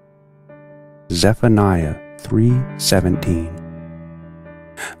 Zephaniah 3:17.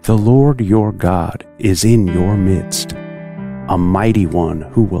 The Lord your God is in your midst, a mighty one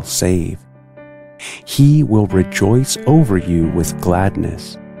who will save. He will rejoice over you with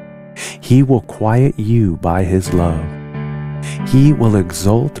gladness. He will quiet you by his love. He will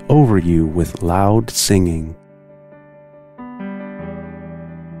exult over you with loud singing.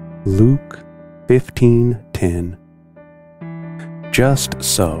 Luke 15:10. Just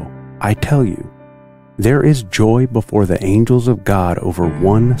so, I tell you, there is joy before the angels of God over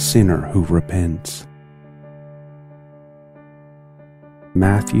one sinner who repents.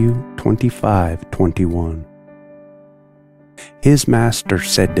 Matthew 25:21. His master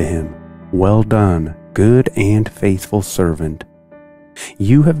said to him, Well done, good and faithful servant.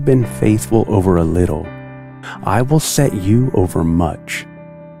 You have been faithful over a little. I will set you over much.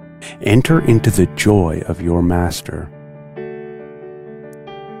 Enter into the joy of your master.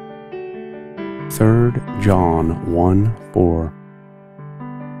 3 John 1:4.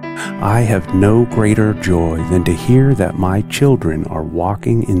 I have no greater joy than to hear that my children are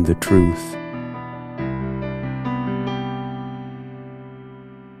walking in the truth.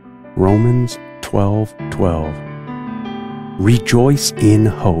 Romans 12:12. Rejoice in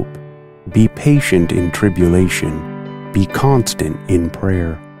hope. Be patient in tribulation. Be constant in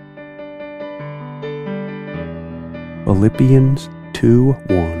prayer. Philippians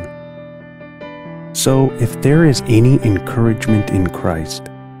 2:1. So if there is any encouragement in Christ,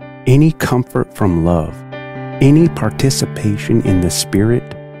 any comfort from love, any participation in the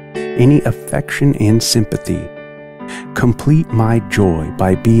Spirit, any affection and sympathy, complete my joy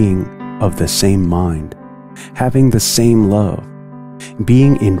by being of the same mind, having the same love,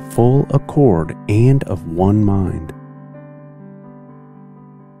 being in full accord and of one mind.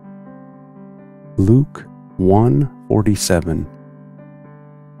 Luke 1:47.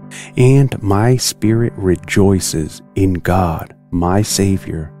 And my spirit rejoices in God, my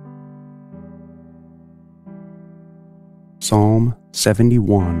Savior. Psalm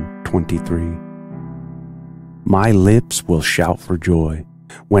 71:23. My lips will shout for joy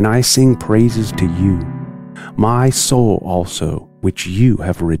when I sing praises to you, my soul also, which you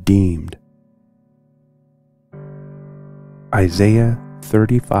have redeemed. Isaiah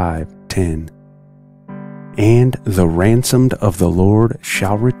 35:10. And the ransomed of the Lord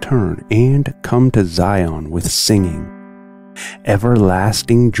shall return and come to Zion with singing.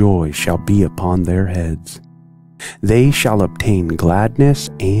 Everlasting joy shall be upon their heads. They shall obtain gladness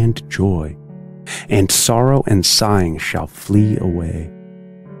and joy, and sorrow and sighing shall flee away.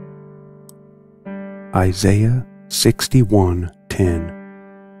 Isaiah 61:10.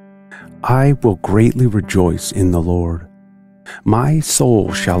 I will greatly rejoice in the Lord. My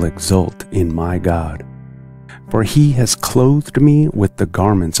soul shall exult in my God. For he has clothed me with the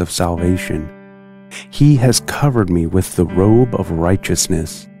garments of salvation. He has covered me with the robe of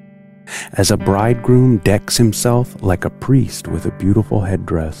righteousness, as a bridegroom decks himself like a priest with a beautiful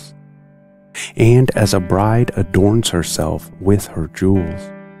headdress, and as a bride adorns herself with her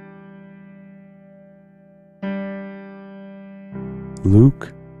jewels.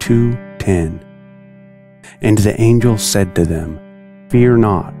 Luke 2:10. And the angel said to them, Fear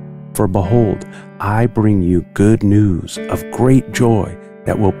not, for behold, I bring you good news of great joy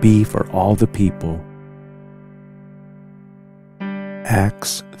that will be for all the people.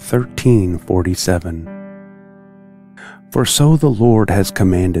 Acts 13:47. For so the Lord has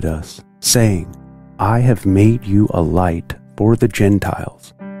commanded us, saying, I have made you a light for the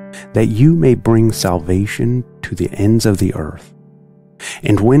Gentiles, that you may bring salvation to the ends of the earth.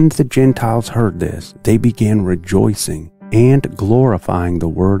 And when the Gentiles heard this, they began rejoicing and glorifying the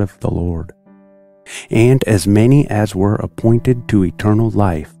word of the Lord. And as many as were appointed to eternal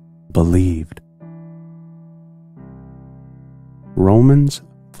life believed. Romans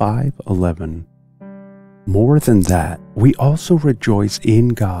 5:11. More than that, we also rejoice in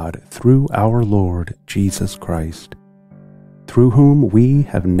God through our Lord Jesus Christ, through whom we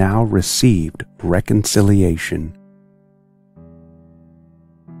have now received reconciliation.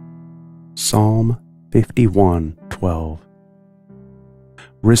 Psalm 51:12.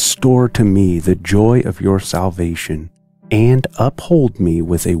 Restore to me the joy of your salvation, and uphold me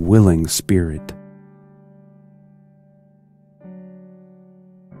with a willing spirit.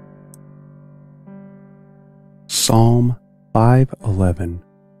 Psalm 5:11.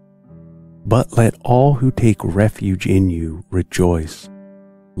 But let all who take refuge in you rejoice.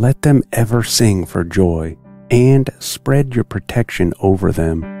 Let them ever sing for joy, and spread your protection over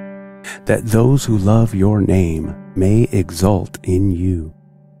them, that those who love your name may exult in you.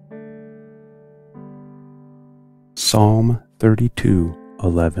 Psalm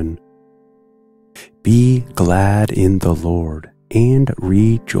 32:11. Be glad in the Lord, and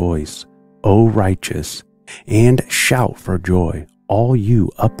rejoice, O righteous, and shout for joy, all you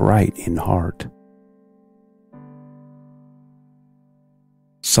upright in heart.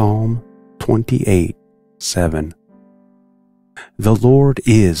 Psalm 28:7. The Lord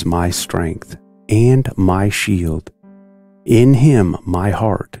is my strength and my shield. In him my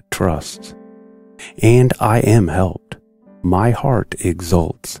heart trusts, and I am helped. My heart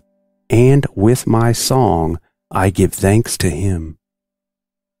exults, and with my song I give thanks to him.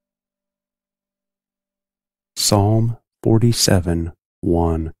 Psalm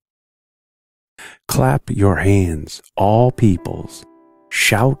 47:1. Clap your hands, all peoples.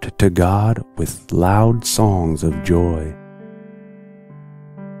 Shout to God with loud songs of joy.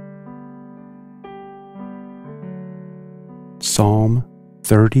 Psalm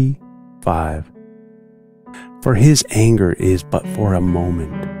 35. For his anger is but for a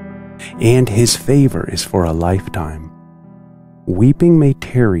moment, and his favor is for a lifetime. Weeping may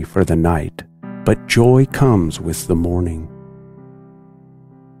tarry for the night, but joy comes with the morning.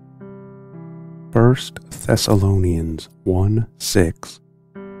 1 Thessalonians 1:6.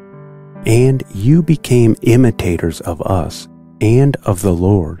 And you became imitators of us and of the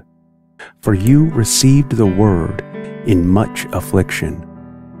Lord, for you received the word in much affliction,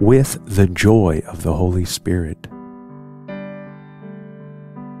 with the joy of the Holy Spirit.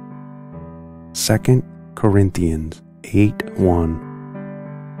 2 Corinthians 8:1.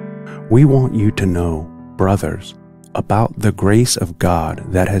 We want you to know, brothers, about the grace of God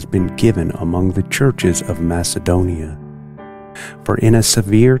that has been given among the churches of Macedonia. For in a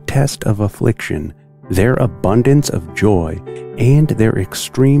severe test of affliction, their abundance of joy and their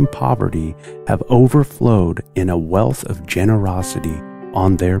extreme poverty have overflowed in a wealth of generosity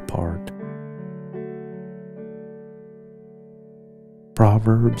on their part.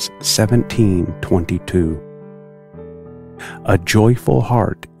 Proverbs 17:22. A joyful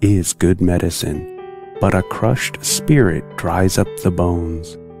heart is good medicine, but a crushed spirit dries up the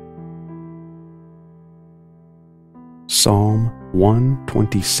bones. Psalm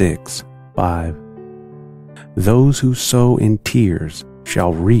 126:5. Those who sow in tears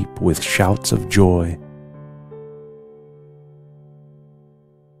shall reap with shouts of joy.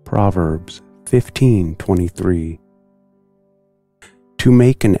 Proverbs 15:23. To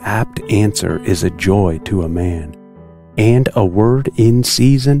make an apt answer is a joy to a man, and a word in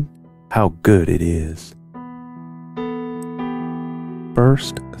season, how good it is.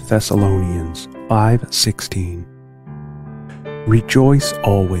 1 Thessalonians 5:16. Rejoice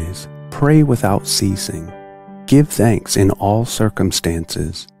always, pray without ceasing, give thanks in all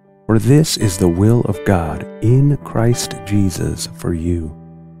circumstances, for this is the will of God in Christ Jesus for you.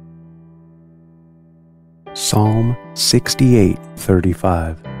 Psalm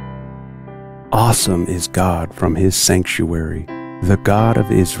 68:35. Awesome is God from his sanctuary, the God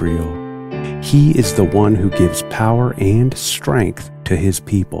of Israel. He is the one who gives power and strength to his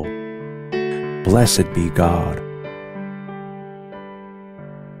people. Blessed be God.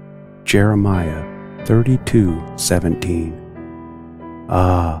 Jeremiah 32:17.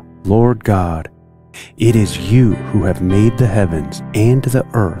 Ah, Lord God, it is you who have made the heavens and the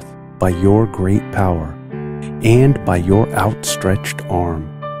earth by your great power and by your outstretched arm.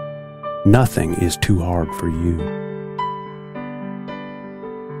 Nothing is too hard for you.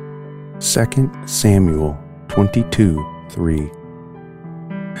 2 Samuel 22:3.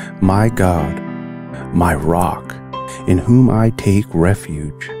 My God, my rock, in whom I take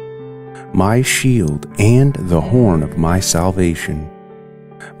refuge, my shield and the horn of my salvation,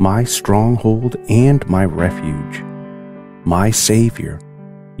 my stronghold and my refuge, my Savior,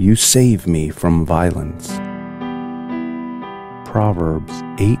 you save me from violence. Proverbs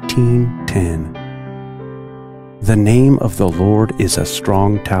 18:10. The name of the Lord is a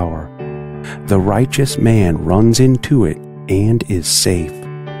strong tower. The righteous man runs into it and is safe.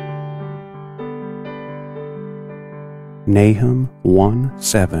 Nahum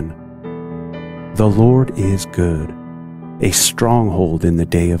 1:7. The Lord is good, a stronghold in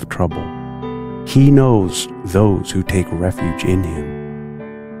the day of trouble. He knows those who take refuge in him.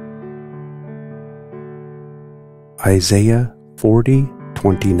 Isaiah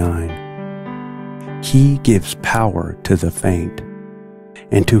 40:29. He gives power to the faint,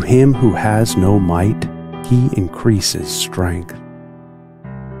 and to him who has no might, he increases strength.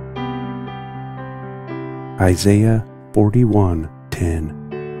 Isaiah 41:10.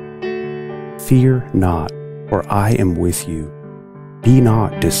 Fear not, for I am with you. Be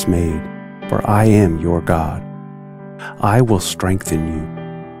not dismayed, for I am your God. I will strengthen you.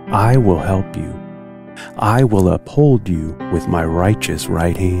 I will help you. I will uphold you with my righteous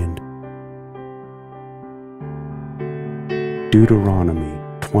right hand. Deuteronomy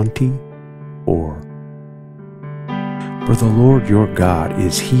 20:4. For the Lord your God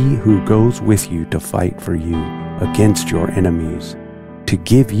is he who goes with you to fight for you against your enemies, to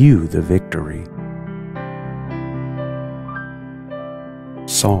give you the victory.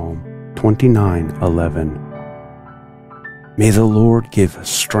 Psalm 29:11. May the Lord give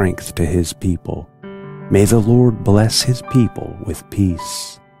strength to his people. May the Lord bless his people with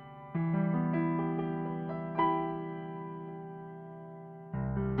peace.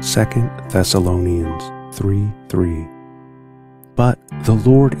 Second Thessalonians 3:3. But the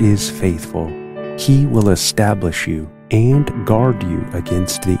Lord is faithful. He will establish you and guard you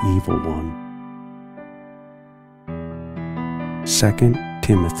against the evil one. 2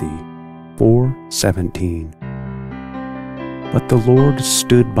 Timothy 4:17. But the Lord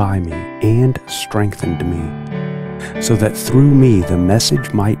stood by me and strengthened me, so that through me the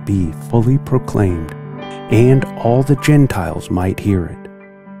message might be fully proclaimed, and all the Gentiles might hear it.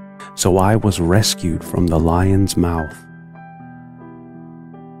 So I was rescued from the lion's mouth.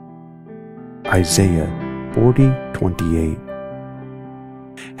 Isaiah 40:28.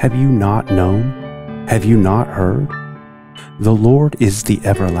 Have you not known? Have you not heard? The Lord is the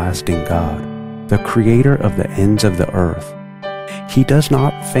everlasting God, the creator of the ends of the earth. He does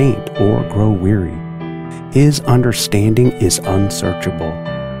not faint or grow weary. His understanding is unsearchable.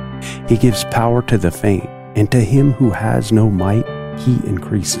 He gives power to the faint, and to him who has no might, he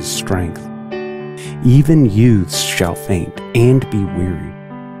increases strength. Even youths shall faint and be weary,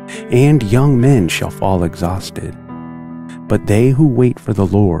 and young men shall fall exhausted. But they who wait for the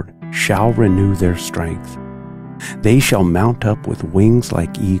Lord shall renew their strength. They shall mount up with wings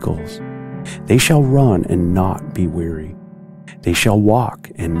like eagles. They shall run and not be weary. They shall walk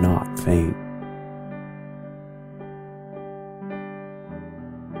and not faint.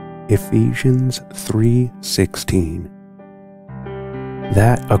 Ephesians 3:16.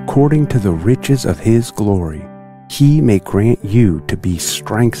 That according to the riches of his glory, he may grant you to be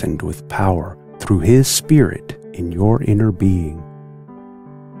strengthened with power through his Spirit in your inner being.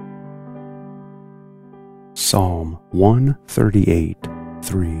 Psalm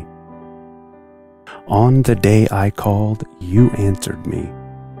 138:3. On the day I called, you answered me.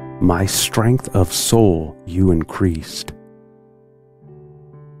 My strength of soul you increased.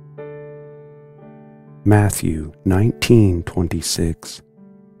 Matthew 19:26.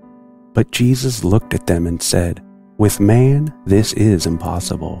 But Jesus looked at them and said, with man this is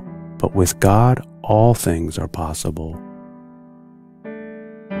impossible, but with God all things are possible.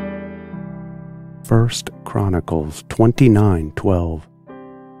 1 Chronicles 29:12.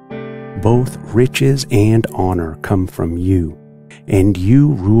 Both riches and honor come from you, and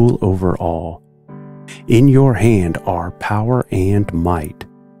you rule over all. In your hand are power and might,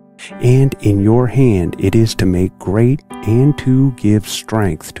 and in your hand it is to make great and to give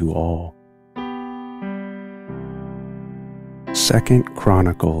strength to all. 2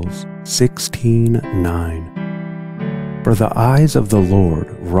 Chronicles 16:9. For the eyes of the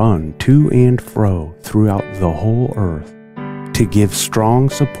Lord run to and fro throughout the whole earth, to give strong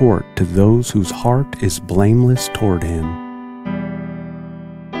support to those whose heart is blameless toward him.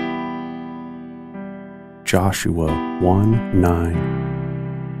 Joshua 1:9.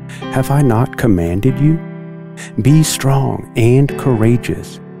 Have I not commanded you? Be strong and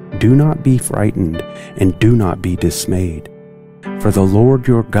courageous. Do not be frightened, and do not be dismayed. For the Lord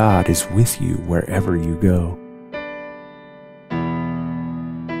your God is with you wherever you go.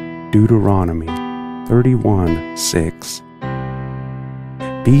 Deuteronomy 31:6.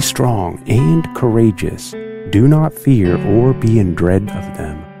 Be strong and courageous. Do not fear or be in dread of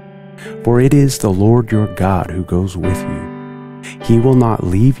them. For it is the Lord your God who goes with you. He will not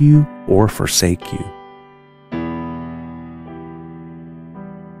leave you or forsake you.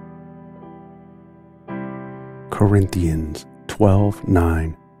 Corinthians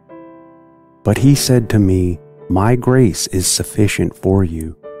 12:9. But he said to me, my grace is sufficient for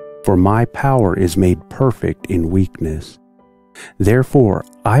you, for my power is made perfect in weakness. Therefore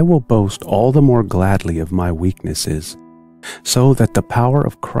I will boast all the more gladly of my weaknesses, so that the power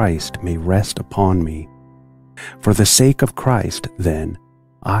of Christ may rest upon me. For the sake of Christ, then,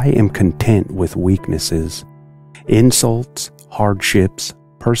 I am content with weaknesses, insults, hardships,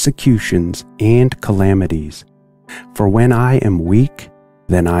 persecutions and calamities. For when I am weak,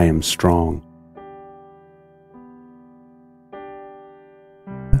 then I am strong.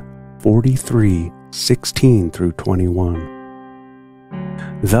 43:16-21.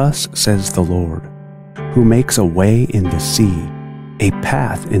 Thus says the Lord, who makes a way in the sea, a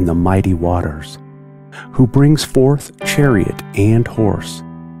path in the mighty waters, who brings forth chariot and horse,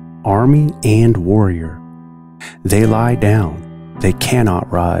 army and warrior. They lie down, they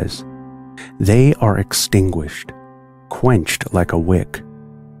cannot rise. They are extinguished, quenched like a wick.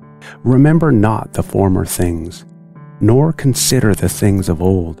 Remember not the former things, nor consider the things of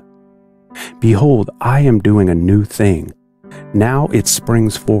old. Behold, I am doing a new thing. Now it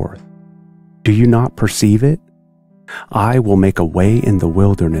springs forth. Do you not perceive it? I will make a way in the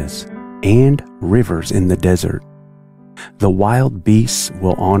wilderness and rivers in the desert. The wild beasts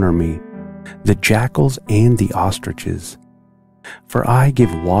will honor me, the jackals and the ostriches. For I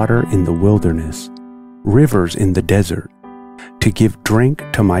give water in the wilderness, rivers in the desert, to give drink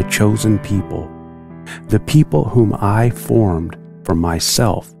to my chosen people, the people whom I formed for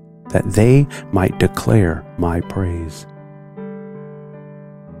myself, that they might declare my praise.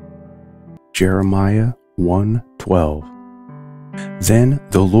 Jeremiah 1:12. Then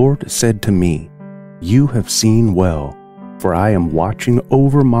the Lord said to me, You have seen well, for I am watching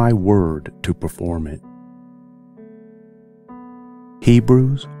over my word to perform it.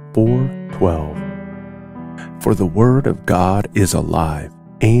 Hebrews 4:12. For the word of God is alive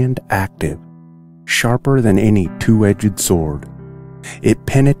and active, sharper than any two-edged sword. It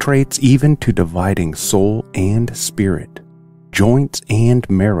penetrates even to dividing soul and spirit, joints and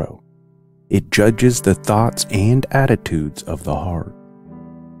marrow. It judges the thoughts and attitudes of the heart.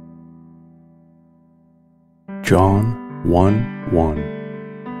 John 1:1.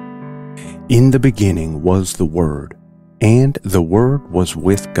 In the beginning was the Word, and the Word was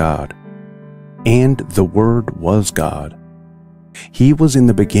with God, and the Word was God. He was in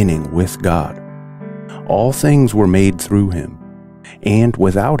the beginning with God. All things were made through him, and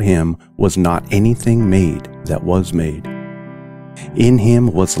without him was not anything made that was made. In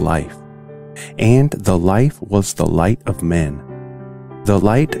him was life, and the life was the light of men. The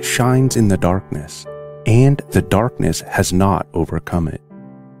light shines in the darkness, and the darkness has not overcome it.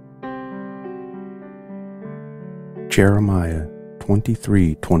 Jeremiah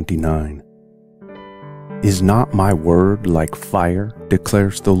 23:29. Is not my word like fire,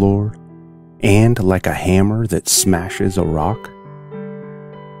 declares the Lord, and like a hammer that smashes a rock?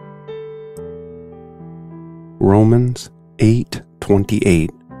 Romans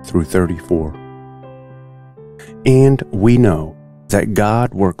 8:28-34. And we know that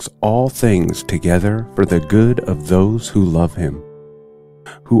God works all things together for the good of those who love him,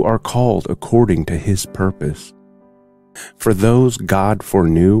 who are called according to his purpose. For those God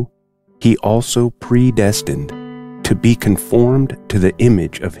foreknew, he also predestined to be conformed to the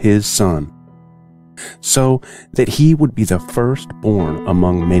image of his Son, so that he would be the firstborn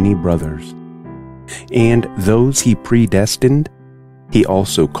among many brothers. And those he predestined, he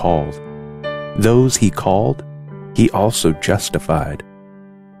also called. Those he called, he also justified.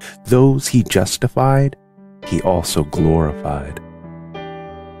 Those he justified, he also glorified.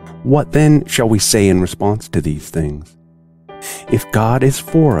 What then shall we say in response to these things? If God is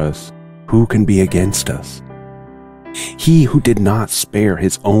for us, who can be against us? He who did not spare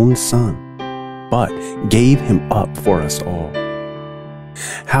his own Son, but gave him up for us all,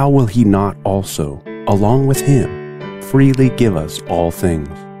 how will he not also, along with him, freely give us all things?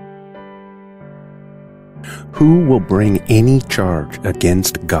 Who will bring any charge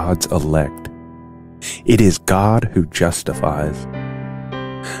against God's elect? It is God who justifies.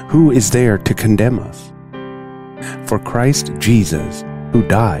 Who is there to condemn us? For Christ Jesus, who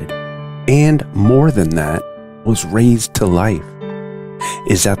died, and more than that, was raised to life,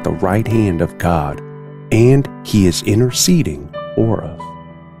 is at the right hand of God, and he is interceding for us.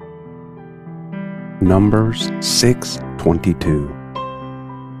 Numbers 6:22.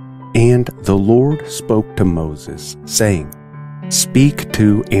 And the Lord spoke to Moses, saying, Speak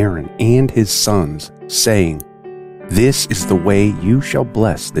to Aaron and his sons, saying, This is the way you shall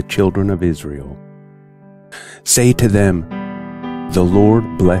bless the children of Israel. Say to them, The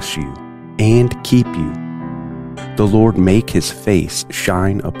Lord bless you and keep you. The Lord make his face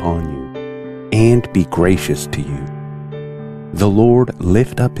shine upon you and be gracious to you. The Lord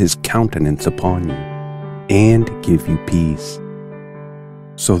lift up his countenance upon you and give you peace.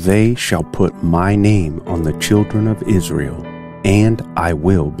 So they shall put my name on the children of Israel, and I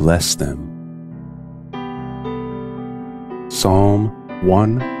will bless them. Psalm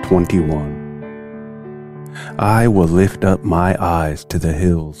 121. I will lift up my eyes to the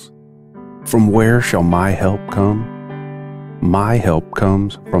hills. From where shall my help come? My help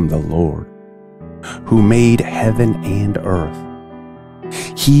comes from the Lord, who made heaven and earth.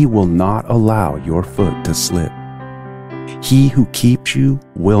 He will not allow your foot to slip. He who keeps you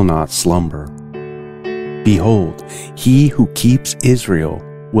will not slumber. Behold, he who keeps Israel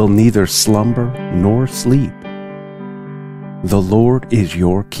will neither slumber nor sleep. The Lord is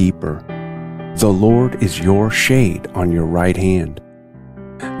your keeper. The Lord is your shade on your right hand.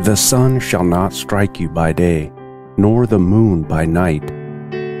 The sun shall not strike you by day, nor the moon by night.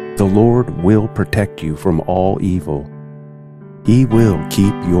 The Lord will protect you from all evil. He will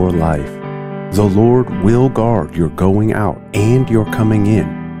keep your life. The Lord will guard your going out and your coming in,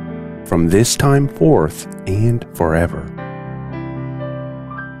 from this time forth and forever.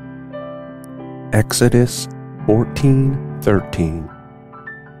 Exodus 14:13.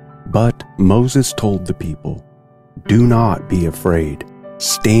 But Moses told the people, "Do not be afraid.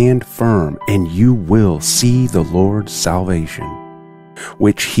 Stand firm, and you will see the Lord's salvation,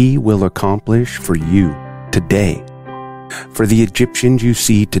 which he will accomplish for you today. For the Egyptians you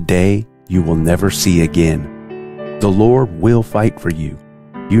see today, you will never see again. The Lord will fight for you.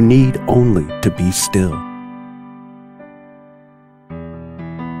 You need only to be still."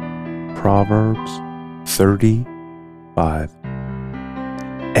 Proverbs 30:5.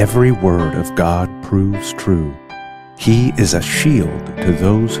 Every word of God proves true. He is a shield to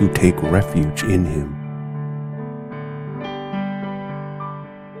those who take refuge in him.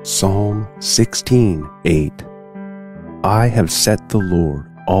 Psalm 16:8. I have set the Lord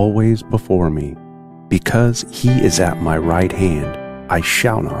always before me. Because he is at my right hand, I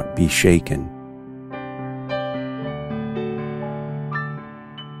shall not be shaken.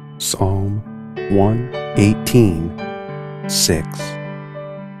 Psalm 118:6.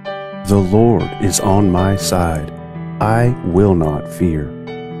 The Lord is on my side. I will not fear.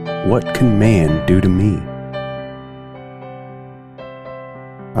 What can man do to me?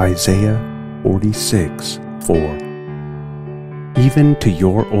 Isaiah 46:4. Even to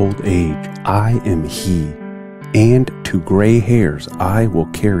your old age I am he, and to gray hairs I will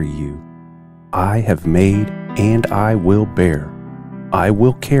carry you. I have made and I will bear. I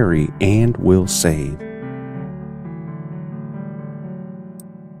will carry and will save.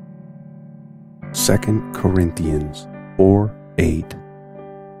 2 Corinthians 4:8.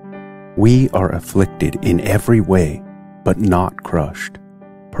 We are afflicted in every way, but not crushed,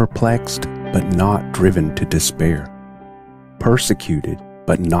 perplexed, but not driven to despair, persecuted,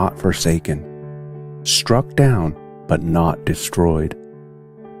 but not forsaken, struck down, but not destroyed.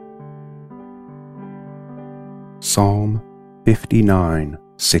 Psalm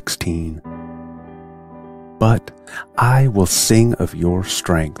 59:16. But I will sing of your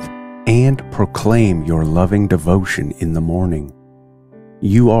strength and proclaim your loving devotion in the morning.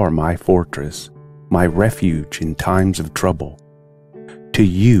 You are my fortress, my refuge in times of trouble. To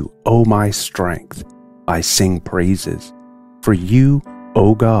you, O my strength, I sing praises. For you,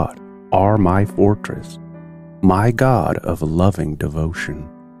 O God, are my fortress, my God of loving devotion.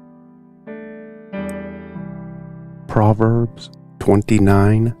 Proverbs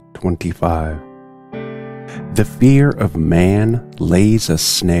 29:25. The fear of man lays a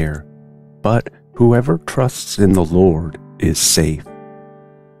snare, but whoever trusts in the Lord is safe.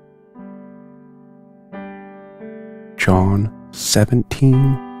 John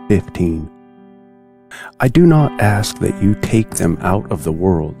 17:15. I do not ask that you take them out of the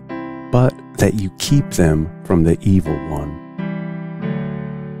world, but that you keep them from the evil one.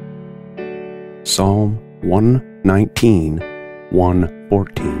 Psalm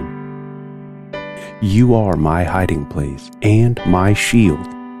 119:114. You are my hiding place and my shield.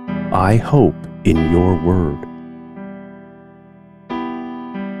 I hope in your word.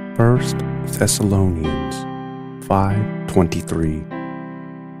 1 Thessalonians 5:23.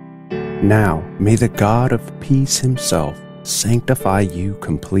 Now may the God of peace himself sanctify you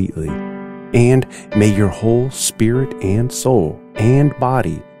completely, and may your whole spirit and soul and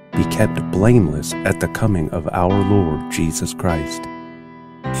body be kept blameless at the coming of our Lord Jesus Christ.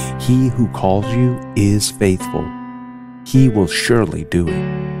 He who calls you is faithful. He will surely do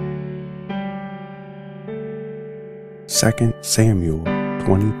it. 2 Samuel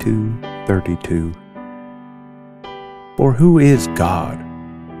 22:32. For who is God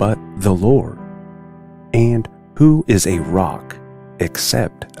but the Lord? And who is a rock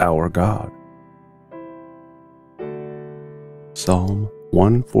except our God? Psalm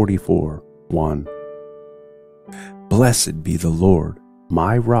 144:1. Blessed be the Lord,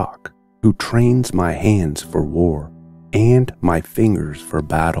 my rock, who trains my hands for war and my fingers for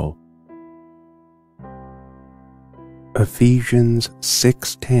battle. Ephesians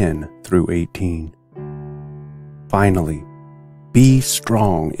 6:10 through 18. Finally, be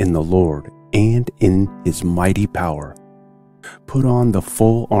strong in the Lord and in His mighty power. Put on the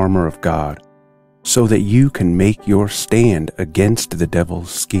full armor of God, so that you can make your stand against the devil's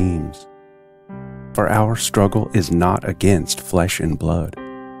schemes. For our struggle is not against flesh and blood,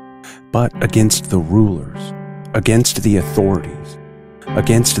 but against the rulers, against the authorities,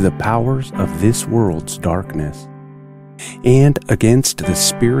 against the powers of this world's darkness, and against the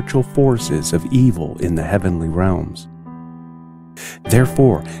spiritual forces of evil in the heavenly realms.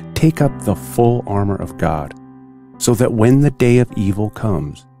 Therefore, take up the full armor of God, so that when the day of evil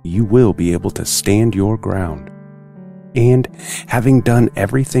comes, you will be able to stand your ground. And having done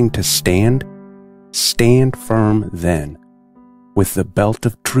everything to stand, stand firm then, with the belt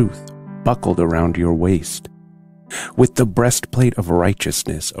of truth buckled around your waist, with the breastplate of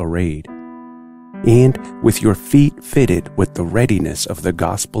righteousness arrayed, and with your feet fitted with the readiness of the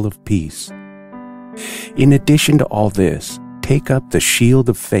gospel of peace. In addition to all this, take up the shield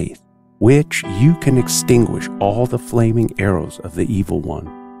of faith, which you can extinguish all the flaming arrows of the evil one.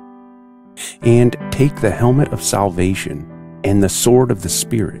 And take the helmet of salvation and the sword of the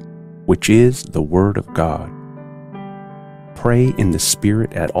Spirit, which is the Word of God. Pray in the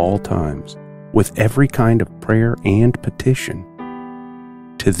Spirit at all times, with every kind of prayer and petition.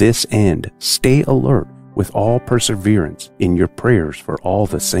 To this end, stay alert with all perseverance in your prayers for all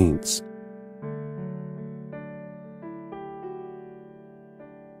the saints.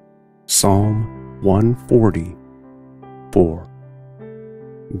 Psalm 140:4.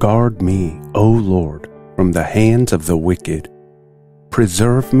 Guard me, O Lord, from the hands of the wicked.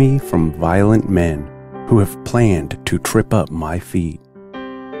 Preserve me from violent men who have planned to trip up my feet.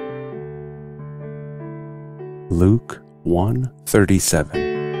 Luke 1:37.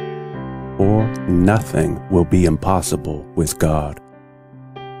 For nothing will be impossible with God.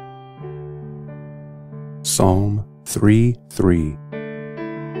 Psalm 3:3.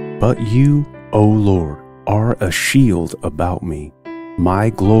 But you, O Lord, are a shield about me, my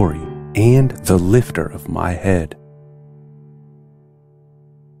glory, and the lifter of my head.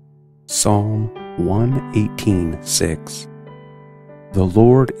 Psalm 118:6. The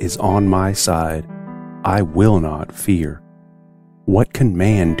Lord is on my side, I will not fear. What can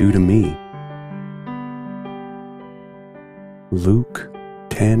man do to me? Luke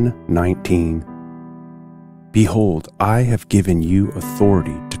 10:19. Behold, I have given you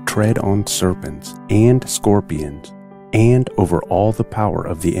authority to tread on serpents and scorpions, and over all the power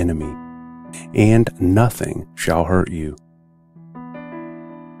of the enemy, and nothing shall hurt you.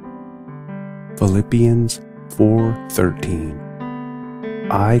 Philippians 4:13.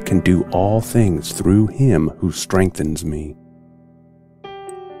 I can do all things through Him who strengthens me.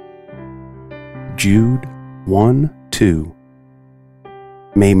 Jude 1:2.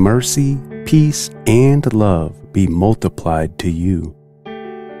 May mercy, peace, and love be multiplied to you.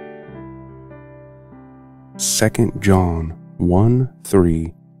 2 John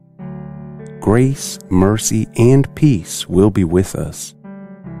 1:3. Grace, mercy, and peace will be with us,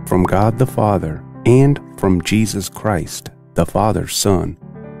 from God the Father and from Jesus Christ, the Father's Son,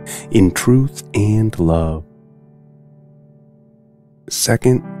 in truth and love.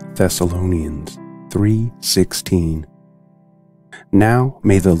 2 Thessalonians 3:16. Now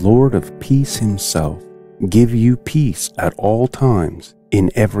may the Lord of peace Himself give you peace at all times, in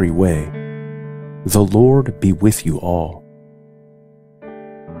every way. The Lord be with you all.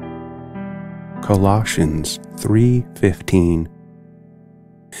 Colossians 3:15.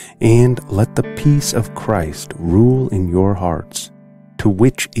 And let the peace of Christ rule in your hearts, to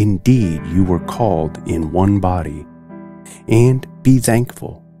which indeed you were called in one body, and be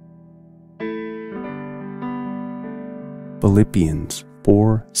thankful. Philippians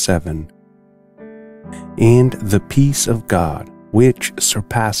 4:7. And the peace of God, which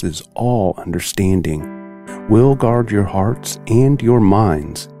surpasses all understanding, will guard your hearts and your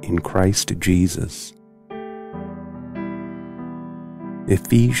minds in Christ Jesus.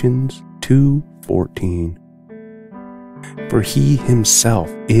 Ephesians 2:14. For He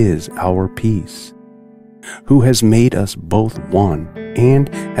Himself is our peace, who has made us both one, and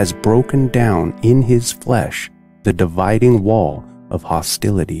has broken down in His flesh the dividing wall of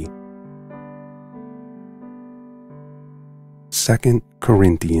hostility. 2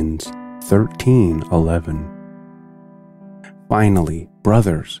 Corinthians 13:11. Finally,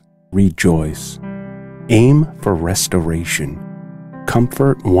 brothers, rejoice. Aim for restoration.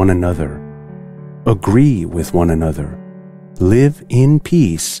 Comfort one another. Agree with one another. Live in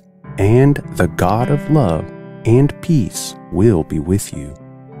peace, and the God of love and peace will be with you.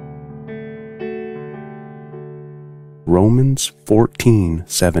 Romans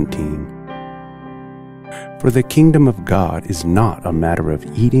 14:17. For the kingdom of God is not a matter of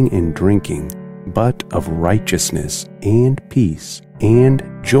eating and drinking, but of righteousness and peace and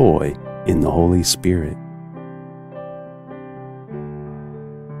joy in the Holy Spirit.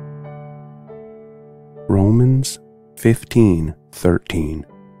 Romans 15:13.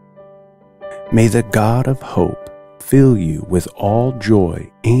 May the God of hope fill you with all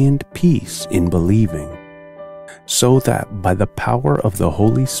joy and peace in believing, so that by the power of the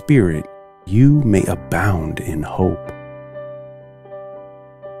Holy Spirit you may abound in hope.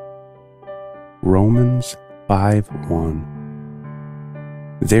 Romans 5:1.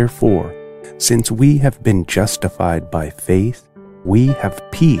 Therefore, since we have been justified by faith, we have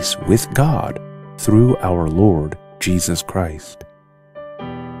peace with God through our Lord Jesus Christ.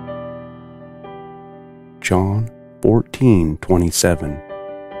 John 14:27.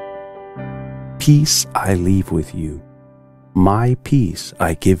 Peace I leave with you, my peace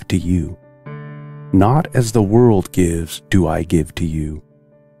I give to you. Not as the world gives do I give to you.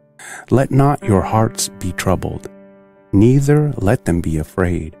 Let not your hearts be troubled, neither let them be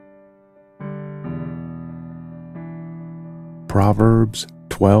afraid. Proverbs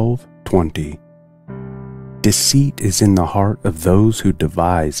 12:20. Deceit is in the heart of those who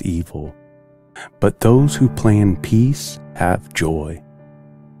devise evil, but those who plan peace have joy.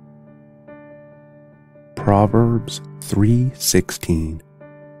 Proverbs 3:16.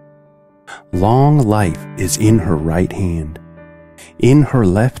 Long life is in her right hand. In her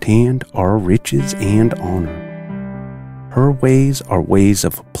left hand are riches and honor. Her ways are ways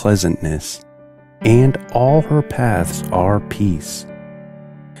of pleasantness, and all her paths are peace.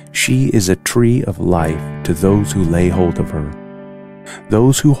 She is a tree of life to those who lay hold of her.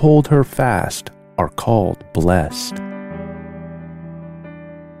 Those who hold her fast are called blessed.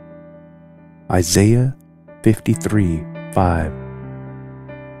 Isaiah 53:5.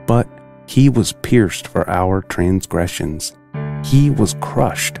 But he was pierced for our transgressions. He was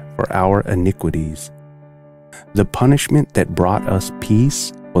crushed for our iniquities. The punishment that brought us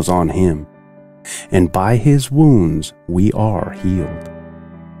peace was on him, and by his wounds we are healed.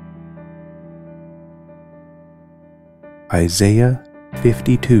 Isaiah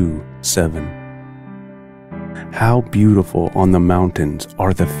 52:7. How beautiful on the mountains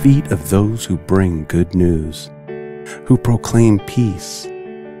are the feet of those who bring good news, who proclaim peace,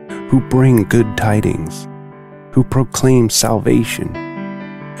 who bring good tidings, who proclaim salvation,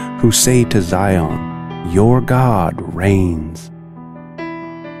 who say to Zion, your God reigns.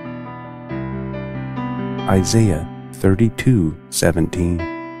 Isaiah 32:17.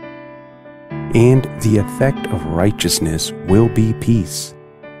 And the effect of righteousness will be peace,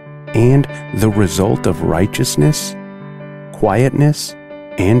 and the result of righteousness, quietness,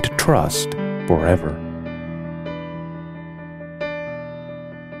 and trust forever.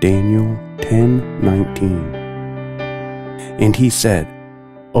 Daniel 10:19. And he said,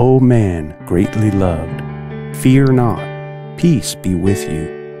 O man greatly loved, fear not, peace be with you.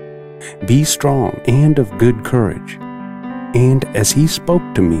 Be strong and of good courage. And as he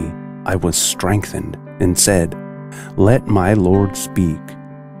spoke to me, I was strengthened, and said, Let my Lord speak,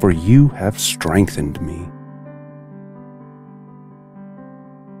 for you have strengthened me.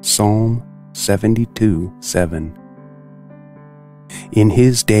 Psalm 72:7. In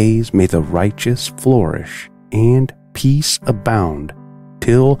his days may the righteous flourish, and peace abound,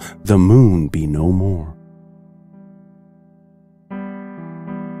 till the moon be no more.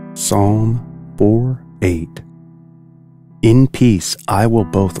 Psalm 4:8. In peace I will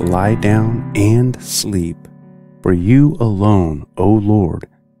both lie down and sleep, for you alone, O Lord,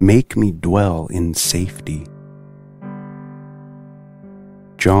 make me dwell in safety.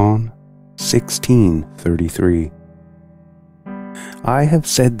 John 16:33. I have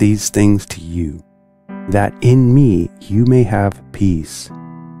said these things to you, that in me you may have peace.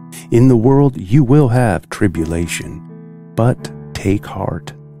 In the world you will have tribulation, but take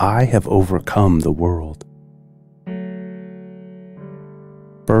heart, I have overcome the world.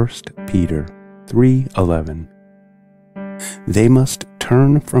 1 Peter 3:11. They must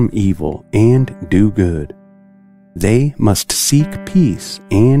turn from evil and do good. They must seek peace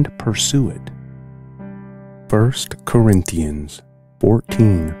and pursue it. 1 Corinthians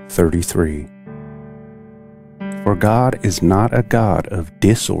 14:33. For God is not a God of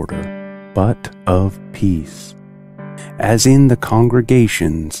disorder, but of peace, as in the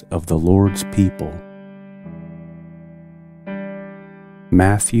congregations of the Lord's people.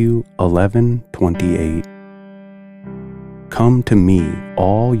 Matthew 11:28. Come to me,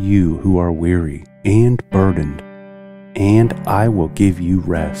 all you who are weary and burdened, and I will give you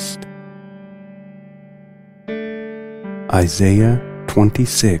rest. Isaiah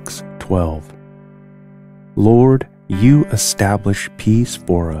 26:12. Lord, you establish peace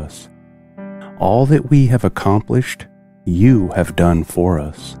for us. All that we have accomplished, you have done for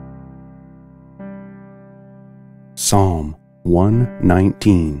us. Psalm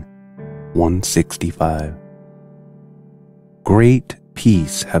 119, 165. Great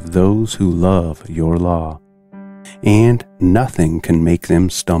peace have those who love your law, and nothing can make them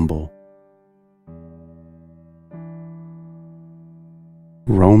stumble.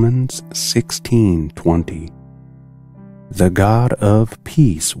 Romans 16:20. The God of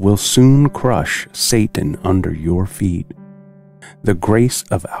peace will soon crush Satan under your feet. The grace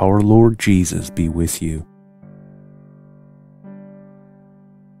of our Lord Jesus be with you.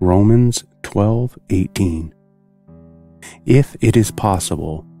 Romans 12:18. If it is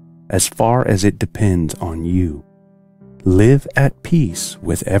possible, as far as it depends on you, live at peace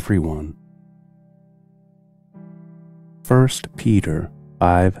with everyone. 1 Peter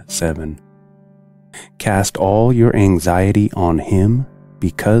 5:7. Cast all your anxiety on him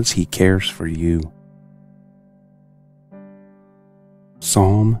because he cares for you.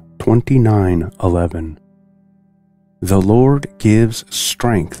 Psalm 29:11. The Lord gives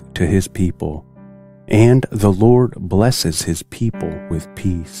strength to his people, and the Lord blesses his people with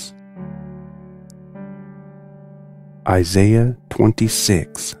peace. Isaiah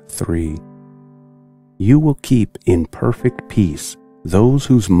 26:3. You will keep in perfect peace those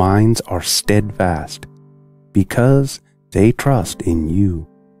whose minds are steadfast, because they trust in you.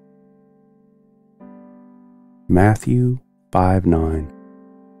 Matthew 5:9.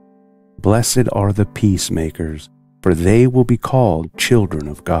 Blessed are the peacemakers, for they will be called children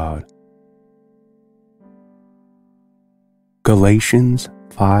of God. Galatians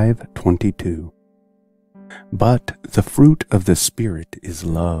 5:22. But the fruit of the Spirit is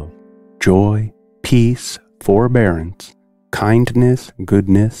love, joy, peace, forbearance, kindness,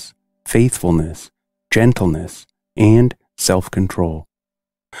 goodness, faithfulness, gentleness, and self-control.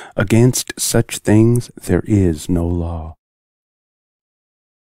 Against such things there is no law.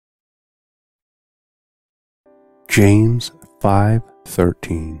 James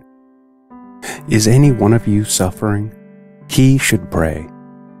 5:13. Is any one of you suffering? He should pray.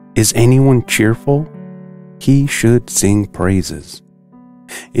 Is anyone cheerful? He should sing praises.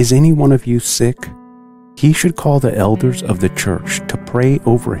 Is any one of you sick? He should call the elders of the church to pray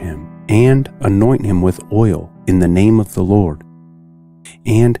over him and anoint him with oil in the name of the Lord.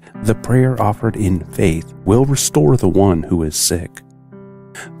 And the prayer offered in faith will restore the one who is sick.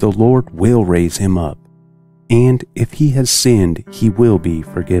 The Lord will raise him up, and if he has sinned, he will be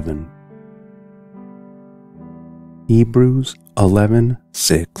forgiven. Hebrews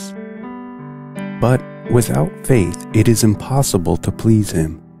 11:6. But without faith it is impossible to please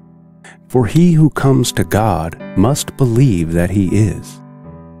him. For he who comes to God must believe that he is,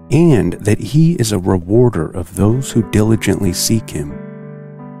 and that he is a rewarder of those who diligently seek him.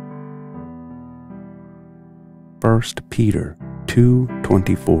 1 Peter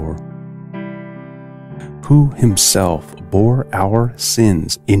 2:24. Who himself bore our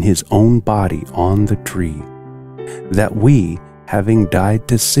sins in his own body on the tree, that we, having died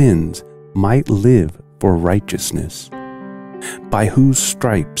to sins, might live for righteousness, by whose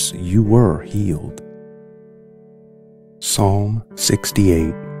stripes you were healed. Psalm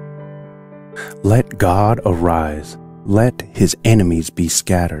 68. Let God arise, let his enemies be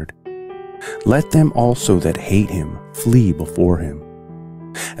scattered. Let them also that hate him flee before him.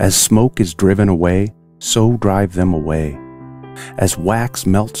 As smoke is driven away, so drive them away. As wax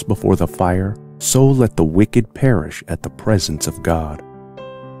melts before the fire, so let the wicked perish at the presence of God.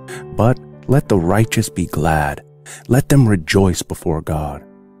 But let the righteous be glad, let them rejoice before God.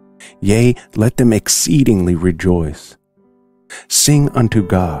 Yea, let them exceedingly rejoice. Sing unto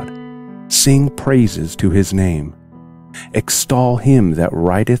God, sing praises to his name. Extol him that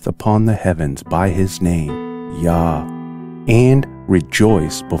rideth upon the heavens by his name, Yah, and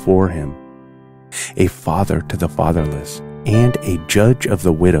rejoice before him. A father to the fatherless, and a judge of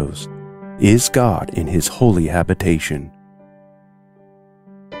the widows, is God in his holy habitation.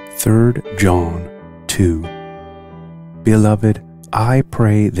 3 John 2. Beloved, I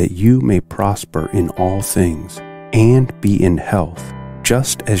pray that you may prosper in all things, and be in health,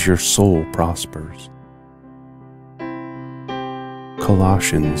 just as your soul prospers.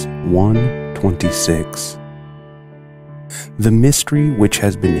 Colossians 1:26. The mystery which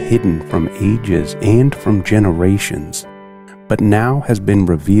has been hidden from ages and from generations, but now has been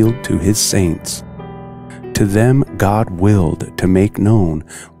revealed to his saints. To them God willed to make known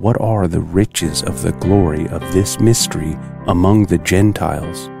what are the riches of the glory of this mystery among the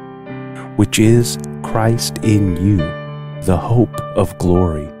Gentiles, which is Christ in you, the hope of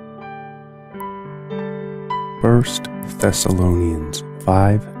glory. 1 Thessalonians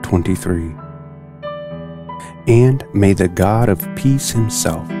 5:23. And may the God of peace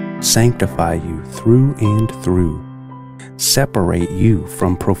himself sanctify you through and through, separate you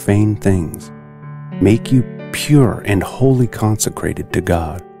from profane things, make you pure and wholly consecrated to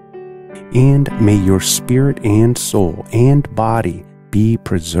God, and may your spirit and soul and body be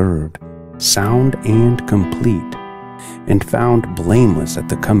preserved, sound and complete, and found blameless at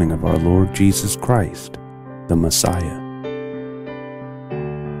the coming of our Lord Jesus Christ, the Messiah.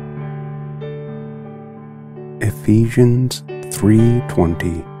 Ephesians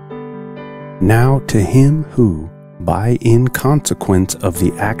 3:20. Now to him who, by in consequence of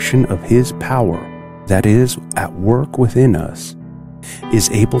the action of his power that is at work within us,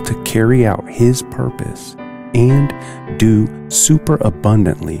 is able to carry out his purpose and do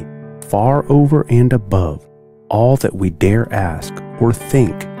superabundantly, far over and above all that we dare ask or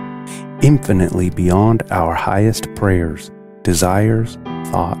think, infinitely beyond our highest prayers, desires,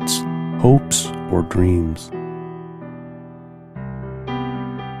 thoughts, hopes, or dreams.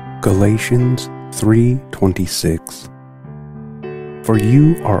 Galatians 3:26. For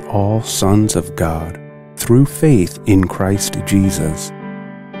you are all sons of God, through faith in Christ Jesus.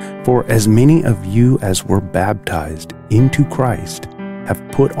 For as many of you as were baptized into Christ have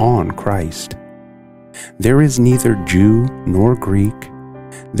put on Christ. There is neither Jew nor Greek,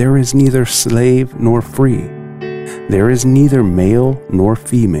 there is neither slave nor free, there is neither male nor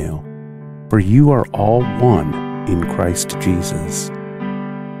female, for you are all one in Christ Jesus.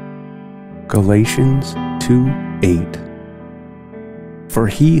 Galatians 2:8. For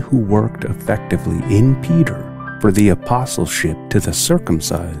he who worked effectively in Peter for the apostleship to the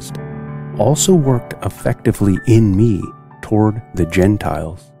circumcised also worked effectively in me toward the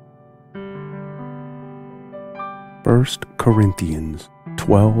Gentiles. 1 Corinthians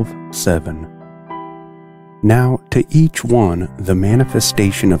 12:7. Now to each one the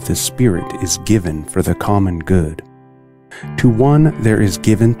manifestation of the Spirit is given for the common good. To one there is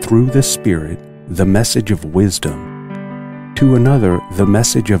given through the Spirit the message of wisdom, to another the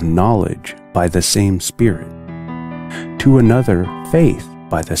message of knowledge by the same Spirit, to another faith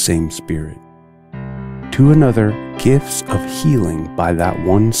by the same Spirit, to another gifts of healing by that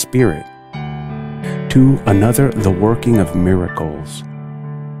one Spirit, to another the working of miracles,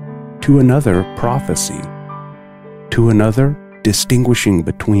 to another prophecy, to another distinguishing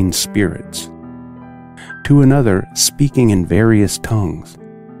between spirits, to another speaking in various tongues,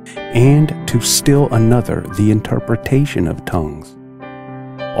 and to still another the interpretation of tongues.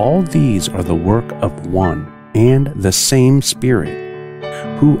 All these are the work of one and the same Spirit,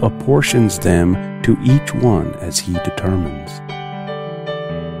 who apportions them to each one as he determines.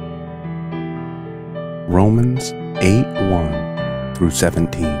 Romans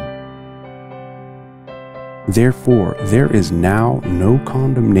 8:1-17. Therefore, there is now no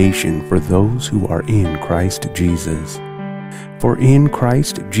condemnation for those who are in Christ Jesus. For in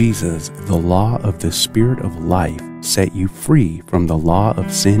Christ Jesus, the law of the Spirit of life set you free from the law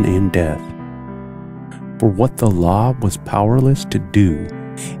of sin and death. For what the law was powerless to do,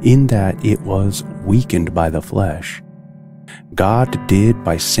 in that it was weakened by the flesh, God did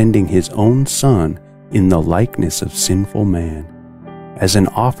by sending his own Son in the likeness of sinful man, as an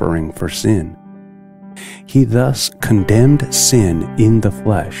offering for sin. He thus condemned sin in the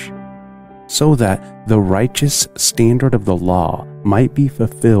flesh, so that the righteous standard of the law might be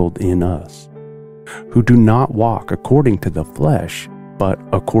fulfilled in us, who do not walk according to the flesh, but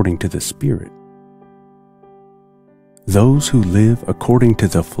according to the Spirit. Those who live according to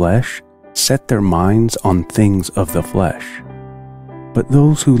the flesh set their minds on things of the flesh, but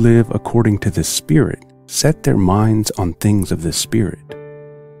those who live according to the Spirit set their minds on things of the Spirit.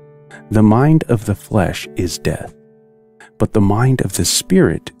 The mind of the flesh is death, but the mind of the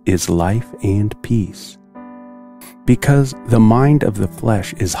Spirit is life and peace. Because the mind of the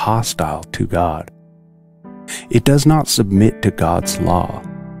flesh is hostile to God. It does not submit to God's law,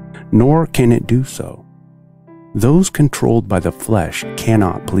 nor can it do so. Those controlled by the flesh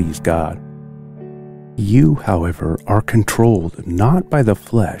cannot please God. You, however, are controlled not by the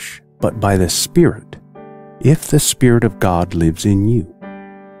flesh, but by the Spirit, if the Spirit of God lives in you.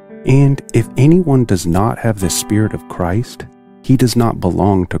 And if anyone does not have the Spirit of Christ, he does not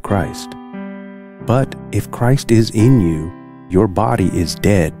belong to Christ. But if Christ is in you, your body is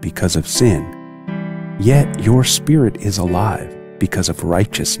dead because of sin, yet your spirit is alive because of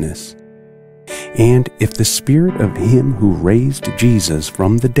righteousness. And if the Spirit of him who raised Jesus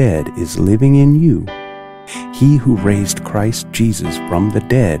from the dead is living in you, he who raised Christ Jesus from the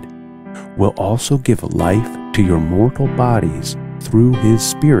dead will also give life to your mortal bodies through his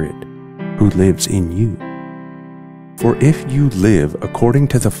Spirit who lives in you. For if you live according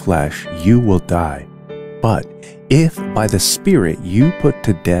to the flesh, you will die. But if by the Spirit you put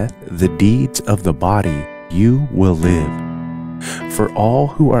to death the deeds of the body, you will live. For all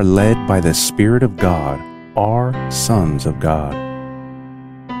who are led by the Spirit of God are sons of God.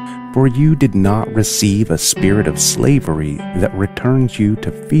 For you did not receive a spirit of slavery that returns you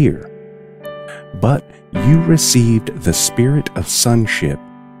to fear, but you received the Spirit of sonship,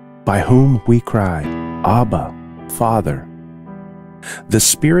 by whom we cry, Abba, Father. The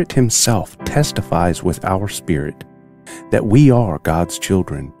Spirit himself testifies with our spirit that we are God's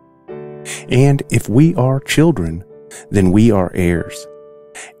children. And if we are children, then we are heirs,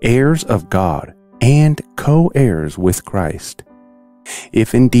 heirs of God and co-heirs with Christ,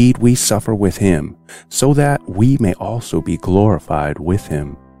 if indeed we suffer with him, so that we may also be glorified with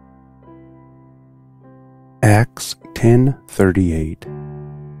him. Acts 10:38.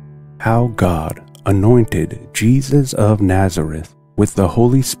 How God anointed Jesus of Nazareth with the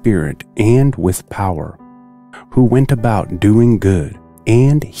Holy Spirit and with power, who went about doing good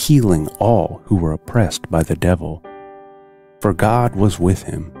and healing all who were oppressed by the devil, for God was with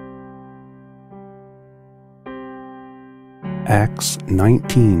him. Acts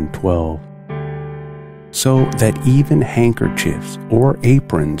 19:12. So that even handkerchiefs or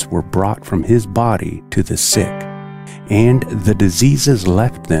aprons were brought from his body to the sick, and the diseases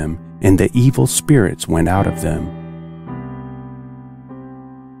left them, and the evil spirits went out of them.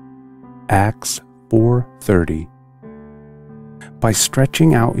 Acts 4:30. By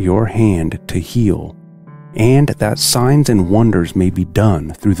stretching out your hand to heal, and that signs and wonders may be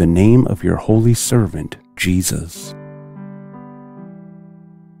done through the name of your holy servant, Jesus.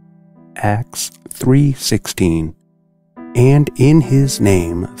 Acts 3:16. And in his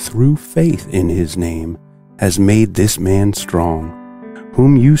name, through faith in his name, has made this man strong,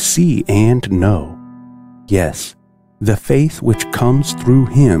 whom you see and know. Yes, the faith which comes through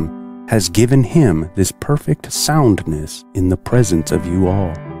him has given him this perfect soundness in the presence of you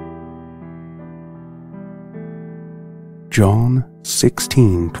all. John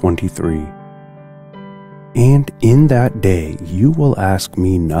 16:23. And in that day you will ask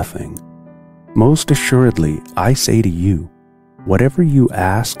me nothing. Most assuredly, I say to you, whatever you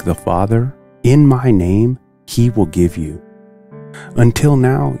ask the Father in my name, he will give you. Until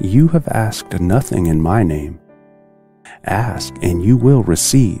now you have asked nothing in my name. Ask and you will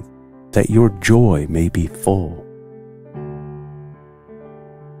receive, that your joy may be full.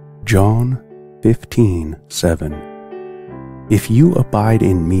 John 15:7. If you abide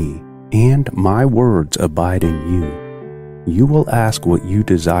in me, and my words abide in you, you will ask what you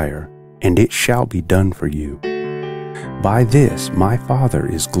desire, and it shall be done for you. By this my Father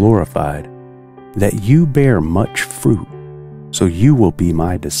is glorified, that you bear much fruit, so you will be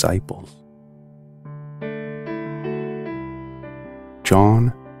my disciples.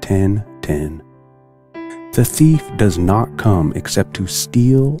 John 10:10. The thief does not come except to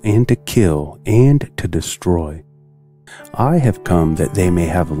steal and to kill and to destroy. I have come that they may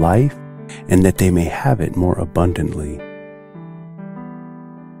have life, and that they may have it more abundantly.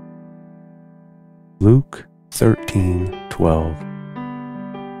 Luke 13:12.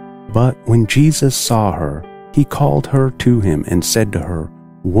 But when Jesus saw her, he called her to him and said to her,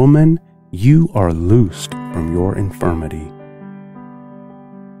 Woman, you are loosed from your infirmity.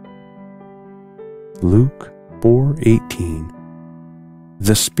 Luke 4:18.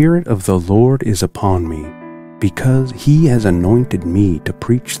 The Spirit of the Lord is upon me, because he has anointed me to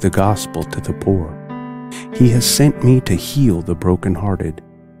preach the gospel to the poor. He has sent me to heal the brokenhearted,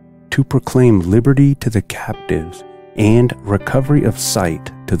 to proclaim liberty to the captives, and recovery of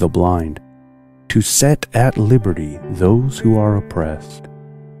sight to the blind, to set at liberty those who are oppressed.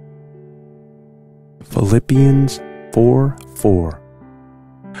 Philippians 4:4.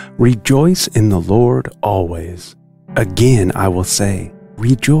 Rejoice in the Lord always. Again I will say,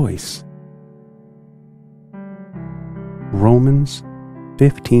 rejoice. Romans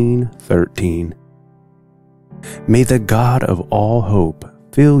 15:13. May the God of all hope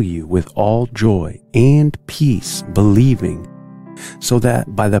fill you with all joy and peace believing, so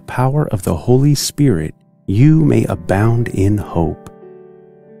that by the power of the Holy Spirit you may abound in hope.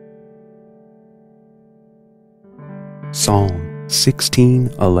 Psalm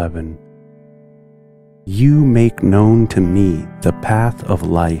 16:11. You make known to me the path of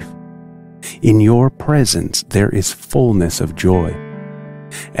life. In your presence there is fullness of joy.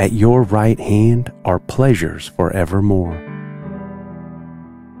 At your right hand are pleasures forevermore.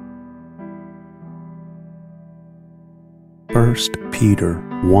 1 Peter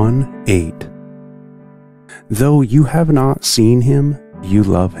 1:8. Though you have not seen him, you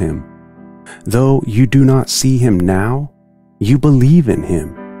love him. Though you do not see him now, you believe in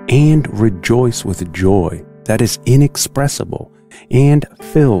him and rejoice with joy that is inexpressible and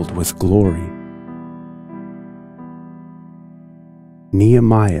filled with glory.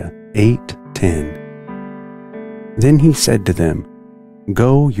 Nehemiah 8:10. Then he said to them,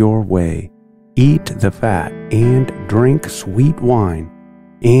 Go your way, eat the fat, and drink sweet wine,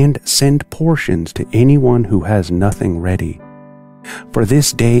 and send portions to anyone who has nothing ready. For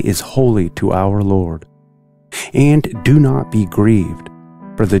this day is holy to our Lord. And do not be grieved,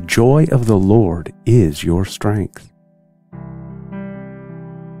 for the joy of the Lord is your strength.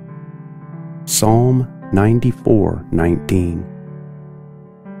 Psalm 94:19.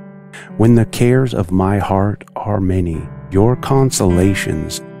 When the cares of my heart are many, your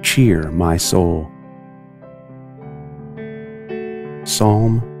consolations cheer my soul.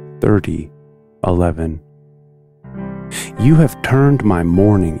 Psalm 30:11. You have turned my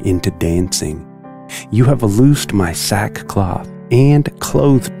mourning into dancing. You have loosed my sackcloth and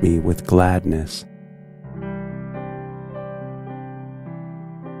clothed me with gladness.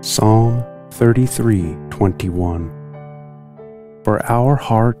 Psalm 33:21. For our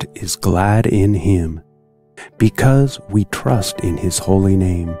heart is glad in him, because we trust in his holy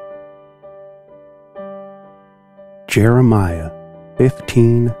name. Jeremiah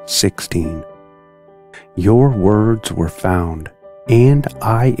 15:16. Your words were found, and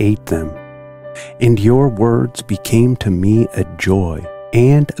I ate them, and your words became to me a joy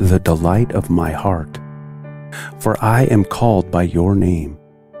and the delight of my heart. For I am called by your name,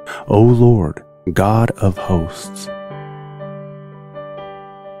 O Lord, God of hosts.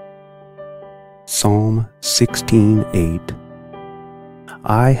 Psalm 16:8.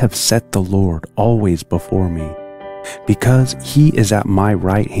 I have set the Lord always before me. Because he is at my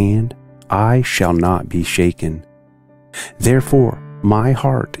right hand, I shall not be shaken. Therefore my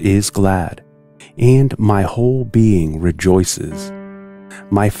heart is glad, and my whole being rejoices.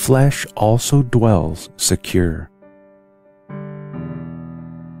 My flesh also dwells secure.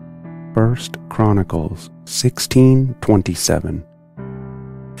 1 Chronicles 16:27.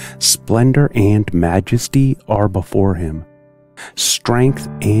 Splendor and majesty are before him. Strength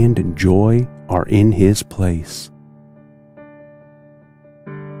and joy are in his place.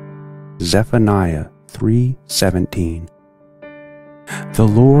 Zephaniah 3:17. The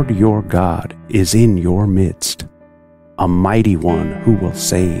Lord your God is in your midst, a mighty one who will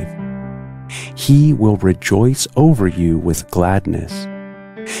save. He will rejoice over you with gladness.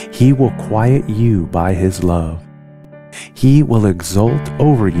 He will quiet you by his love. He will exult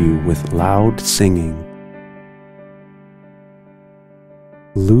over you with loud singing.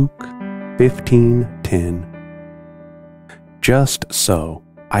 Luke 15:10. Just so,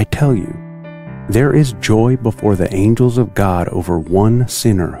 I tell you, there is joy before the angels of God over one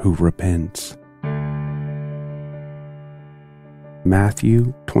sinner who repents.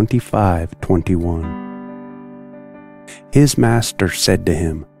 Matthew 25:21. His master said to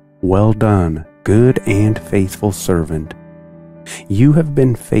him, Well done, good and faithful servant. You have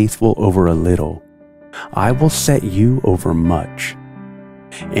been faithful over a little. I will set you over much.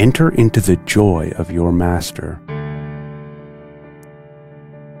 Enter into the joy of your master.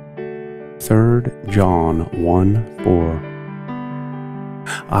 3 John 1:4.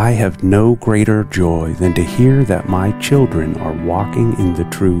 I have no greater joy than to hear that my children are walking in the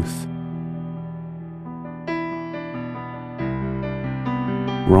truth.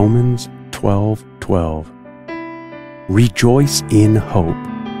 Romans 12:12. Rejoice in hope.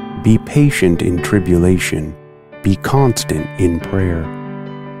 Be patient in tribulation. Be constant in prayer.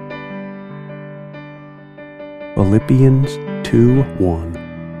 Philippians 2:1.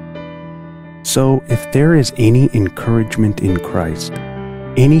 So if there is any encouragement in Christ,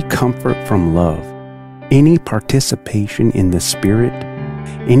 any comfort from love, any participation in the Spirit,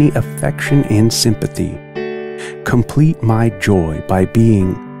 any affection and sympathy, complete my joy by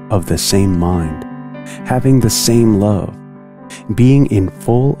being of the same mind, having the same love, being in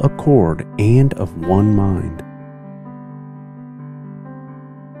full accord and of one mind.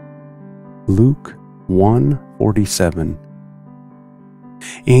 Luke 1:47.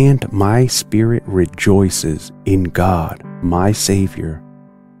 And my spirit rejoices in God, my Savior.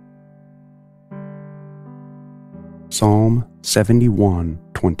 Psalm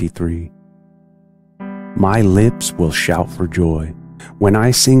 71:23. My lips will shout for joy when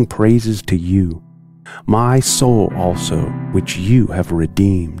I sing praises to you, my soul also, which you have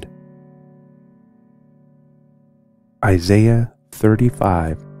redeemed. Isaiah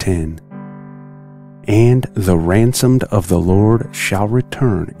 35:10. And the ransomed of the Lord shall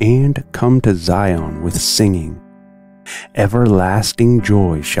return and come to Zion with singing. Everlasting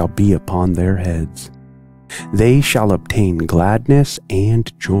joy shall be upon their heads. They shall obtain gladness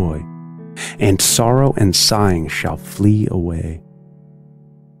and joy, and sorrow and sighing shall flee away.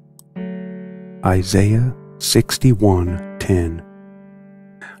 Isaiah 61:10.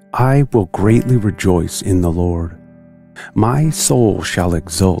 I will greatly rejoice in the Lord. My soul shall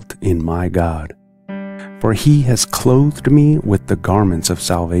exult in my God. For he has clothed me with the garments of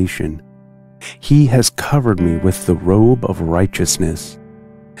salvation. He has covered me with the robe of righteousness,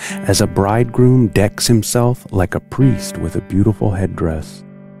 as a bridegroom decks himself like a priest with a beautiful headdress,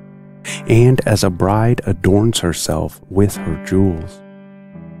 and as a bride adorns herself with her jewels.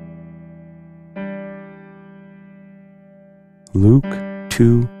 Luke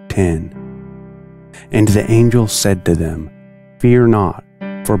 2:10. And the angel said to them, Fear not,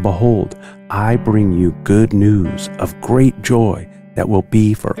 for behold, I bring you good news of great joy that will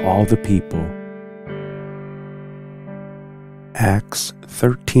be for all the people. Acts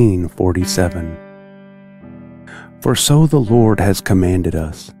 13:47. For so the Lord has commanded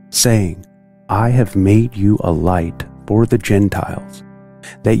us, saying, I have made you a light for the Gentiles,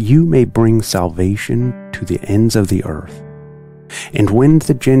 that you may bring salvation to the ends of the earth. And when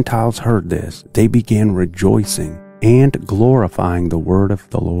the Gentiles heard this, they began rejoicing and glorifying the word of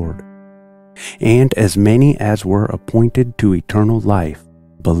the Lord. And as many as were appointed to eternal life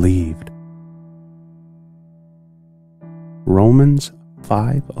believed. Romans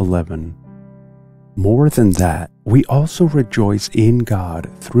 5:11. More than that, we also rejoice in God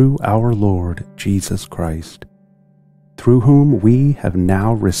through our Lord Jesus Christ, through whom we have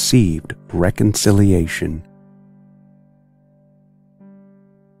now received reconciliation.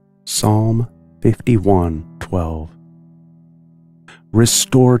 Psalm 51:12.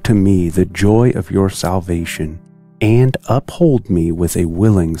 Restore to me the joy of your salvation, and uphold me with a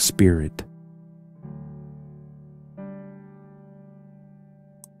willing spirit.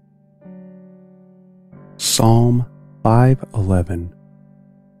 Psalm 5:11.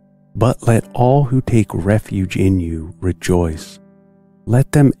 But let all who take refuge in you rejoice.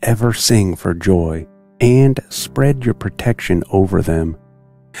 Let them ever sing for joy, and spread your protection over them,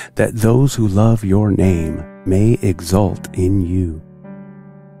 that those who love your name may exult in you.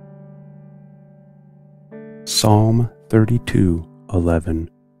 Psalm 32:11.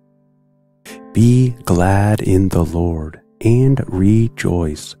 Be glad in the Lord, and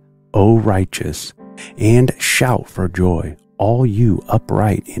rejoice, O righteous, and shout for joy, all you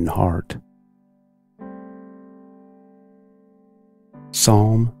upright in heart.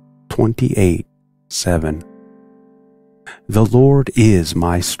 Psalm 28:7. The Lord is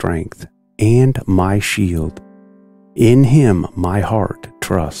my strength and my shield. In him my heart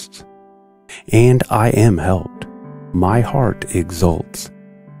trusts, and I am helped. My heart exults,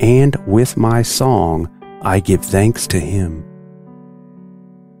 and with my song I give thanks to him.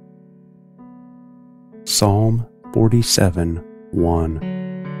 Psalm 47:1.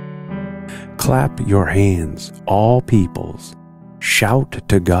 Clap your hands, all peoples. Shout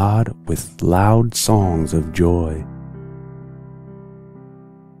to God with loud songs of joy.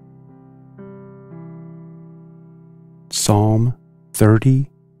 Psalm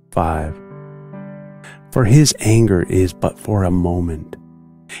 35. For his anger is but for a moment,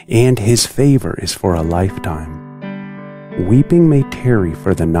 and his favor is for a lifetime. Weeping may tarry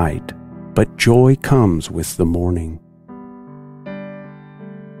for the night, but joy comes with the morning.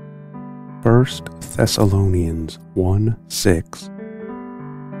 1 Thessalonians 1:6.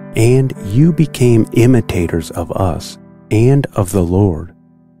 And you became imitators of us and of the Lord,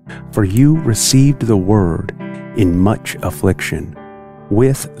 for you received the word in much affliction,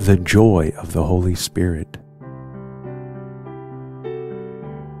 with the joy of the Holy Spirit.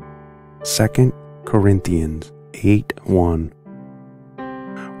 2 Corinthians 8:1.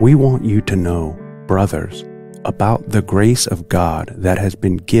 We want you to know, brothers, about the grace of God that has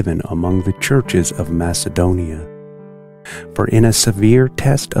been given among the churches of Macedonia. For in a severe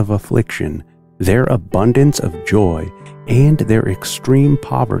test of affliction, their abundance of joy and their extreme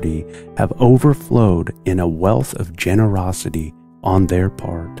poverty have overflowed in a wealth of generosity on their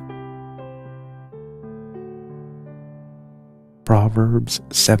part. Proverbs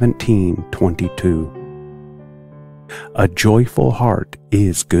 17:22. A joyful heart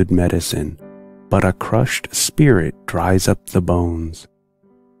is good medicine, but a crushed spirit dries up the bones.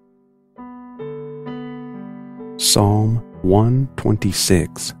 Psalm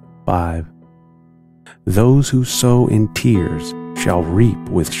 126:5. Those who sow in tears shall reap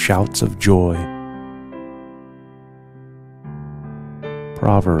with shouts of joy.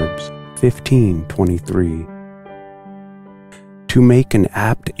 Proverbs 15:23. To make an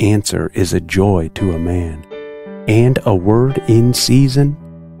apt answer is a joy to a man, and a word in season,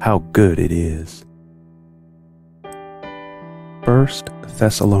 how good it is. 1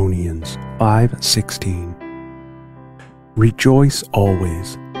 Thessalonians 5:16. Rejoice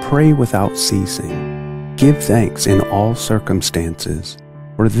always, pray without ceasing, give thanks in all circumstances,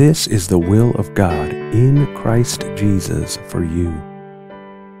 for this is the will of God in Christ Jesus for you.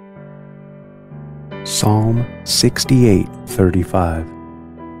 Psalm 68:35.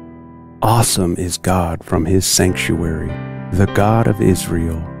 Awesome is God from his sanctuary, the God of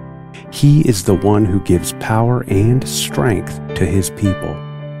Israel. He is the one who gives power and strength to his people.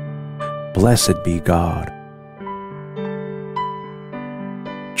 Blessed be God.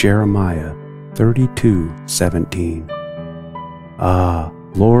 Jeremiah 32:17. Ah,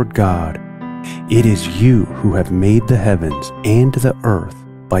 Lord God, it is you who have made the heavens and the earth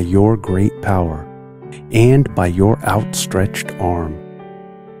by your great power and by your outstretched arm.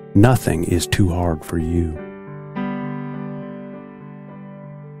 Nothing is too hard for you.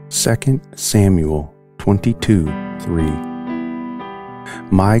 2 Samuel 22:3.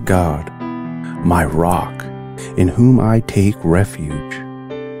 My God, my rock, in whom I take refuge,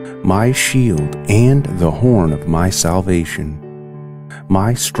 my shield and the horn of my salvation,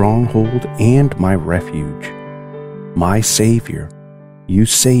 my stronghold and my refuge, my Savior, you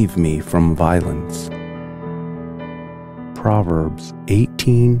save me from violence. Proverbs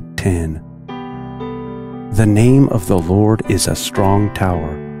 18:10. The name of the Lord is a strong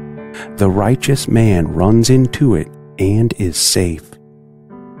tower. The righteous man runs into it and is safe.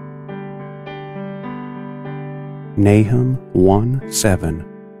 Nahum 1:7.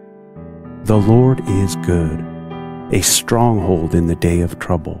 The Lord is good, a stronghold in the day of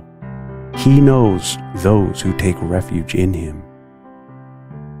trouble. He knows those who take refuge in him.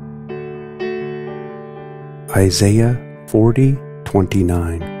 Isaiah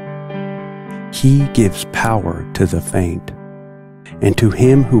 40:29. He gives power to the faint, and to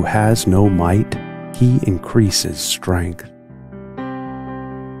him who has no might, he increases strength.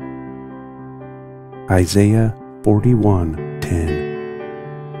 Isaiah 41:10.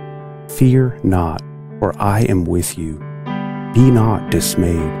 Fear not, for I am with you. Be not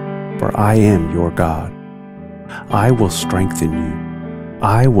dismayed, for I am your God. I will strengthen you.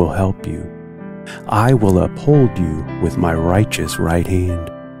 I will help you. I will uphold you with my righteous right hand.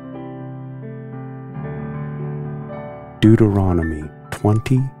 Deuteronomy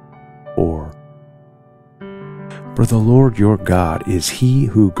 20:4. For the Lord your God is he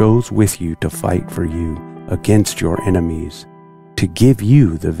who goes with you to fight for you against your enemies, to give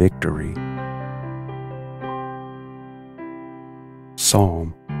you the victory.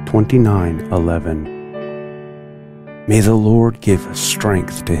 Psalm 29:11. May the Lord give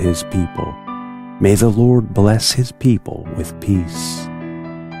strength to his people. May the Lord bless his people with peace.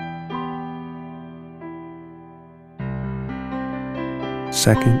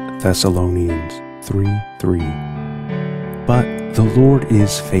 Second Thessalonians 3:3. But the Lord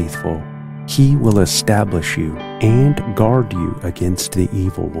is faithful. He will establish you and guard you against the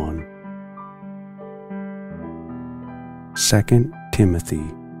evil one. 2 Timothy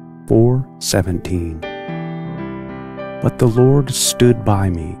 4:17. But the Lord stood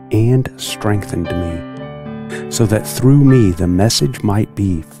by me and strengthened me, so that through me the message might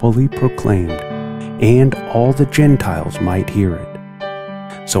be fully proclaimed, and all the Gentiles might hear it.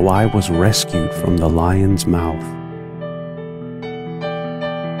 So I was rescued from the lion's mouth.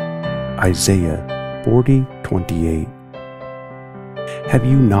 Isaiah 40:28. Have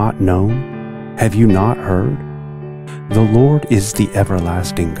you not known? Have you not heard? The Lord is the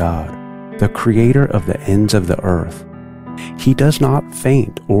everlasting God, the creator of the ends of the earth. He does not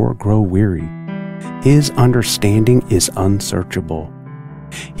faint or grow weary. His understanding is unsearchable.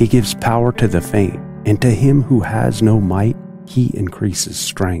 He gives power to the faint, and to him who has no might, he increases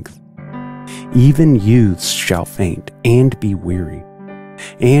strength. Even youths shall faint and be weary,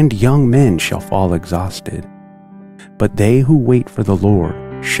 and young men shall fall exhausted. But they who wait for the Lord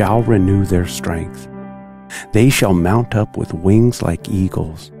shall renew their strength. They shall mount up with wings like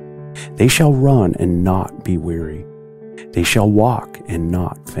eagles. They shall run and not be weary. They shall walk and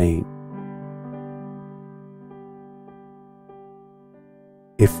not faint.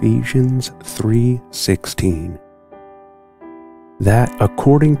 Ephesians 3:16. That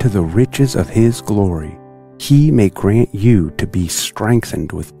according to the riches of his glory, he may grant you to be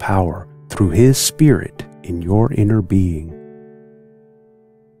strengthened with power through his Spirit in your inner being.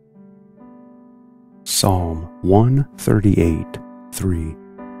 Psalm 138:3.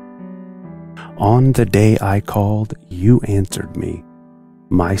 On the day I called, you answered me.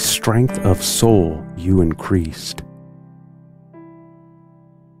 my strength of soul you increased.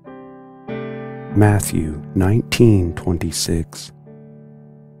 Matthew 19:26.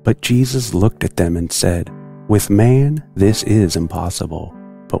 But Jesus looked at them and said, With man this is impossible,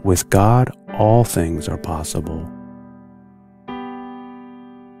 but with God all things are possible.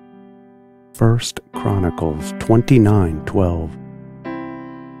 1 Chronicles 29:12.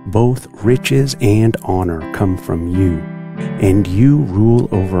 Both riches and honor come from you, and you rule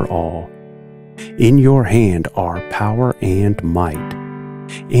over all. In your hand are power and might,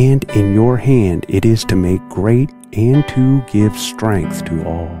 and in your hand it is to make great and to give strength to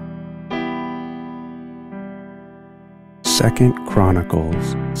all. 2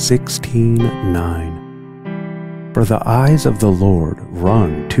 Chronicles 16:9. For the eyes of the Lord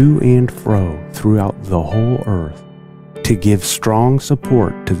run to and fro throughout the whole earth, to give strong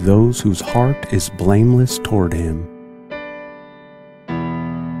support to those whose heart is blameless toward him.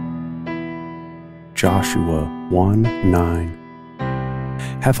 Joshua 1:9.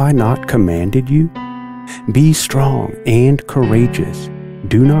 Have I not commanded you? Be strong and courageous.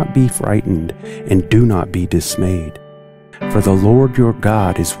 Do not be frightened, and do not be dismayed. For the Lord your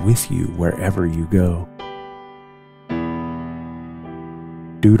God is with you wherever you go.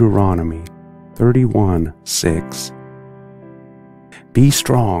 Deuteronomy 31:6. Be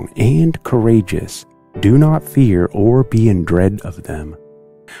strong and courageous. Do not fear or be in dread of them.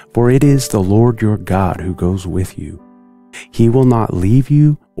 For it is the Lord your God who goes with you. He will not leave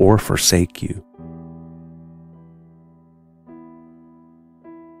you or forsake you.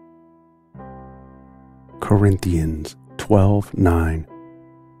 Corinthians 12:9.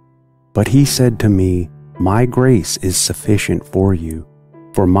 But he said to me, My grace is sufficient for you,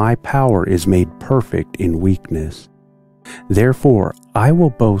 for my power is made perfect in weakness. Therefore I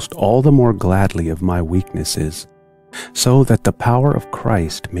will boast all the more gladly of my weaknesses, so that the power of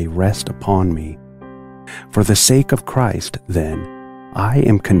Christ may rest upon me. For the sake of Christ, then, I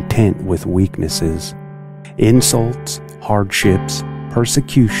am content with weaknesses, insults, hardships,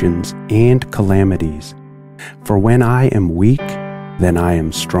 persecutions, and calamities. For when I am weak, then I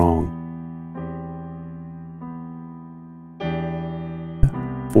am strong.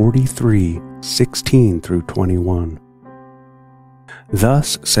 43:16-21.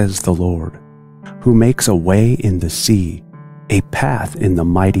 Thus says the Lord, who makes a way in the sea, a path in the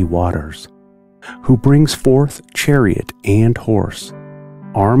mighty waters, who brings forth chariot and horse,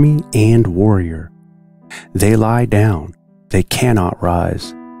 army and warrior. They lie down, they cannot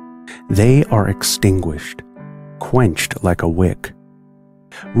rise. They are extinguished, quenched like a wick.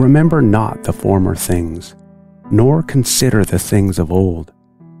 Remember not the former things, nor consider the things of old.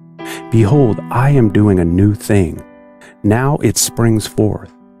 Behold, I am doing a new thing. Now it springs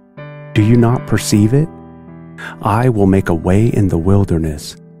forth. Do you not perceive it? I will make a way in the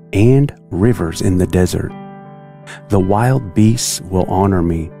wilderness and rivers in the desert. The wild beasts will honor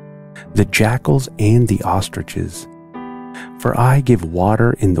me, the jackals and the ostriches. For I give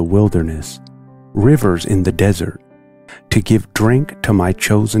water in the wilderness, rivers in the desert, to give drink to my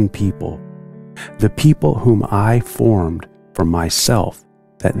chosen people, the people whom I formed for myself,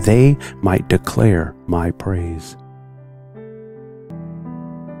 that they might declare my praise.